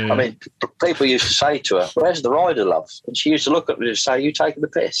 Yeah. I mean, people used to say to her, where's the rider, love? And she used to look at me and say, are you taking the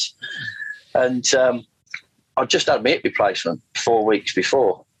piss? And I just had my hip replacement 4 weeks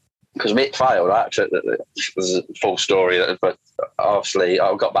before because my hip failed. It was a full story, but obviously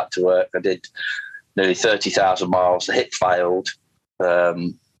I got back to work. I did nearly 30,000 miles. The hip failed.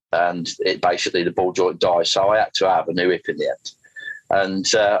 and it basically the ball joint died. So I had to have a new hip in the end. And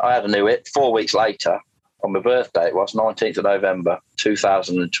I had a new hip 4 weeks later on my birthday. It was 19th of November,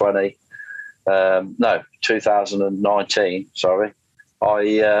 2019, sorry.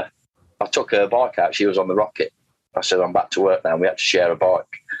 I took her bike out. She was on the Rocket. I said, I'm back to work now. And we had to share a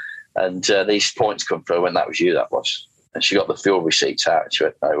bike. And these points come through. When that was you, that was. And she got the fuel receipts out. And she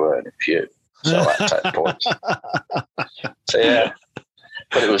went, no, weren't it? You. So I had to take the points. So, yeah.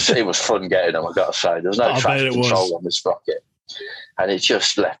 But it was fun getting them, I've got to say. There was no traction control on this Rocket. And it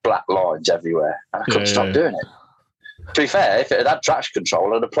just left black lines everywhere. And I couldn't stop doing it. To be fair, if it had traction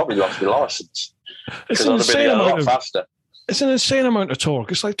control, I'd have probably lost my licence. Because I'd have been a lot faster. It's an insane amount of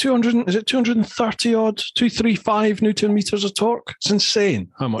torque. It's like 230 odd, 235 Newton meters of torque. It's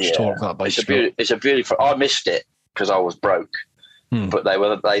insane how much torque that bike's got. It's a beautiful. I missed it because I was broke, but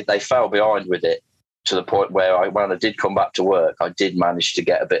they fell behind with it to the point where when I did come back to work, I did manage to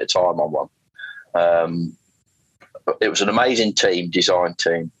get a bit of time on one. It was an amazing design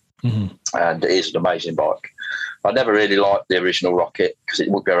team, and it is an amazing bike. I never really liked the original Rocket because it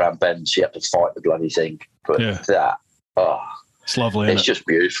wouldn't go around bends. You had to fight the bloody thing. But that, it's lovely. It's just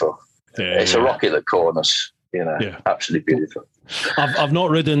beautiful. Yeah, it's a Rocket that corners. Absolutely beautiful. I've not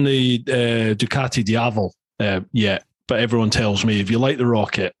ridden the Ducati Diavel yet, but everyone tells me if you like the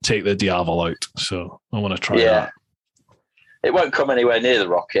Rocket, take the Diavel out. So I want to try that. It won't come anywhere near the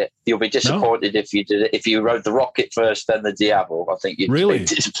Rocket. You'll be disappointed if you did it. If you rode the Rocket first, then the Diavel. I think you'd be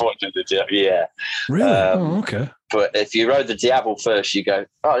disappointed with the Diavel. Yeah. Really? Okay. But if you rode the Diavel first, you go,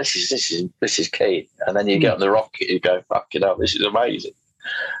 oh, this is key. And then you get on the Rocket, you go, fucking hell, this is amazing.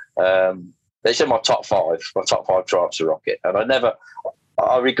 It's in my top five. My top five triumphs of Rocket. And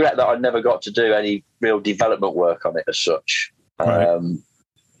I regret that I never got to do any real development work on it as such. Right.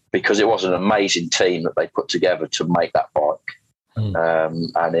 Because it was an amazing team that they put together to make that bike.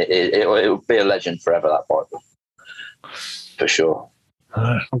 And it will be a legend forever, that bike. For sure.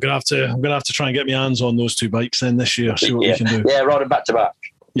 I'm gonna have to try and get my hands on those two bikes then this year. See what we can do. Yeah, ride them back to back.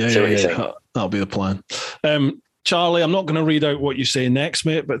 Yeah. That'll be the plan. Charlie, I'm not going to read out what you say next,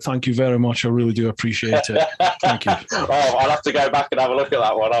 mate, but thank you very much. I really do appreciate it. Thank you. I'll have to go back and have a look at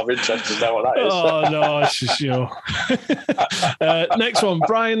that one. I'm interested to know what that is. Oh, no, it's just, next one,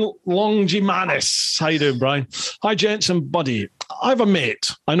 Brian Longimanis. How you doing, Brian? Hi, gents and buddy. I have a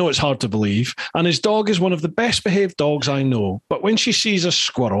mate, I know it's hard to believe, and his dog is one of the best behaved dogs I know, but when she sees a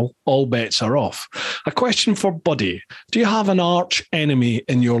squirrel, all bets are off. A question for Buddy. Do you have an arch enemy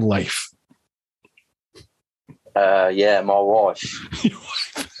in your life? Yeah, my wife.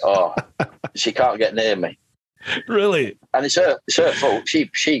 Oh, she can't get near me. Really? And it's her fault. She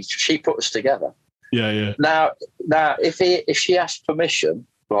put us together. Yeah. Now, if she asks permission,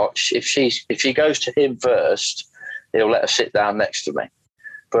 like if she goes to him first, he'll let her sit down next to me.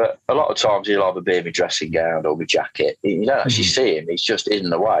 But a lot of times he'll either be in my dressing gown or my jacket. You don't actually see him. He's just in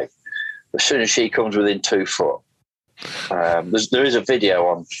the way. As soon as she comes within 2 foot, there is a video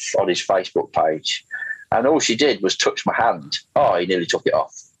on his Facebook page. And all she did was touch my hand. Oh, he nearly took it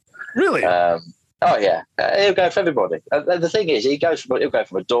off. Really? Oh, yeah. He'll go for everybody. The thing is, he'll go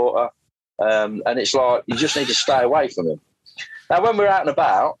for my daughter. And it's like, you just need to stay away from him. Now, when we're out and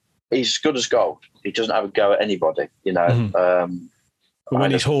about, he's good as gold. He doesn't have a go at anybody, when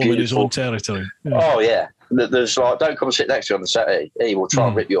he's home in his own territory. Yeah. Oh, yeah. There's like, don't come and sit next to you on the settee. He will try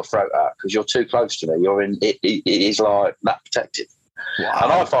and rip your throat out because you're too close to me. He's like that protective. Wow.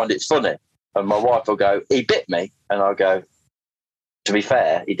 And I find it funny. And my wife will go, he bit me. And I'll go, to be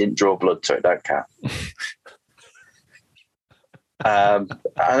fair, he didn't draw blood, so it don't count. And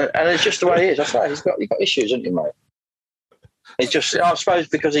it's just the way he is. I say, he's got issues, hasn't he, mate? It's just, I suppose,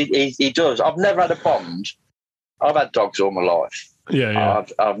 because he does. I've never had a bond. I've had dogs all my life. Yeah.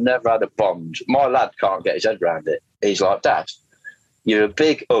 I've never had a bond. My lad can't get his head around it. He's like, Dad, you're a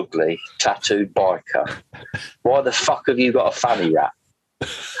big, ugly, tattooed biker. Why the fuck have you got a fanny wrap?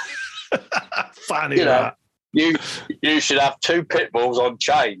 Fanny wrap. You should have 2 pit bulls on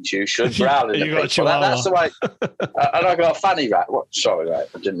chains. You should growling. You got a chihuahua. That's the way. And I got a fanny rat. What? Sorry, mate.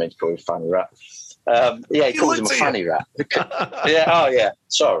 I didn't mean to call him fanny rat. He calls him a fanny rat. Yeah. Oh, yeah.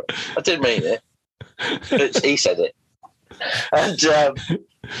 Sorry, I didn't mean it. He said it. And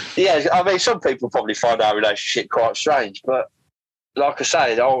yeah, I mean, some people probably find our relationship quite strange, but like I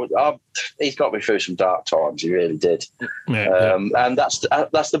say, he's got me through some dark times. He really did. Yeah. And that's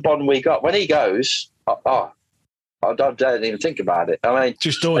the bond we got. When he goes, I don't even think about it. I mean,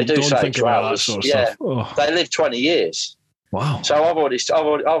 just don't think about that sort of stuff. Oh. They live 20 years. Wow. So I've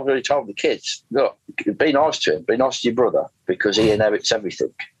already told the kids, look, be nice to him, be nice to your brother, because he inherits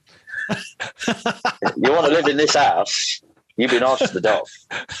everything. You want to live in this house, You be nice to the dog.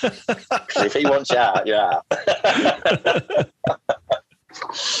 Because if he wants you out, you're out.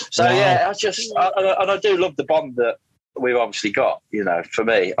 So, wow. I do love the bond that we've obviously got, you know, for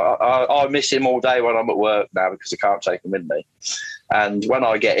me. I miss him all day when I'm at work now because I can't take him with me. And when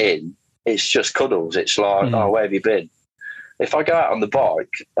I get in, it's just cuddles. It's like, oh, where have you been? If I go out on the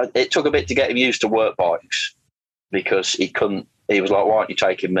bike, it took a bit to get him used to work bikes because he was like, why aren't you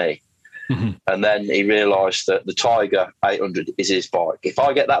taking me? Mm-hmm. And then he realised that the Tiger 800 is his bike. If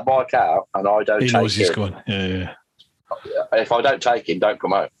I get that bike out and I don't take him, he knows he's gone. Yeah. If I don't take him, don't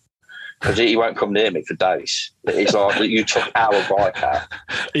come home. Because he won't come near me for days. He's like, you took our bike out.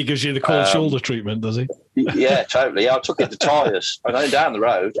 He gives you the cold shoulder treatment, does he? Yeah, totally. I took it to tyres. And then down the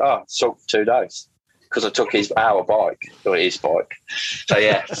road, it took 2 days. Because I took our bike, or his bike. So,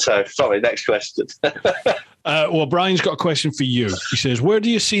 yeah. So, sorry, next question. Well, Brian's got a question for you. He says, where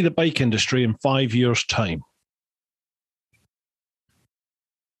do you see the bike industry in 5 years' time?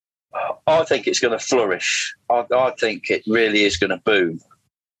 I think it's going to flourish. I think it really is going to boom.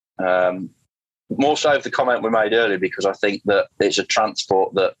 More so of the comment we made earlier, because I think that it's a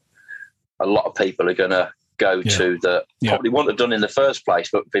transport that a lot of people are going to go to that probably wouldn't have done in the first place,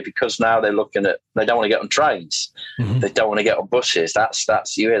 but because now they're looking at, they don't want to get on trains, they don't want to get on buses.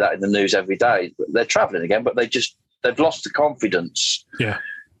 That's you hear that in the news every day. They're travelling again, but they've lost the confidence. Yeah,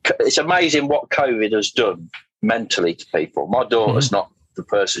 it's amazing what COVID has done mentally to people. My daughter's not the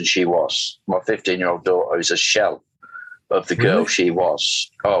person she was. My 15-year-old daughter is a shell of the girl she was.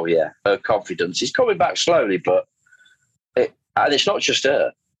 Oh yeah, her confidence is coming back slowly, but and it's not just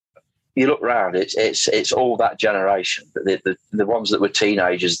her. You look around, it's all that generation, the ones that were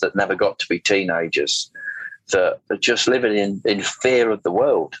teenagers that never got to be teenagers, that are just living in fear of the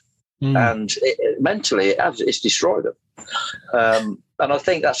world, and mentally it's destroyed them. And I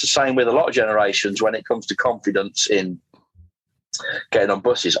think that's the same with a lot of generations when it comes to confidence in getting on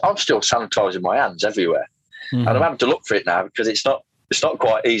buses. I'm still sanitising my hands everywhere. And I'm having to look for it now because it's not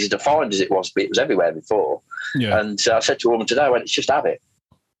quite easy to find as it was, but it was everywhere before. Yeah. And I said to a woman today, it's just have it.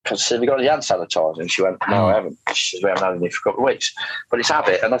 Because I said, have you got any hand sanitizer? And she went, no, I haven't. She said, we haven't had any for a couple of weeks. But it's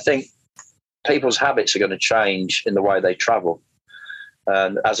habit. And I think people's habits are going to change in the way they travel.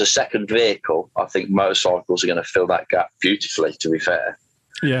 And as a second vehicle, I think motorcycles are going to fill that gap beautifully, to be fair.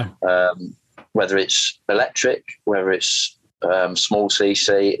 Yeah. Whether it's electric, whether it's small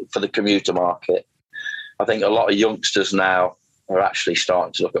CC for the commuter market. I think a lot of youngsters now are actually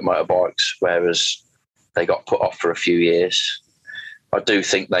starting to look at motorbikes, whereas they got put off for a few years. I do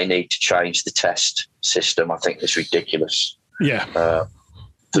think they need to change the test system. I think it's ridiculous. Yeah.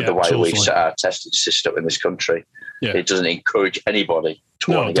 The way we set our testing system in this country. Yeah. It doesn't encourage anybody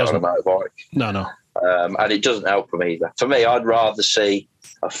to want to get on a motorbike. No. And it doesn't help them either. For me, I'd rather see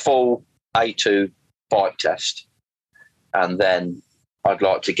a full A2 bike test, and then I'd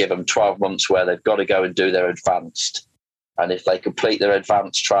like to give them 12 months where they've got to go and do their advanced. And if they complete their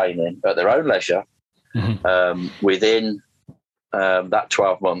advanced training at their own leisure, within that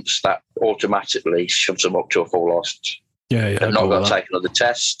 12 months, that automatically shoves them up to a full license. Yeah, they've not got to take another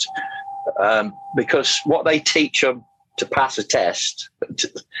test. Because what they teach them to pass a test,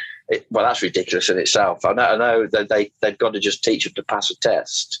 that's ridiculous in itself. I know that they've got to just teach them to pass a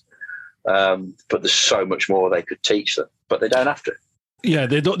test, but there's so much more they could teach them, but they don't have to. Yeah,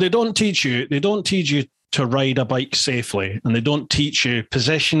 they don't teach you to ride a bike safely, and they don't teach you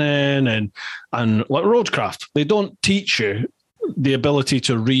positioning and like roadcraft. They don't teach you the ability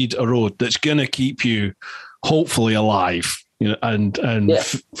to read a road that's going to keep you hopefully alive, and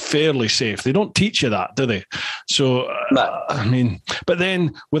fairly safe. They don't teach you that, do they? So, no. I mean, but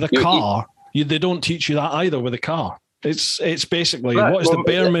then with a car, they don't teach you that either with a car. It's basically, what is the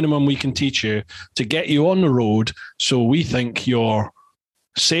bare minimum we can teach you to get you on the road so we think you're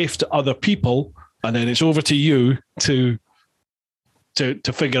safe to other people, and then it's over to you to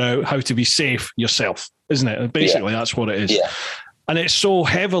figure out how to be safe yourself, isn't it? Basically, that's what it is. Yeah. And it's so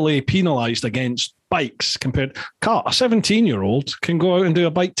heavily penalised against bikes compared to car. A 17-year-old can go out and do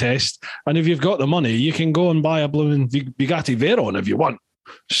a bike test, and if you've got the money, you can go and buy a blooming Bugatti Veyron if you want,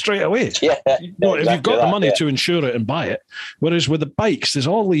 straight away. Yeah, if you've got the money to insure it and buy it. Whereas with the bikes, there's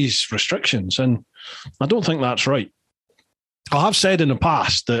all these restrictions, and I don't think that's right. I have said in the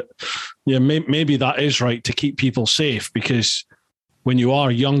past that maybe that is right to keep people safe, because when you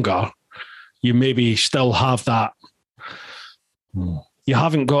are younger, you maybe still have that. You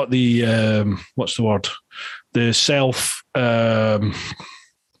haven't got the what's the word? The self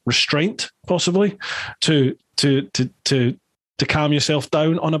restraint, possibly, to to calm yourself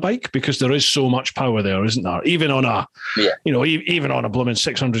down on a bike, because there is so much power there, isn't there? Even on a, even on a blooming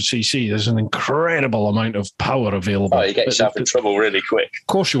 600cc, there's an incredible amount of power available. Oh, you get yourself in trouble really quick. Of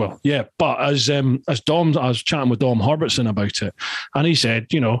course you will, yeah. But as Dom, I was chatting with Dom Herbertson about it, and he said,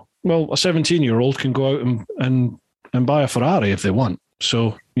 well, a 17-year-old can go out and buy a Ferrari if they want.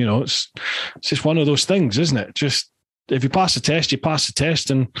 So, it's just one of those things, isn't it? Just if you pass the test, you pass the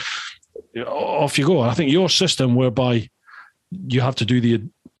test, and off you go. I think your system, whereby you have to do the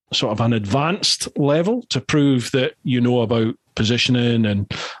sort of an advanced level to prove that you know about positioning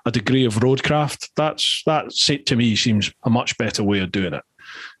and a degree of roadcraft, that to me seems a much better way of doing it,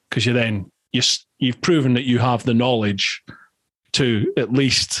 because you've proven that you have the knowledge to at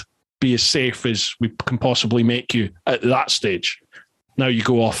least be as safe as we can possibly make you at that stage. Now you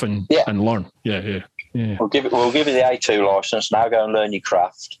go off and learn. Yeah. We'll give you the A2 license. Now go and learn your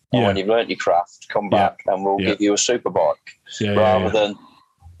craft. And when you've learned your craft, come back and we'll give you a super bike. Rather than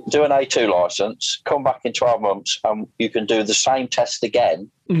do an A2 license, come back in 12 months and you can do the same test again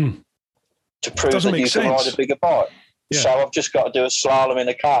to prove that you can ride a bigger bike. So I've just got to do a slalom in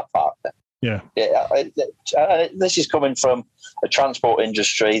a car park. This is coming from a transport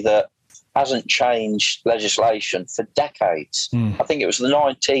industry that hasn't changed legislation for decades. I think it was the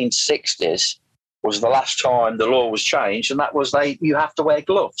 1960s was the last time the law was changed, and that was you have to wear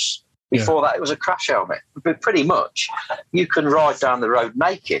gloves. Before that, it was a crash helmet. But pretty much, you can ride down the road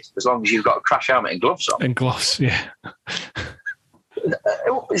naked as long as you've got a crash helmet and gloves on. And gloves, yeah.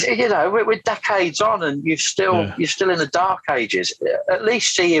 We're decades on, and you're still in the dark ages. At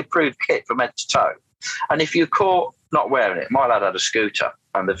least see approved kit from head to toe. And if you're caught not wearing it, my lad had a scooter,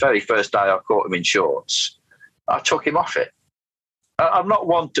 and the very first day I caught him in shorts, I took him off it. I'm not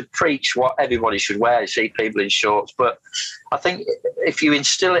one to preach what everybody should wear. You see people in shorts, but I think if you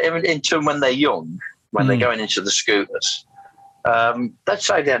instill it into them when they're young, when they're going into the scooters, they'd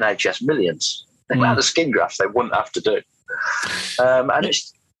save the NHS millions. The amount of skin grafts they wouldn't have to do. And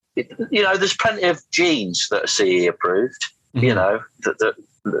there's plenty of jeans that are CE approved.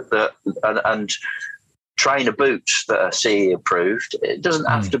 And trainer boots that are CE approved. It doesn't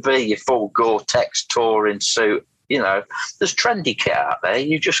have to be your full Gore-Tex touring suit. There's trendy kit out there.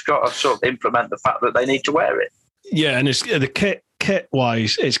 You just got to sort of implement the fact that they need to wear it. Yeah, and it's the kit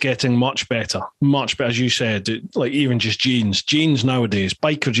wise, it's getting much better, as you said. Like even just jeans nowadays,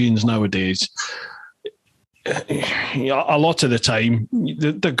 biker jeans nowadays. A lot of the time,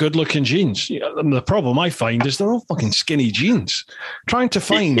 they're good-looking jeans. The problem I find is they're all fucking skinny jeans. Trying to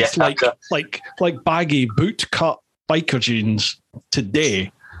find like baggy boot cut biker jeans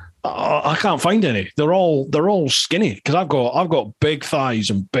today. I can't find any. They're all skinny, because I've got big thighs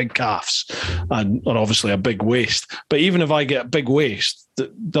and big calves, and obviously a big waist. But even if I get a big waist,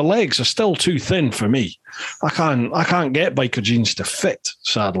 the legs are still too thin for me. I can't get biker jeans to fit,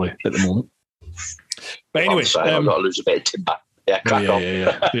 sadly, at the moment. But anyway, I've got to lose a bit of timber. Yeah, crack on.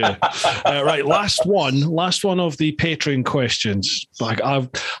 Yeah. Right, last one of the Patreon questions. Like I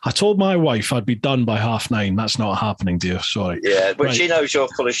told my wife I'd be done by 9:30. That's not happening, dear. Sorry. Yeah, but she knows you're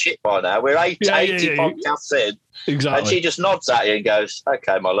full of shit by now. We're 80 podcasts in. Exactly. And she just nods at you and goes,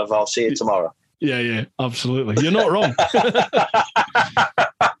 "Okay, my love, I'll see you tomorrow." Yeah, absolutely. You're not wrong.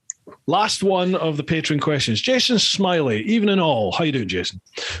 Last one of the Patreon questions. Jason Smiley, even in all. How you doing, Jason?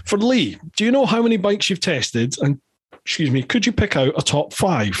 For Lee, do you know how many bikes you've tested? And could you pick out a top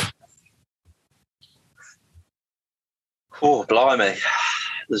 5? Oh, blimey.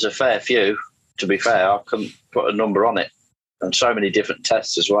 There's a fair few, to be fair. I couldn't put a number on it. And so many different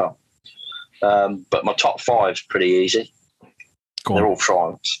tests as well. But my top 5's pretty easy. They're all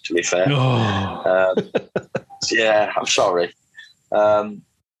Triumphs, to be fair. Oh. Yeah, I'm sorry. My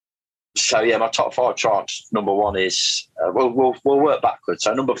top 5 Triumphs. Number 1 is, we'll work backwards.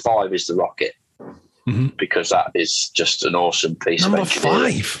 So number 5 is the Rocket. Because that is just an awesome piece of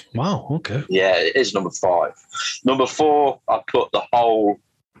engineering. Number 5? Wow, okay. Yeah, it is number 5. Number 4, I put the whole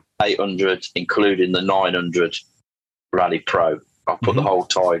 800, including the 900 Rally Pro. I put the whole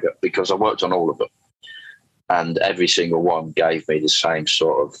Tiger, because I worked on all of them. And every single one gave me the same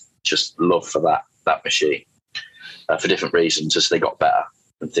sort of just love for that machine. For different reasons, as they got better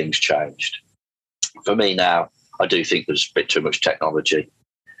and things changed. For me now, I do think there's a bit too much technology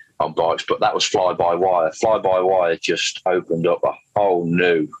on bikes, but that was fly-by-wire. Fly-by-wire just opened up a whole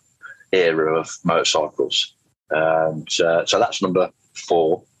new era of motorcycles. So that's number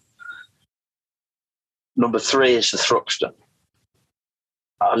 4. Number 3 is the Thruxton.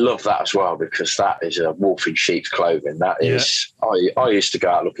 I love that as well, because that is a wolf in sheep's clothing. That is, I used to go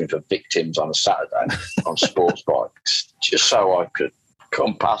out looking for victims on a Saturday on sports bikes, just so I could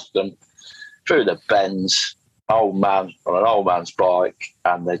come past them through the bends, old man on an old man's bike,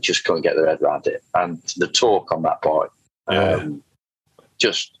 and they just couldn't get their head around it. And the torque on that bike, it's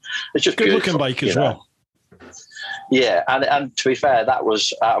just good looking bike as well. Yeah, and to be fair, that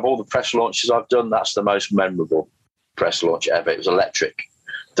was, out of all the press launches I've done, that's the most memorable press launch ever. It was electric.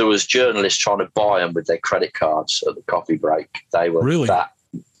 There was journalists trying to buy them with their credit cards at the coffee break. They were really that.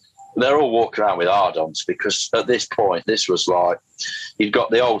 They're all walking around with hard-ons, because at this point, this was like, you've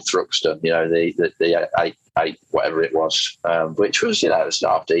got the old Thruxton, the 8 whatever it was, which was, it's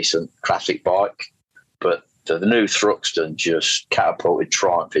not a decent classic bike, but the new Thruxton just catapulted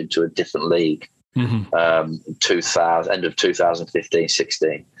Triumph into a different league. Mm-hmm. 2000, end of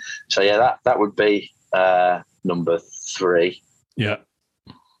 2015-16. So that would be number 3. Yeah.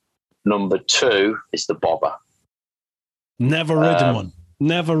 Number 2 is the Bobber. Never ridden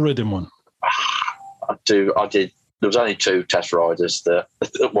one. I did. There was only 2 test riders that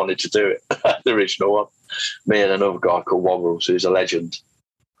wanted to do it. The original one, me and another guy called Wobbles, who's a legend.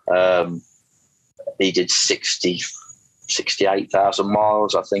 He did 68,000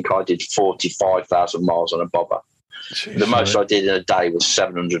 miles. I think I did 45,000 miles on a Bobber. Jeez, the most I did in a day was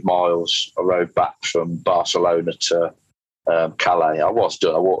 700 miles. I rode back from Barcelona to Calais. I was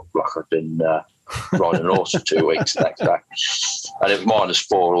done. I walked like I'd been riding an horse for 2 weeks the next day. And it was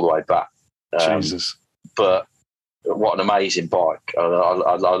 -4 all the way back. Jesus. But what an amazing bike. I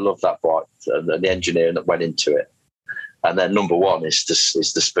love that bike and the engineering that went into it. And then number 1 is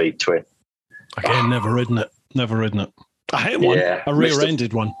the Speed Twin. Again, never ridden it. I hit one. Yeah, a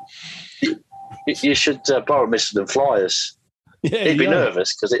rear-ended one. You should borrow Mr. Flyers. Yeah, He'd be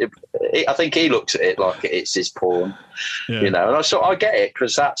nervous because I think he looks at it like it's his pawn, And I get it,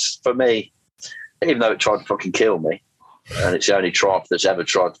 because that's, for me, even though it tried to fucking kill me, and it's the only Triumph that's ever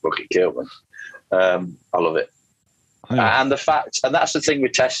tried to fucking kill me, I love it. Yeah. And that's the thing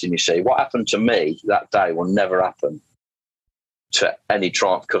with testing, you see. What happened to me that day will never happen to any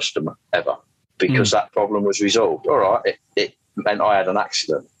Triumph customer ever, because that problem was resolved. All right, it meant I had an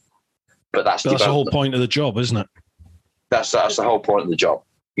accident, but that's the whole point of the job, isn't it? That's the whole point of the job,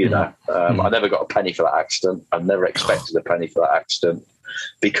 I never got a penny for that accident. I never expected a penny for that accident,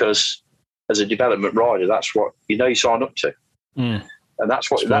 because as a development rider, that's what you sign up to. And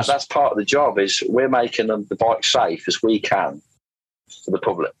that's what that's part of the job, is we're making the bike safe as we can for the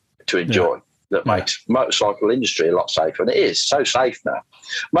public to enjoy. That makes motorcycle industry a lot safer, and it is so safe now.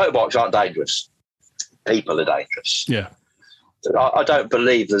 Motorbikes aren't dangerous. People are dangerous. Yeah. I don't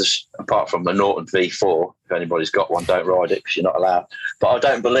believe there's, apart from the Norton V4, if anybody's got one, don't ride it because you're not allowed. But I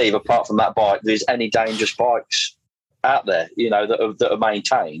don't believe, apart from that bike, there's any dangerous bikes out there, that are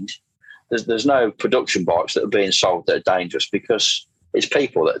maintained. There's no production bikes that are being sold that are dangerous, because it's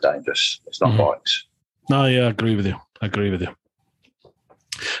people that are dangerous. It's not bikes. No, yeah, I agree with you.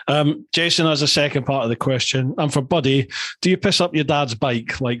 Jason has a second part of the question. And for Buddy, do you piss up your dad's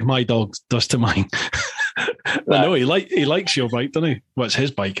bike like my dog does to mine? No, he likes your bike, doesn't he? Well, it's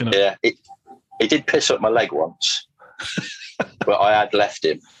his bike, isn't it? Yeah, he did piss up my leg once, but I had left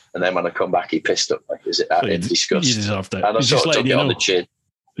him, and then when I come back, he pissed up me. Is it out in disgust? You deserved it. And I sort of took it on the chin.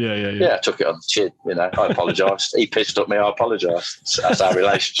 Yeah. Yeah, I took it on the chin. I apologised. He pissed up me. I apologised. That's our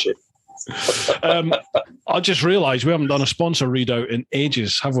relationship. I just realised we haven't done a sponsor readout in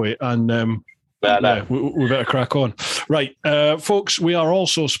ages, have we? And no. We better crack on. Right, folks, we are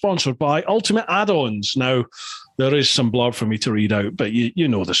also sponsored by Ultimate Add-ons. Now, there is some blurb for me to read out, but you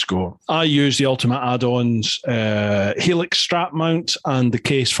know the score. I use the Ultimate Add-ons Helix strap mount and the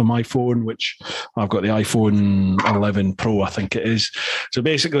case for my phone, which I've got the iPhone 11 Pro, I think it is. So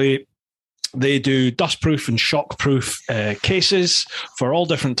basically, they do dustproof and shockproof cases for all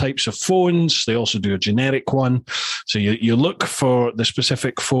different types of phones. They also do a generic one. So you look for the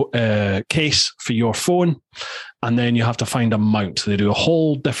specific case for your phone, and then you have to find a mount. They do a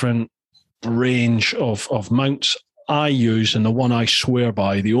whole different range of mounts. I use, and the one I swear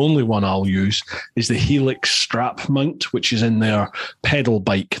by, the only one I'll use, is the Helix strap mount, which is in their pedal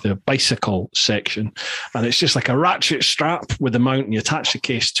bike, the bicycle section. And it's just like a ratchet strap with the mount, and you attach the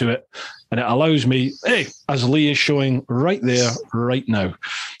case to it. And it allows me, as Lee is showing right there, right now,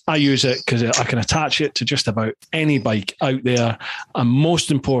 I use it because I can attach it to just about any bike out there. And most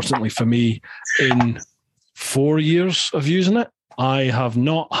importantly for me, in 4 years of using it, I have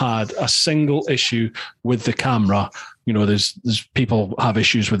not had a single issue with the camera. There's people have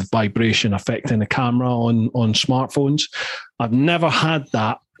issues with vibration affecting the camera on smartphones. I've never had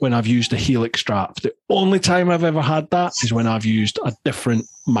that when I've used a Helix strap. The only time I've ever had that is when I've used a different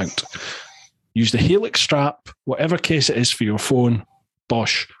mount. Use the Helix strap, whatever case it is for your phone,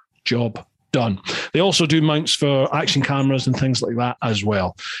 bosh, job done. They also do mounts for action cameras and things like that as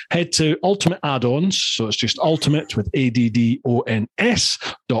well. Head to Ultimate Add-ons, so it's just ultimate with ADDONS.com.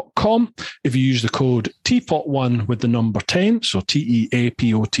 If you use the code TEAPOT1 with the number 10, so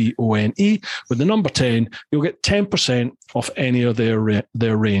TEAPOTONE with the number 10, you'll get 10% off any of their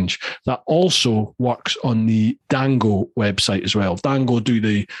range. That also works on the Dango website as well. Dango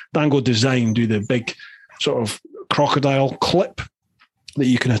Design do the big sort of crocodile clip that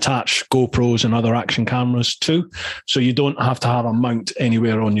you can attach GoPros and other action cameras to. So you don't have to have a mount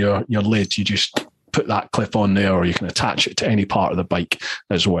anywhere on your lid. You just put that clip on there, or you can attach it to any part of the bike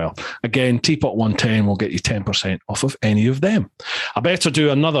as well. Again, Teapot 110 will get you 10% off of any of them. I better do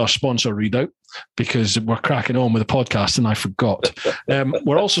another sponsor readout because we're cracking on with the podcast and I forgot.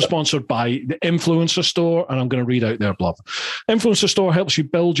 We're also sponsored by the Influencer Store, and I'm going to read out their blurb. Influencer Store helps you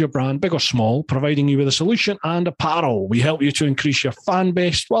build your brand, big or small, providing you with a solution and apparel. We help you to increase your fan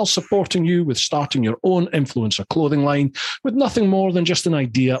base while supporting you with starting your own influencer clothing line with nothing more than just an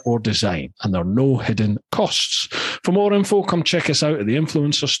idea or design, and there are no hidden costs. For more info, come check us out at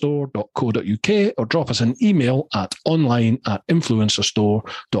theinfluencerstore.co.uk or drop us an email at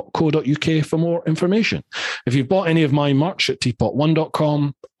online@influencerstore.co.uk for more information. If you've bought any of my merch at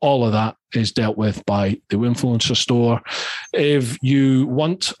teapot1.com, all of that is dealt with by the Influencer Store. If you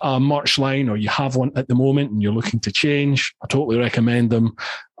want a merch line or you have one at the moment and you're looking to change, I totally recommend them.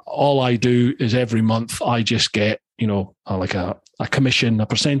 All I do is every month I just get, like a commission, a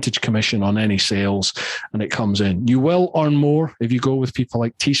percentage commission on any sales, and it comes in. You will earn more if you go with people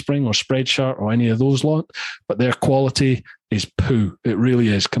like Teespring or Spreadshirt or any of those lot, but their quality is poo. It really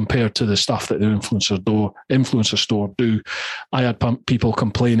is compared to the stuff that the Influencer Store do. I had people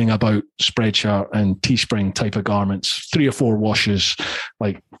complaining about Spreadshirt and Teespring type of garments, 3 or 4 washes,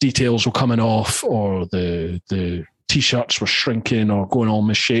 like details were coming off, or the T-shirts were shrinking or going all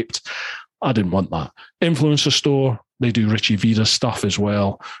misshaped. I didn't want that. Influencer Store, they do Richie Vita's stuff as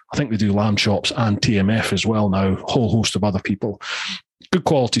well. I think they do Lamb Chops and TMF as well now, a whole host of other people. Good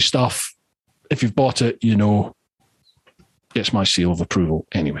quality stuff. If you've bought it, gets my seal of approval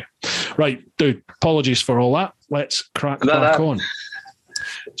anyway. Right, dude, apologies for all that. Let's crack back on.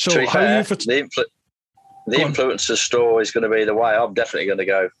 So how are you for... The Influencer Store is going to be the way I'm definitely going to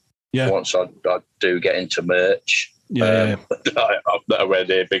go once I do get into merch. I'm nowhere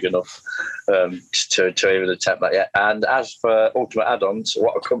near big enough to even attempt that yet. And as for Ultimate Add-ons,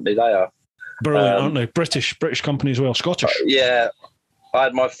 what a company they are. Brilliant, aren't they? British company as well, Scottish. I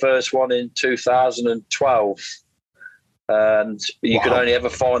had my first one in 2012, and you could only ever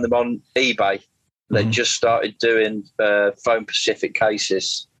find them on eBay. They just started doing Foam Pacific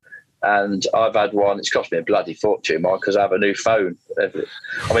cases. And I've had one, it's cost me a bloody fortune, Mike, because I have a new phone. I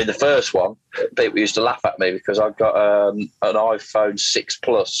mean, the first one, people used to laugh at me because I've got an iPhone 6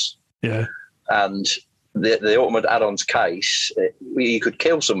 Plus. Yeah. And the Ultimate Add-ons case, you could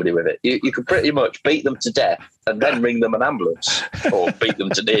kill somebody with it. You could pretty much beat them to death and then ring them an ambulance or beat them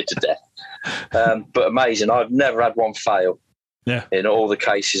to near to death. But amazing. I've never had one fail in all the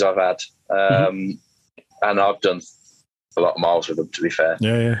cases I've had. And I've done a lot of miles with them, to be fair.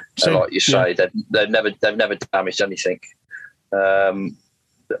 Yeah. And like you say, they've never damaged anything. I'm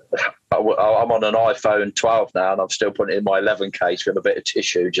on an iPhone 12 now, and I'm still putting it in my 11 case with a bit of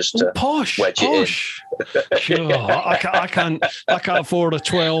tissue just to wedge it in. Sure. I can't afford a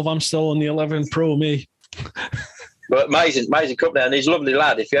 12. I'm still on the 11 Pro, me. But amazing company, and he's a lovely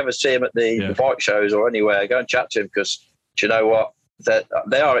lad. If you ever see him at the bike shows or anywhere, go and chat to him, because do you know what?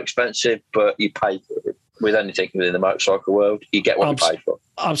 They are expensive, but you pay for it. With anything within the motorcycle world, you get what you pay for.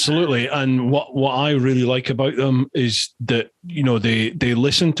 Absolutely. And what I really like about them is that, they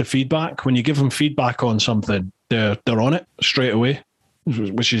listen to feedback. When you give them feedback on something, they're on it straight away,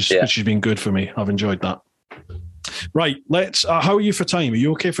 which has been good for me. I've enjoyed that. Right. Let's, how are you for time? Are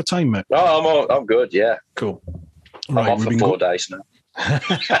you okay for time, mate? Oh, I'm good. Yeah. Cool. Right, I'm off for 4 days now.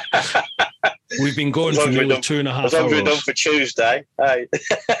 We've been going for nearly 2.5 hours. As long as we're done for Tuesday. Hey.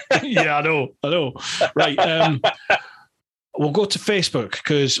 Yeah, I know. Right. We'll go to Facebook,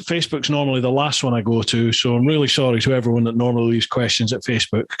 because Facebook's normally the last one I go to. So I'm really sorry to everyone that normally leaves questions at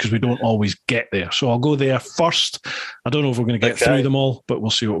Facebook, because we don't always get there. So I'll go there first. I don't know if we're going to get through them all, but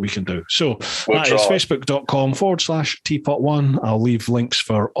we'll see what we can do. So that is facebook.com/teapot1. I'll leave links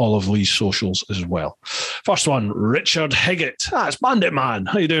for all of Lee's socials as well. First one, Richard Higgett. That's Bandit Man.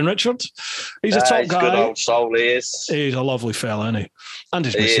 How you doing, Richard? He's a top guy. Good old soul, he is. He's a lovely fella, isn't he? And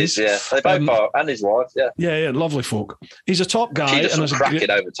his missus. He is, yeah. They both are, and his wife, yeah. Yeah, lovely folk. He's a top guy. She does some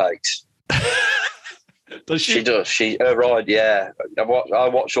cracking overtakes. Does she? She does. Her ride, yeah. I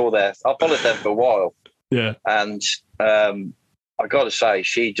watch all their. I followed them for a while. Yeah. And I got to say,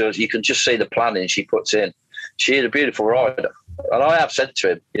 she does. You can just see the planning she puts in. She is a beautiful rider, and I have said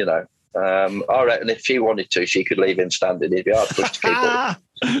to him, I reckon if she wanted to, she could leave him standing. It'd be hard for us to keep up.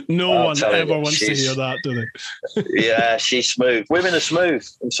 No one ever wants to hear that, do they? Yeah, she's smooth. Women are smooth.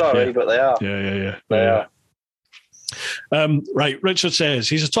 I'm sorry, but they are. Yeah. They are. Right, Richard says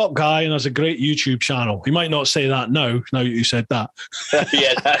he's a top guy and has a great YouTube channel. He might not say that now you said that.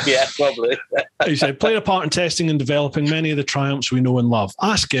 yeah, probably. He said, played a part in testing and developing many of the Triumphs we know and love.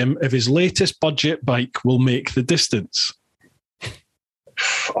 Ask him if his latest budget bike will make the distance.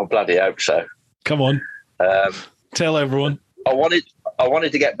 I bloody hope so. Come on. Tell everyone. I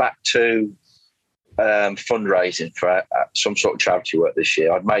wanted to get back to fundraising for some sort of charity work this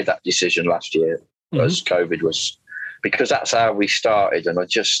year. I'd made that decision last year as COVID was, because that's how we started, and I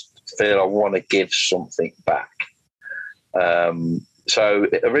just feel I want to give something back. So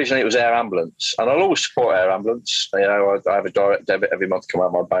originally it was Air Ambulance, and I'll always support Air Ambulance. I have a direct debit every month come out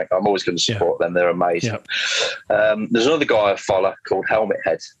of my bank. I'm always going to support them. They're amazing. Yeah. There's another guy I follow called Helmet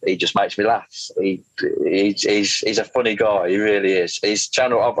Head. He just makes me laugh. He's a funny guy. He really is. His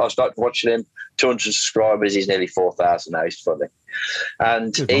channel, I've started watching him. 200 subscribers. He's nearly 4,000 now. He's funny.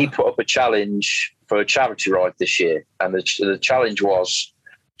 And he put up a challenge for a charity ride this year. And the challenge was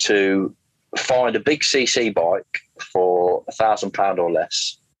to find a big CC bike for £1,000 or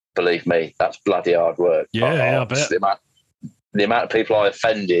less. Believe me, that's bloody hard work. Yeah, I bet. The amount of people I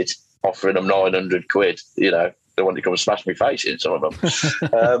offended offering them 900 quid, they want to come and smash me face in, some of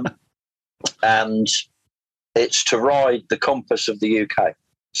them. And it's to ride the compass of the UK.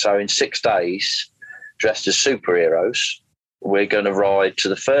 So in 6 days, dressed as superheroes, we're going to ride to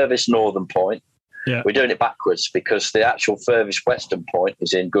the furthest northern point. Yeah. We're doing it backwards because the actual furthest western point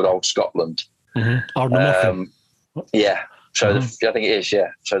is in good old Scotland. Yeah. So I think it is, yeah.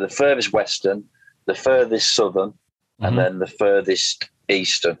 So the furthest western, the furthest southern, and then the furthest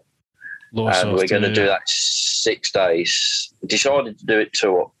eastern. And we're going to do that 6 days. Decided to do it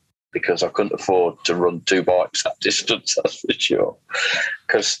 2 up because I couldn't afford to run 2 bikes that distance, that's for sure.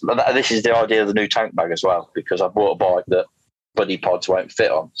 Because this is the idea of the new tank bag as well, because I bought a bike that buddy pods won't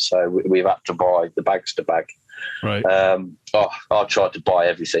fit on. So we've had to buy the Bagster bag. Right. I tried to buy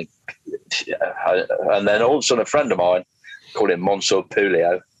everything. And then all of a sudden a friend of mine, called him Monsieur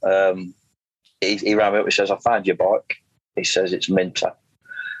Pulio, he ran me up and says, I found your bike. He says it's Minter.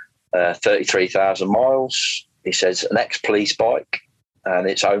 33,000 miles. He says an ex-police bike and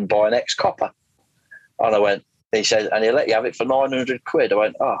it's owned by an ex-copper. And I went, he said, and he'll let you have it for 900 quid. I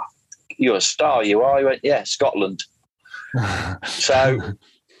went, you're a star, you are? He went, yeah, Scotland. So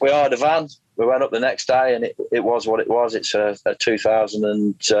we hired a van. We went up the next day and it was what it was. It's a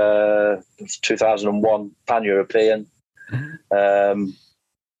 2001 Pan-European.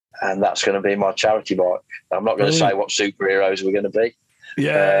 And that's going to be my charity bike. I'm not going to say what superheroes we're going to be.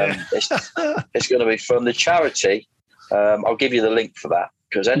 Yeah. It's going to be fun. The charity, I'll give you the link for that,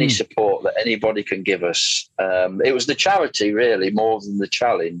 because any support that anybody can give us, it was the charity really more than the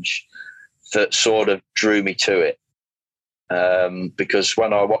challenge that sort of drew me to it. Because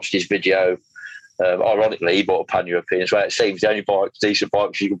when I watched his video, ironically, he bought a Pan-European. So it seems the only decent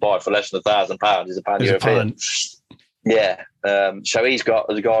bikes you can buy for less than £1,000 is a Pan-European. Yeah. So he's got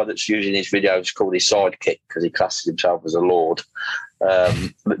the guy that's using his videos called his sidekick, because he classes himself as a lord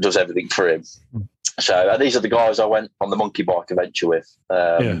that does everything for him. So these are the guys I went on the monkey bike adventure with,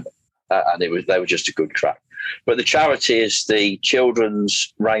 and they were just a good crack. But the charity is the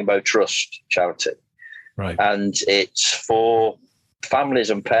Children's Rainbow Trust charity. Right. And it's for families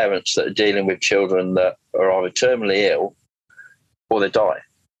and parents that are dealing with children that are either terminally ill or they die.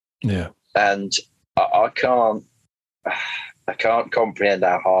 Yeah. And I can't comprehend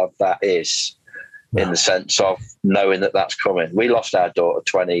how hard that is in the sense of knowing that that's coming. We lost our daughter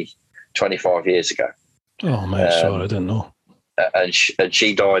 25 years ago. Oh, man, sorry, I didn't know. And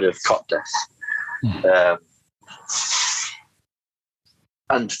she died of cot death.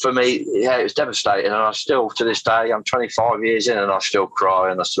 And for me, yeah, it was devastating. And I still, to this day, I'm 25 years in and I still cry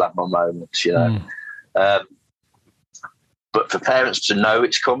and I still have my moments, But for parents to know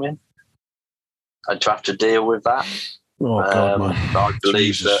it's coming and to have to deal with that, man.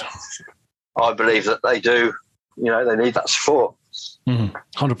 I believe that they do, they need that support.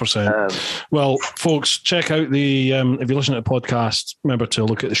 100%. Well, folks, check out the, if you're listening to the podcast, remember to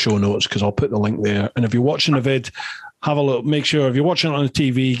look at the show notes because I'll put the link there. And if you're watching the vid, have a look. Make sure if you're watching it on the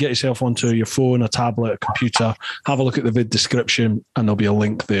TV, get yourself onto your phone, a tablet, a computer, have a look at the vid description and there'll be a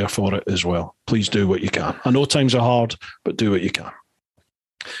link there for it as well. Please do what you can. I know times are hard, but do what you can.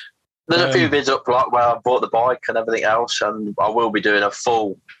 There's a few vids up like where I bought the bike and everything else, and I will be doing a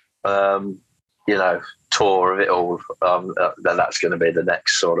full tour of it all. That's going to be the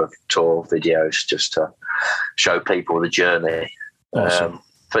next sort of tour videos, just to show people the journey. Awesome.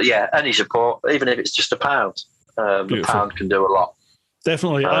 But yeah, any support, even if it's just £1, the pound can do a lot.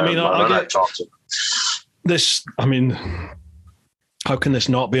 Definitely. I mean, I get this. I mean, how can this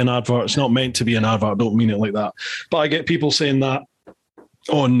not be an advert? It's not meant to be an advert. I don't mean it like that. But I get people saying that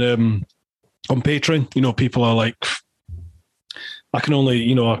on Patreon. People are like, I can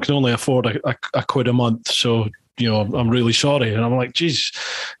only afford a quid a month. So, I'm really sorry. And I'm like, geez,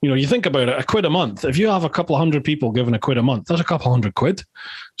 you think about it, £1 a month. If you have a couple of hundred people giving £1 a month, that's a couple hundred quid.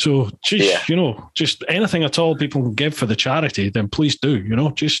 So, geez, just anything at all people can give for the charity, then please do,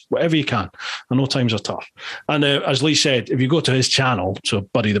 just whatever you can. I know times are tough. And as Lee said, if you go to his channel, so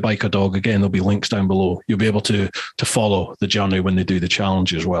Buddy the Biker Dog, again, there'll be links down below. You'll be able to follow the journey when they do the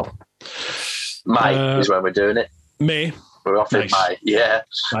challenge as well. May is when we're doing it. May. We're off in May. Yeah.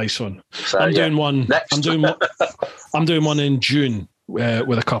 Nice one. So, I'm doing one. Next. I'm doing one in June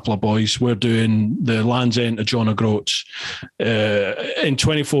with a couple of boys. We're doing the Land's End to John O'Groats in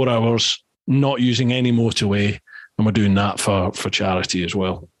 24 hours, not using any motorway, and we're doing that for charity as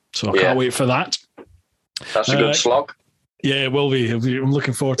well. So I can't wait for that. That's a good slog. Yeah, it will be. I'm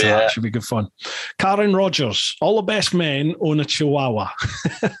looking forward to that. It should be good fun. Karen Rogers, all the best men own a Chihuahua.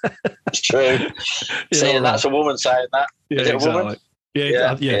 It's true. That's a woman saying that. Yeah, is it exactly. a woman?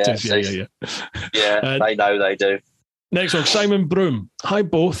 Yeah, it is. Yeah, they know they do. Next one, Simon Broom. Hi,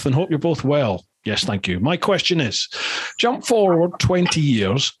 both, and hope you're both well. Yes, thank you. My question is, jump forward 20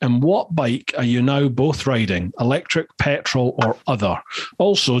 years, and what bike are you now both riding? Electric, petrol, or other?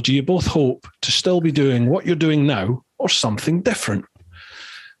 Also, do you both hope to still be doing what you're doing now, or something different?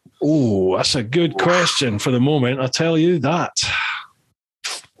 Oh, that's a good question for the moment. I'll tell you that.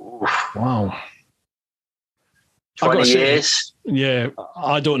 Wow. 20 years. Yeah,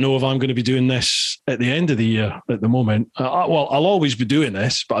 I don't know if I'm going to be doing this at the end of the year at the moment. I'll always be doing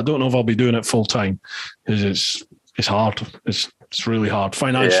this, but I don't know if I'll be doing it full time because it's hard. It's really hard.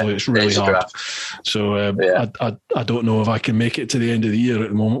 Financially, it's really hard. So I don't know if I can make it to the end of the year at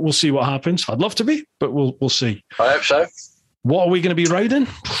the moment. We'll see what happens. I'd love to be, but we'll see. I hope so. What are we going to be riding?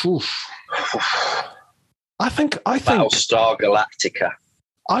 I think Battlestar Galactica.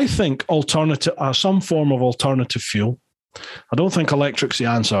 I think some form of alternative fuel. I don't think electric's the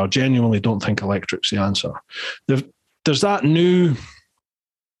answer. I genuinely don't think electric's the answer. There's that new...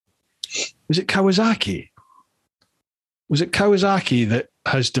 Is it Kawasaki? Was it Kawasaki that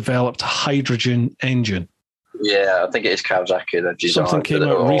has developed a hydrogen engine? Yeah, I think it is Kawasaki that designed. Something came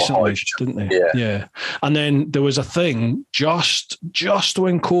out recently, didn't they? Yeah. And then there was a thing just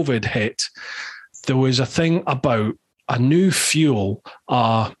when COVID hit, there was a thing about a new fuel,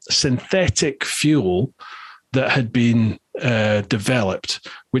 a synthetic fuel that had been developed,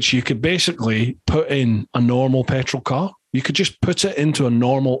 which you could basically put in a normal petrol car. You could just put it into a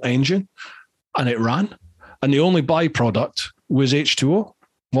normal engine and it ran. And the only byproduct was H2O,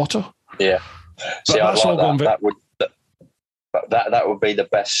 water. Yeah. See, that's all gone that would be the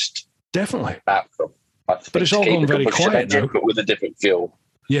best definitely outcome. But it's all gone very quiet now. But with a different fuel.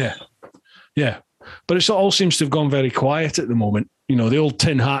 Yeah. But it all seems to have gone very quiet at the moment. The old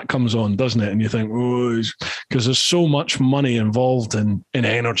tin hat comes on, doesn't it? And you think, because there's so much money involved in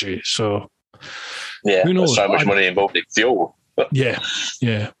energy. So who knows? There's so much money involved in fuel. Yeah.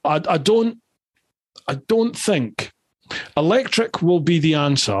 I don't think electric will be the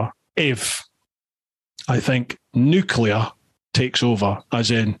answer if I think nuclear takes over, as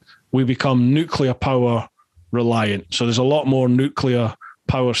in we become nuclear power reliant. So there's a lot more nuclear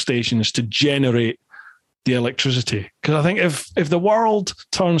power stations to generate the electricity. Because I think if the world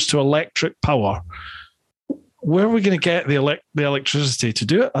turns to electric power, where are we going to get the electricity to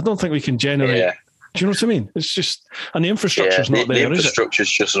do it? I don't think we can generate. Yeah. Do you know what I mean? It's just, and the infrastructure's not there, the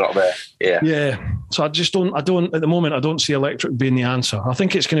infrastructure's just not there. Yeah. So I don't at the moment, I don't see electric being the answer. I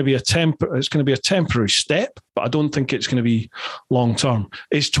think it's going to be a temporary step, but I don't think it's going to be long term.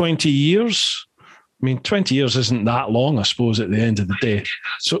 Is 20 years? I mean, 20 years isn't that long, I suppose, at the end of the day.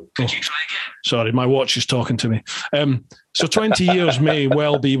 So, sorry, my watch is talking to me. So 20 years may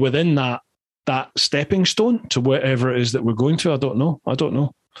well be within that stepping stone to whatever it is that we're going to. I don't know.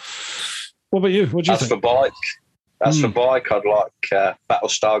 What about you? What do you think? For bike, I'd like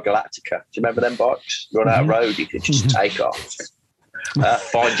Battlestar Galactica. Do you remember them bikes? Run out of road, you could just take off.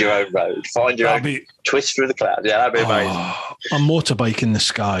 Find your own road. Find your own twist through the clouds. Yeah, that'd be amazing. A motorbike in the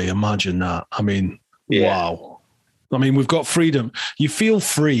sky. Imagine that. I mean, wow. I mean, we've got freedom. You feel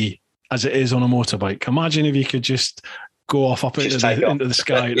free as it is on a motorbike. Imagine if you could just go off up into the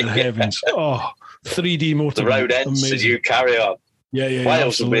sky, into the heavens. 3D motorbike. The road ends and you carry on.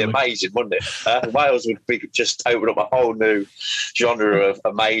 Wales would be amazing, wouldn't it? Wales would be just open up a whole new genre of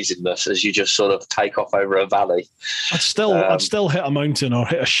amazingness as you just sort of take off over a valley. I'd still hit a mountain or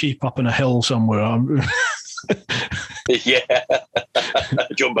hit a sheep up in a hill somewhere. Yeah,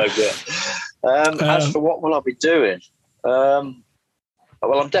 jumbo jet. As for what will I be doing?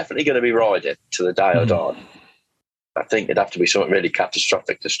 Well, I'm definitely going to be riding to the day I die. I think it'd have to be something really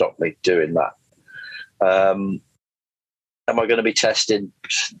catastrophic to stop me doing that. Am I going to be testing?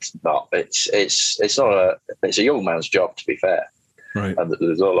 No, it's not it's a young man's job, to be fair. Right. And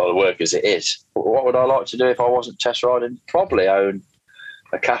there's not a lot of work as it is. But what would I like to do if I wasn't test riding? Probably own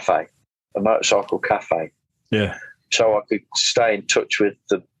a cafe, a motorcycle cafe. Yeah. So I could stay in touch with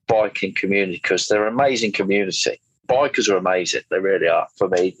the biking community, because they're an amazing community. Bikers are amazing. They really are. For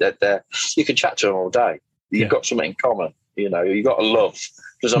me, you can chat to them all day. You've got something in common. You've got a love.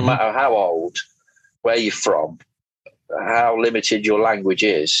 Doesn't matter how old, where you're from, how limited your language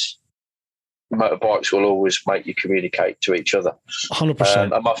is. Motorbikes will always make you communicate to each other.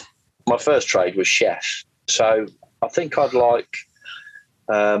 100%. And my first trade was chef. So I think I'd like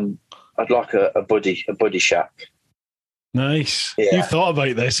a buddy shack. Nice. Yeah. You've thought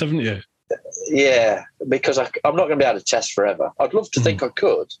about this, haven't you? Yeah, because I'm not going to be able to test forever. I'd love to think I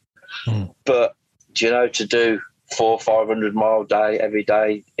could, but to do 400 or 500 mile day every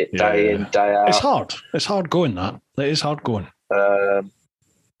day, day in, day out. It's hard. It's hard going. It is hard going. I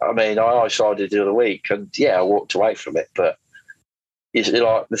decided the other week, and I walked away from it. But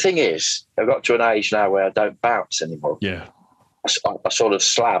the thing is, I've got to an age now where I don't bounce anymore. Yeah, I sort of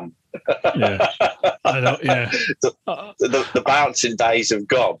slam. Yeah, I know. Yeah, the bouncing days have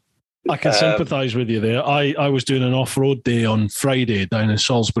gone. I can sympathise with you there. I was doing an off-road day on Friday down in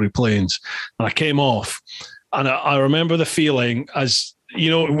Salisbury Plains, and I came off, and I remember the feeling as,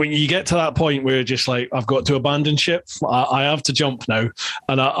 when you get to that point where you're just like, I've got to abandon ship, I have to jump now.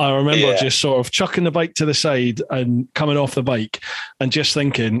 And I remember just sort of chucking the bike to the side and coming off the bike and just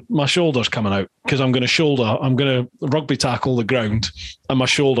thinking, my shoulder's coming out, because I'm going to rugby tackle the ground and my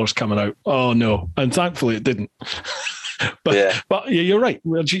shoulder's coming out. Oh no. And thankfully it didn't. But you're right.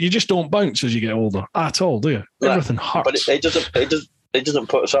 You just don't bounce as you get older at all, do you? Everything hurts. But it doesn't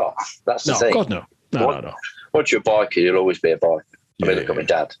put us off. That's the thing. God, no. No. Once you're a biker, you'll always be a biker. Look at my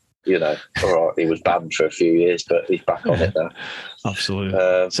dad. All right, he was banned for a few years, but he's back on it now. Absolutely.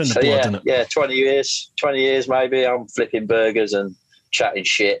 It's in the blood, isn't it? Yeah, 20 years maybe. I'm flipping burgers and chatting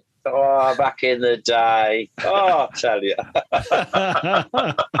shit. Oh, back in the day. Oh, I'll tell you.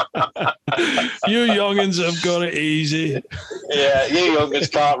 You youngins have got it easy. Yeah, you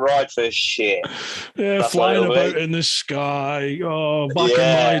youngins can't ride for shit. Yeah, that's flying about in the sky. Oh, back in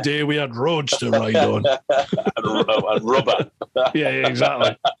my day, we had roads to ride on. and rubber. Yeah,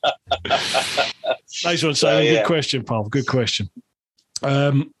 exactly. Nice one, Simon. Good question, pal. Good question.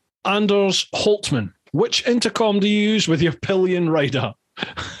 Anders Holtman, which intercom do you use with your pillion rider?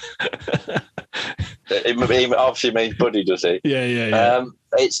 It obviously means buddy, does he? Yeah.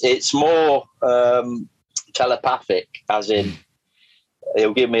 It's more telepathic, as in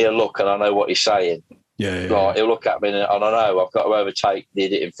he'll give me a look and I know what he's saying. Yeah. He'll look at me and I know I've got to overtake the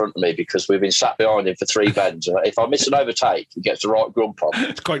idiot in front of me because we've been sat behind him for 3 bends. And if I miss an overtake, he gets the right grump on.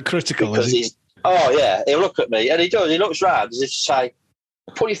 It's quite critical, because isn't it? He'll look at me and he does. He looks round as if to say,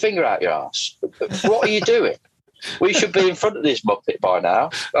 "Put your finger out your ass. What are you doing? We should be in front of this muppet by now."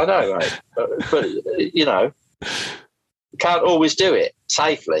 I know, mate. But you can't always do it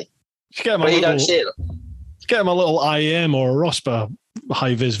safely. But you don't see it. Get him a little IM or a ROSPA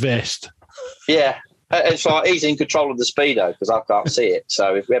high-vis vest. Yeah. It's like he's in control of the speedo because I can't see it.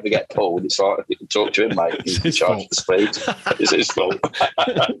 So if we ever get pulled, it's like you can talk to him, mate. He's in charge of the speed. It's his fault.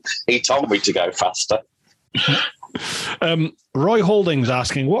 He told me to go faster. Roy Holdings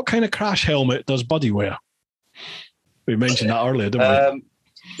asking, what kind of crash helmet does Buddy wear? We mentioned that earlier, didn't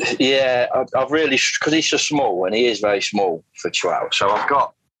we? Yeah, I've really, because he's so small and he is very small for Chihuahua. So I've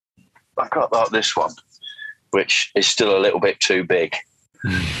got like this one, which is still a little bit too big.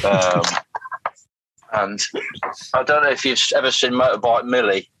 And I don't know if you've ever seen Motorbike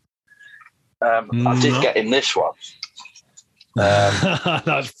Millie. I did get him this one.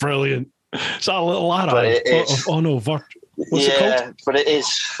 That's brilliant. It's that little arrow. What's it called? But it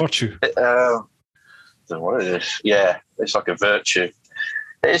is Virtue. I don't know what it is. Yeah, it's like a Virtue.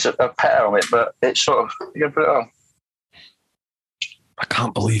 It is a pet helmet, but it's sort of, you can put it on. I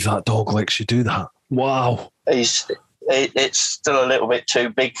can't believe that dog lets you do that. Wow. It's still a little bit too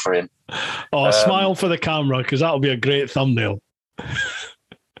big for him. Oh, smile for the camera because that'll be a great thumbnail.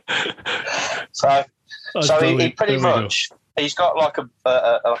 So he pretty much, he's got like a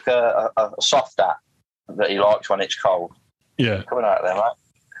soft hat that he likes when it's cold. coming out there, mate.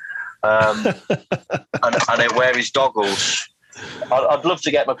 And then wear his goggles. I'd love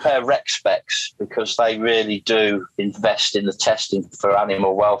to get my pair of rec specs because they really do invest in the testing for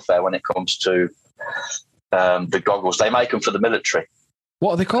animal welfare when it comes to the goggles. They make them for the military.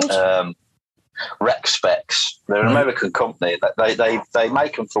 What are they called? Rec specs. They're an American company. They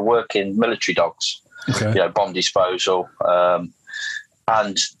make them for working military dogs. Okay. Bomb disposal,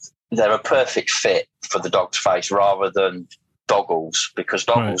 and they're a perfect fit for the dog's face rather than goggles, because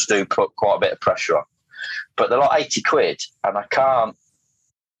goggles do put quite a bit of pressure on. But they're like 80 quid, and I can't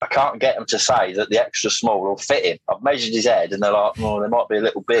get them to say that the extra small will fit him. I've measured his head, and they're like, they might be a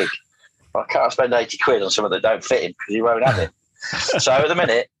little big. But I can't spend 80 quid on something that don't fit him because he won't have it. So at the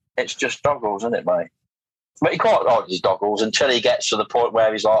minute, it's just goggles, isn't it, mate? But he quite likes his goggles until he gets to the point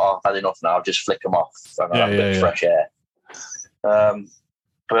where he's like, I've had enough now, I'll just flick them off and I'll have a bit of fresh air.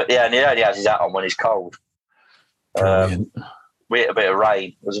 But and he only has his hat on when he's cold. We hit a bit of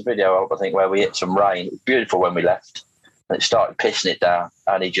rain. There was a video, I think, where we hit some rain. It was beautiful when we left. And it started pissing it down,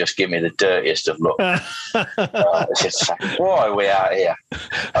 and he just gave me the dirtiest of looks. I said, why are we out here? And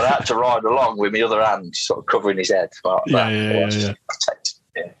I had to ride along with my other hand, sort of covering his head. Like that.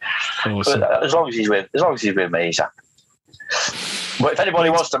 Awesome. But as long as he's with me, he's happy. But if anybody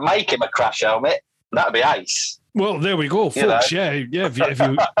wants to make him a crash helmet, that'd be ace. Well, there we go, folks.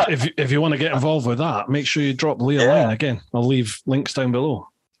 If you want to get involved with that, make sure you drop Lee a line again. I'll leave links down below.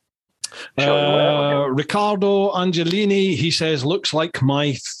 Riccardo Angelini, he says, looks like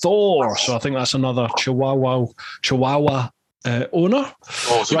my Thor. So I think that's another Chihuahua owner.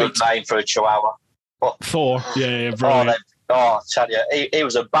 Thor's a good name for a Chihuahua. Thor, brilliant. I tell you, he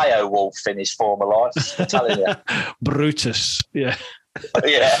was a Beowulf in his former life. I'm telling you. Brutus, yeah.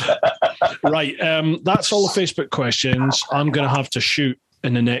 Right, that's all the Facebook questions. I'm going to have to shoot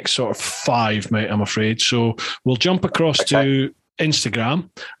in the next sort of 5, mate, I'm afraid. So we'll jump across to Instagram,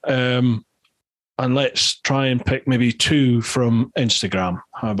 and let's try and pick maybe 2 from Instagram.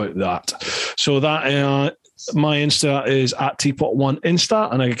 How about that? So that my Insta is at Teapot1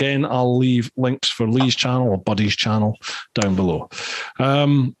 Insta, and again, I'll leave links for Lee's channel or Buddy's channel down below.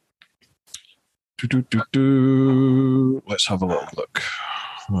 Let's have a little look.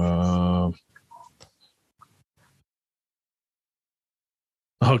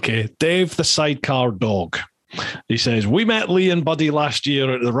 Okay, Dave the Sidecar Dog. He says, we met Lee and Buddy last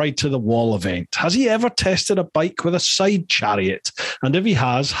year at the Ride to the Wall event. Has he ever tested a bike with a side chariot? And if he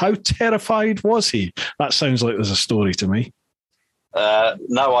has, how terrified was he? That sounds like there's a story to me.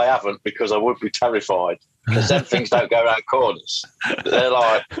 No, I haven't, because I would be terrified. Because them things don't go around corners. They're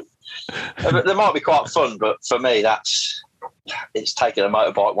like, they might be quite fun, but for me, it's taking a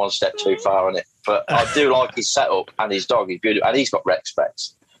motorbike one step too far, isn't it? But I do like his setup, and his dog is beautiful, and he's got rec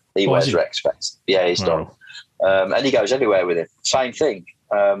specs. He wears rec specs. Yeah, his dog. And he goes anywhere with him. Same thing.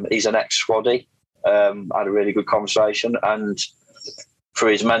 He's an ex-squaddy. Had a really good conversation, and for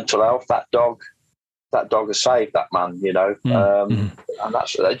his mental health, that dog has saved that man. And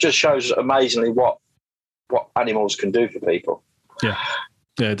it just shows amazingly what animals can do for people. Yeah,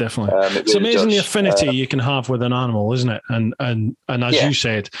 definitely. It's amazing the affinity you can have with an animal, isn't it? And as you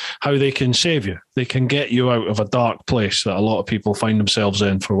said, how they can save you. They can get you out of a dark place that a lot of people find themselves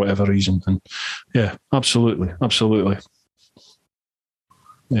in for whatever reason. And yeah, absolutely.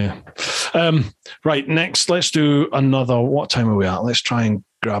 Yeah. Right, next, let's do another. What time are we at? Let's try and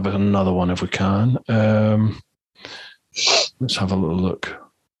grab another one if we can. Let's have a little look.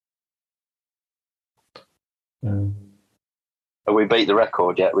 Have we beat the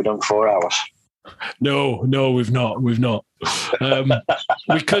record yet? We've done 4 hours. No, we've not. We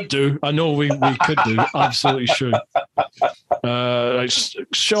could do. I know we could do. Absolutely sure.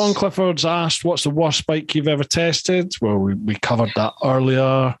 Sean Clifford's asked, what's the worst bike you've ever tested? Well, we covered that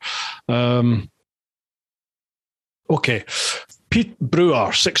earlier. Okay. Pete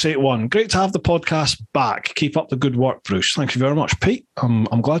Brewer, 681. Great to have the podcast back. Keep up the good work, Bruce. Thank you very much, Pete.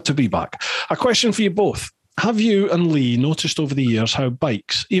 I'm glad to be back. A question for you both. Have you and Lee noticed over the years how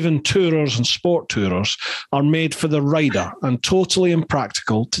bikes, even tourers and sport tourers, are made for the rider and totally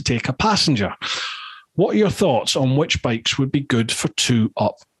impractical to take a passenger? What are your thoughts on which bikes would be good for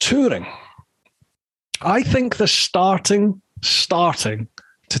 2-up touring? I think they're starting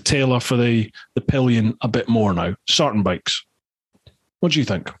to tailor for the pillion a bit more now, certain bikes. What do you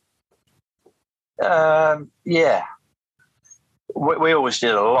think? Yeah. We always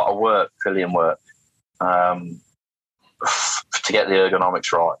did a lot of work, pillion work. To get the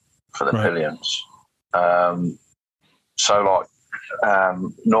ergonomics right for the pillions.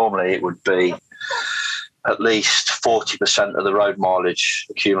 Normally it would be at least 40% of the road mileage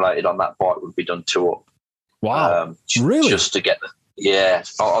accumulated on that bike would be done 2-up. Wow. Really? Just to get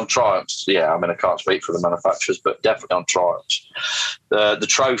on Triumphs. Yeah, I mean, I can't speak for the manufacturers, but definitely on Triumphs. The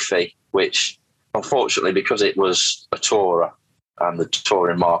trophy, which unfortunately, because it was a tourer and the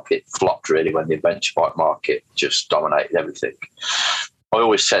touring market flopped really when the adventure bike market just dominated everything. I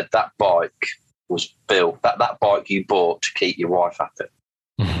always said that bike was built, that bike you bought to keep your wife happy.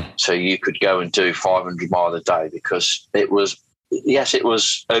 So you could go and do 500 miles a day, because it was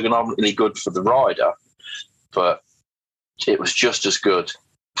ergonomically good for the rider, but it was just as good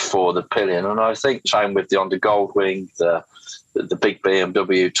for the pillion. And I think same with the Honda Goldwing, the big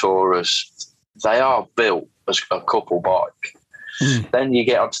BMW Tourers, they are built as a couple bike. Then you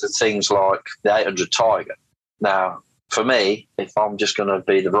get onto the things like the 800 Tiger. Now, for me, if I'm just going to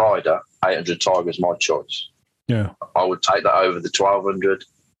be the rider, 800 Tiger is my choice. Yeah, I would take that over the 1200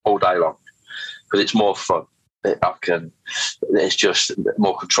 all day long, because it's more fun. It's just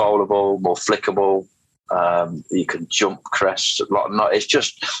more controllable, more flickable. You can jump crests a lot. It's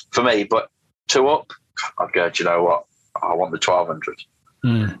just for me. But 2-up, I'd go, do you know what? I want the 1200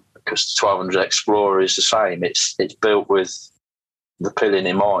 because the 1200 Explorer is the same. It's built with the pillion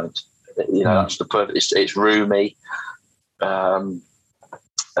in mind. That's the perfect. It's roomy.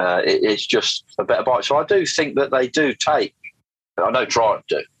 It's just a better bike. So I do think that they do take. I know Triumph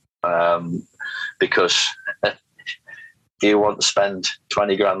do, because you want to spend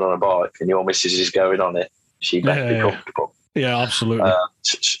 20 grand on a bike and your missus is going on it, she better be comfortable. Yeah, absolutely.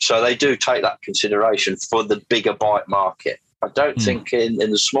 So they do take that consideration for the bigger bike market. I don't think in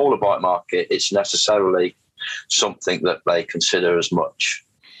the smaller bike market it's necessarily something that they consider as much.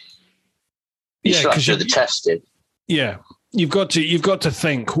 You still have to do the testing. Yeah, you've got to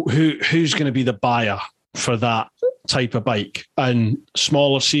think who's going to be the buyer for that type of bike. And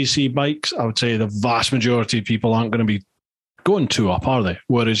smaller CC bikes, I would say the vast majority of people aren't going to be going 2-up, are they?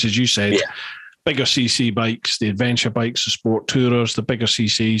 Whereas, as you said, bigger CC bikes, the adventure bikes, the sport tourers, the bigger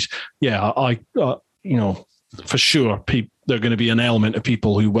CCs, I for sure, there are going to be an element of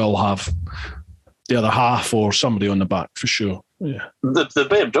people who will have the other half or somebody on the back, for sure. Yeah, the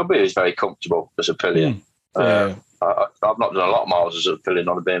BMW is very comfortable as a pillion. I've not done a lot of miles as a pillion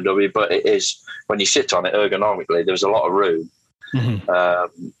on a BMW, but it is, when you sit on it ergonomically, there's a lot of room. And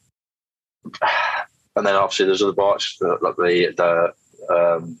then obviously there's other bikes like the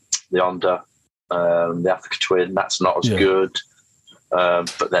Honda, the Africa Twin. That's not as good,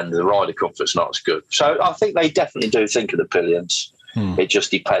 but then the rider comfort's not as good. So I think they definitely do think of the pillions. It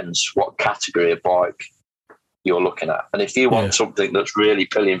just depends what category of bike you're looking at, and if you want something that's really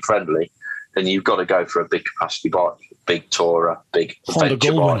pillion friendly, then you've got to go for a big capacity bike, big tourer, big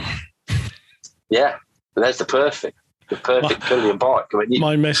adventure bike. Yeah, there's the perfect pillion bike. I mean,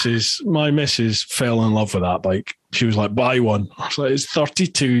 my missus fell in love with that bike. She was like, buy one. I was like, it's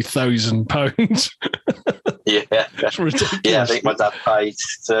 £32,000. Yeah, that's ridiculous. Yeah, I think my dad paid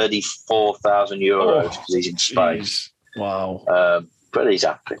 €34,000 because he's in Spain. Geez. Wow. But he's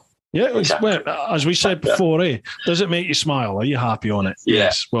happy. Yeah, well, as we said before, does it make you smile? Are you happy on it? Yeah.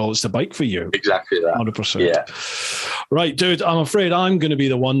 Yes. Well, it's the bike for you. Exactly that. 100%. Yeah. Right, dude, I'm afraid I'm going to be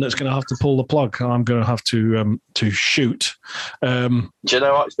the one that's going to have to pull the plug. I'm going to have to shoot. Do you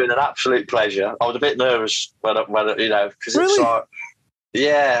know what? It's been an absolute pleasure. I was a bit nervous when because really? It's like,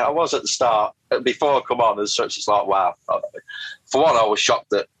 I was at the start. Before I come on, as such, it's like, wow. For one, I was shocked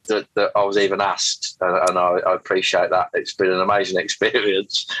that I was even asked, and I appreciate that. It's been an amazing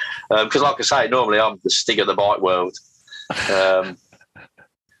experience. Because, like I say, normally I'm the stig of the bike world.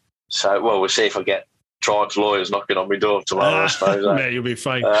 So, we'll see if I get Triumph's lawyers knocking on my door tomorrow, I suppose. Yeah, you'll be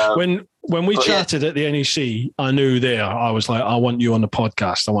fine. When we chatted at the NEC, I knew I was like, I want you on the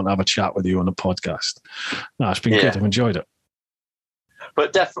podcast. I want to have a chat with you on the podcast. No, it's been good. I've enjoyed it.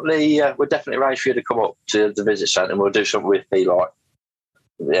 But definitely, we'll definitely arrange for you to come up to the visit centre and we'll do something with me, like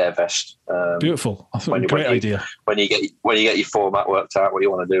the Airvest. Beautiful. I think great idea. When you get your format worked out, what you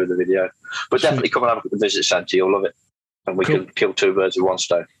want to do with the video. But definitely come and have a look at the visit centre. You'll love it. And we can kill two birds with one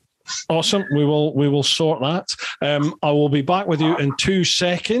stone. Awesome. We will sort that. I will be back with you in 2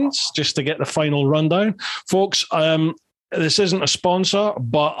 seconds just to get the final rundown. Folks, this isn't a sponsor,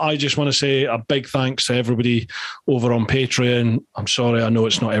 but I just want to say a big thanks to everybody over on Patreon. I'm sorry, I know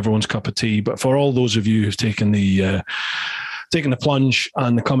it's not everyone's cup of tea, but for all those of you who've taken the plunge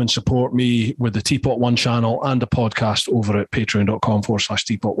and come and support me with the Teapot One channel and the podcast over at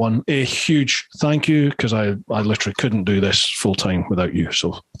patreon.com/Teapot1. A huge thank you, because I literally couldn't do this full time without you.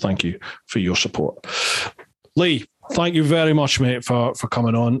 So thank you for your support. Lee, thank you very much, mate, for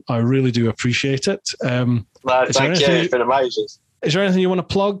coming on. I really do appreciate it. No, thank you. It's been amazing. Is there anything you want to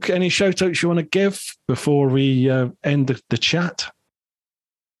plug? Any shout outs you want to give before we end the chat?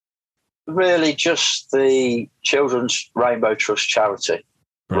 really just the Children's Rainbow Trust charity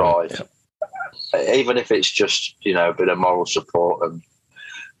ride. Yeah. Even if it's just, a bit of moral support, and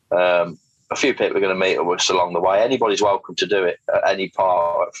a few people are going to meet us along the way. Anybody's welcome to do it at any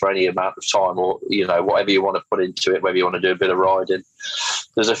part for any amount of time, or, whatever you want to put into it, whether you want to do a bit of riding.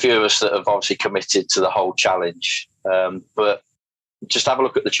 There's a few of us that have obviously committed to the whole challenge, but just have a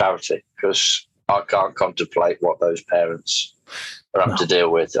look at the charity, because I can't contemplate what those parents are having to deal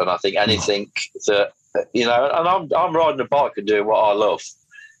with. And I think anything that, and I'm riding a bike and doing what I love.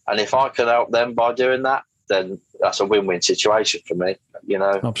 And if I can help them by doing that, then that's a win-win situation for me.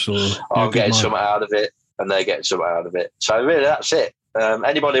 Absolutely. I'm getting something out of it, and they're getting something out of it. So really, that's it.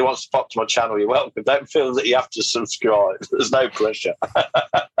 Anybody who wants to pop to my channel, you're welcome. Don't feel that you have to subscribe. There's no pressure.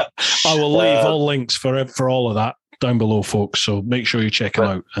 I will leave all links for all of that down below, folks. So make sure you check them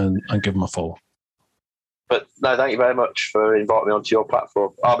out and give them a follow. But no, thank you very much for inviting me onto your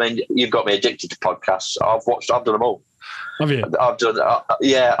platform. I mean, you've got me addicted to podcasts. I've done them all. Have you? I've done.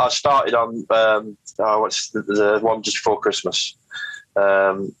 I started on what's the one just before Christmas.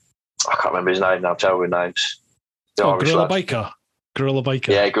 I can't remember his name now. Terrible names. Gorilla Biker.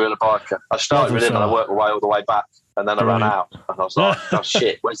 Yeah, Gorilla Biker. I started with him and I worked my way all the way back, and then I ran out, and I was like, "Oh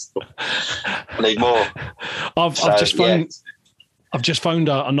shit, I need more." I've just found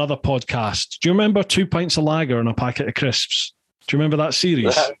another podcast. Do you remember 2 pints of lager and a packet of crisps? Do you remember that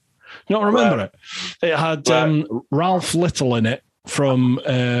series? No. Not remember it. It had Ralph Little in it from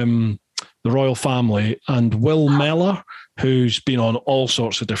the royal family, and Will Mellor, who's been on all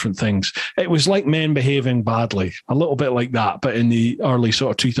sorts of different things. It was like Men Behaving Badly, a little bit like that, but in the early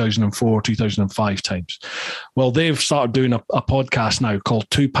sort of 2004, 2005 times. Well, they've started doing a podcast now called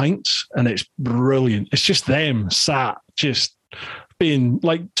 2 Pints, and it's brilliant. It's just them sat, just being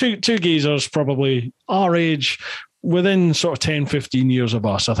like two geezers, probably our age, within sort of 10, 15 years of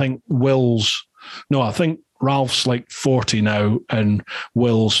us. I think Ralph's like 40 now, and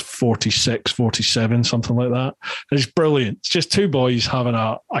Will's 46, 47, something like that. It's brilliant. It's just two boys having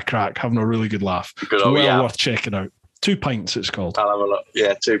a crack, having a really good laugh. It's worth checking out. 2 Pints, it's called. I'll have a look.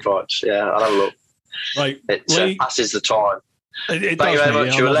 Yeah, 2 Pints. Yeah, I'll have a look. Right. It passes the time. Thank you very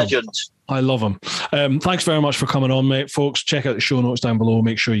much. You're a legend. I love him. Thanks very much for coming on, mate. Folks, check out the show notes down below.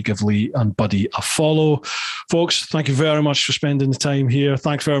 Make sure you give Lee and Buddy a follow. Folks, thank you very much for spending the time here.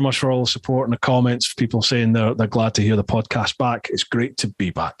 Thanks very much for all the support and the comments. People saying they're glad to hear the podcast back. It's great to be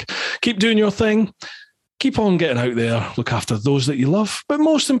back. Keep doing your thing. Keep on getting out there. Look after those that you love. But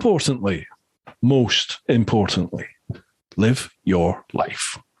most importantly, live your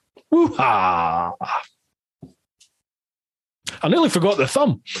life. Woo-ha! I nearly forgot the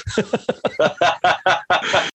thumb.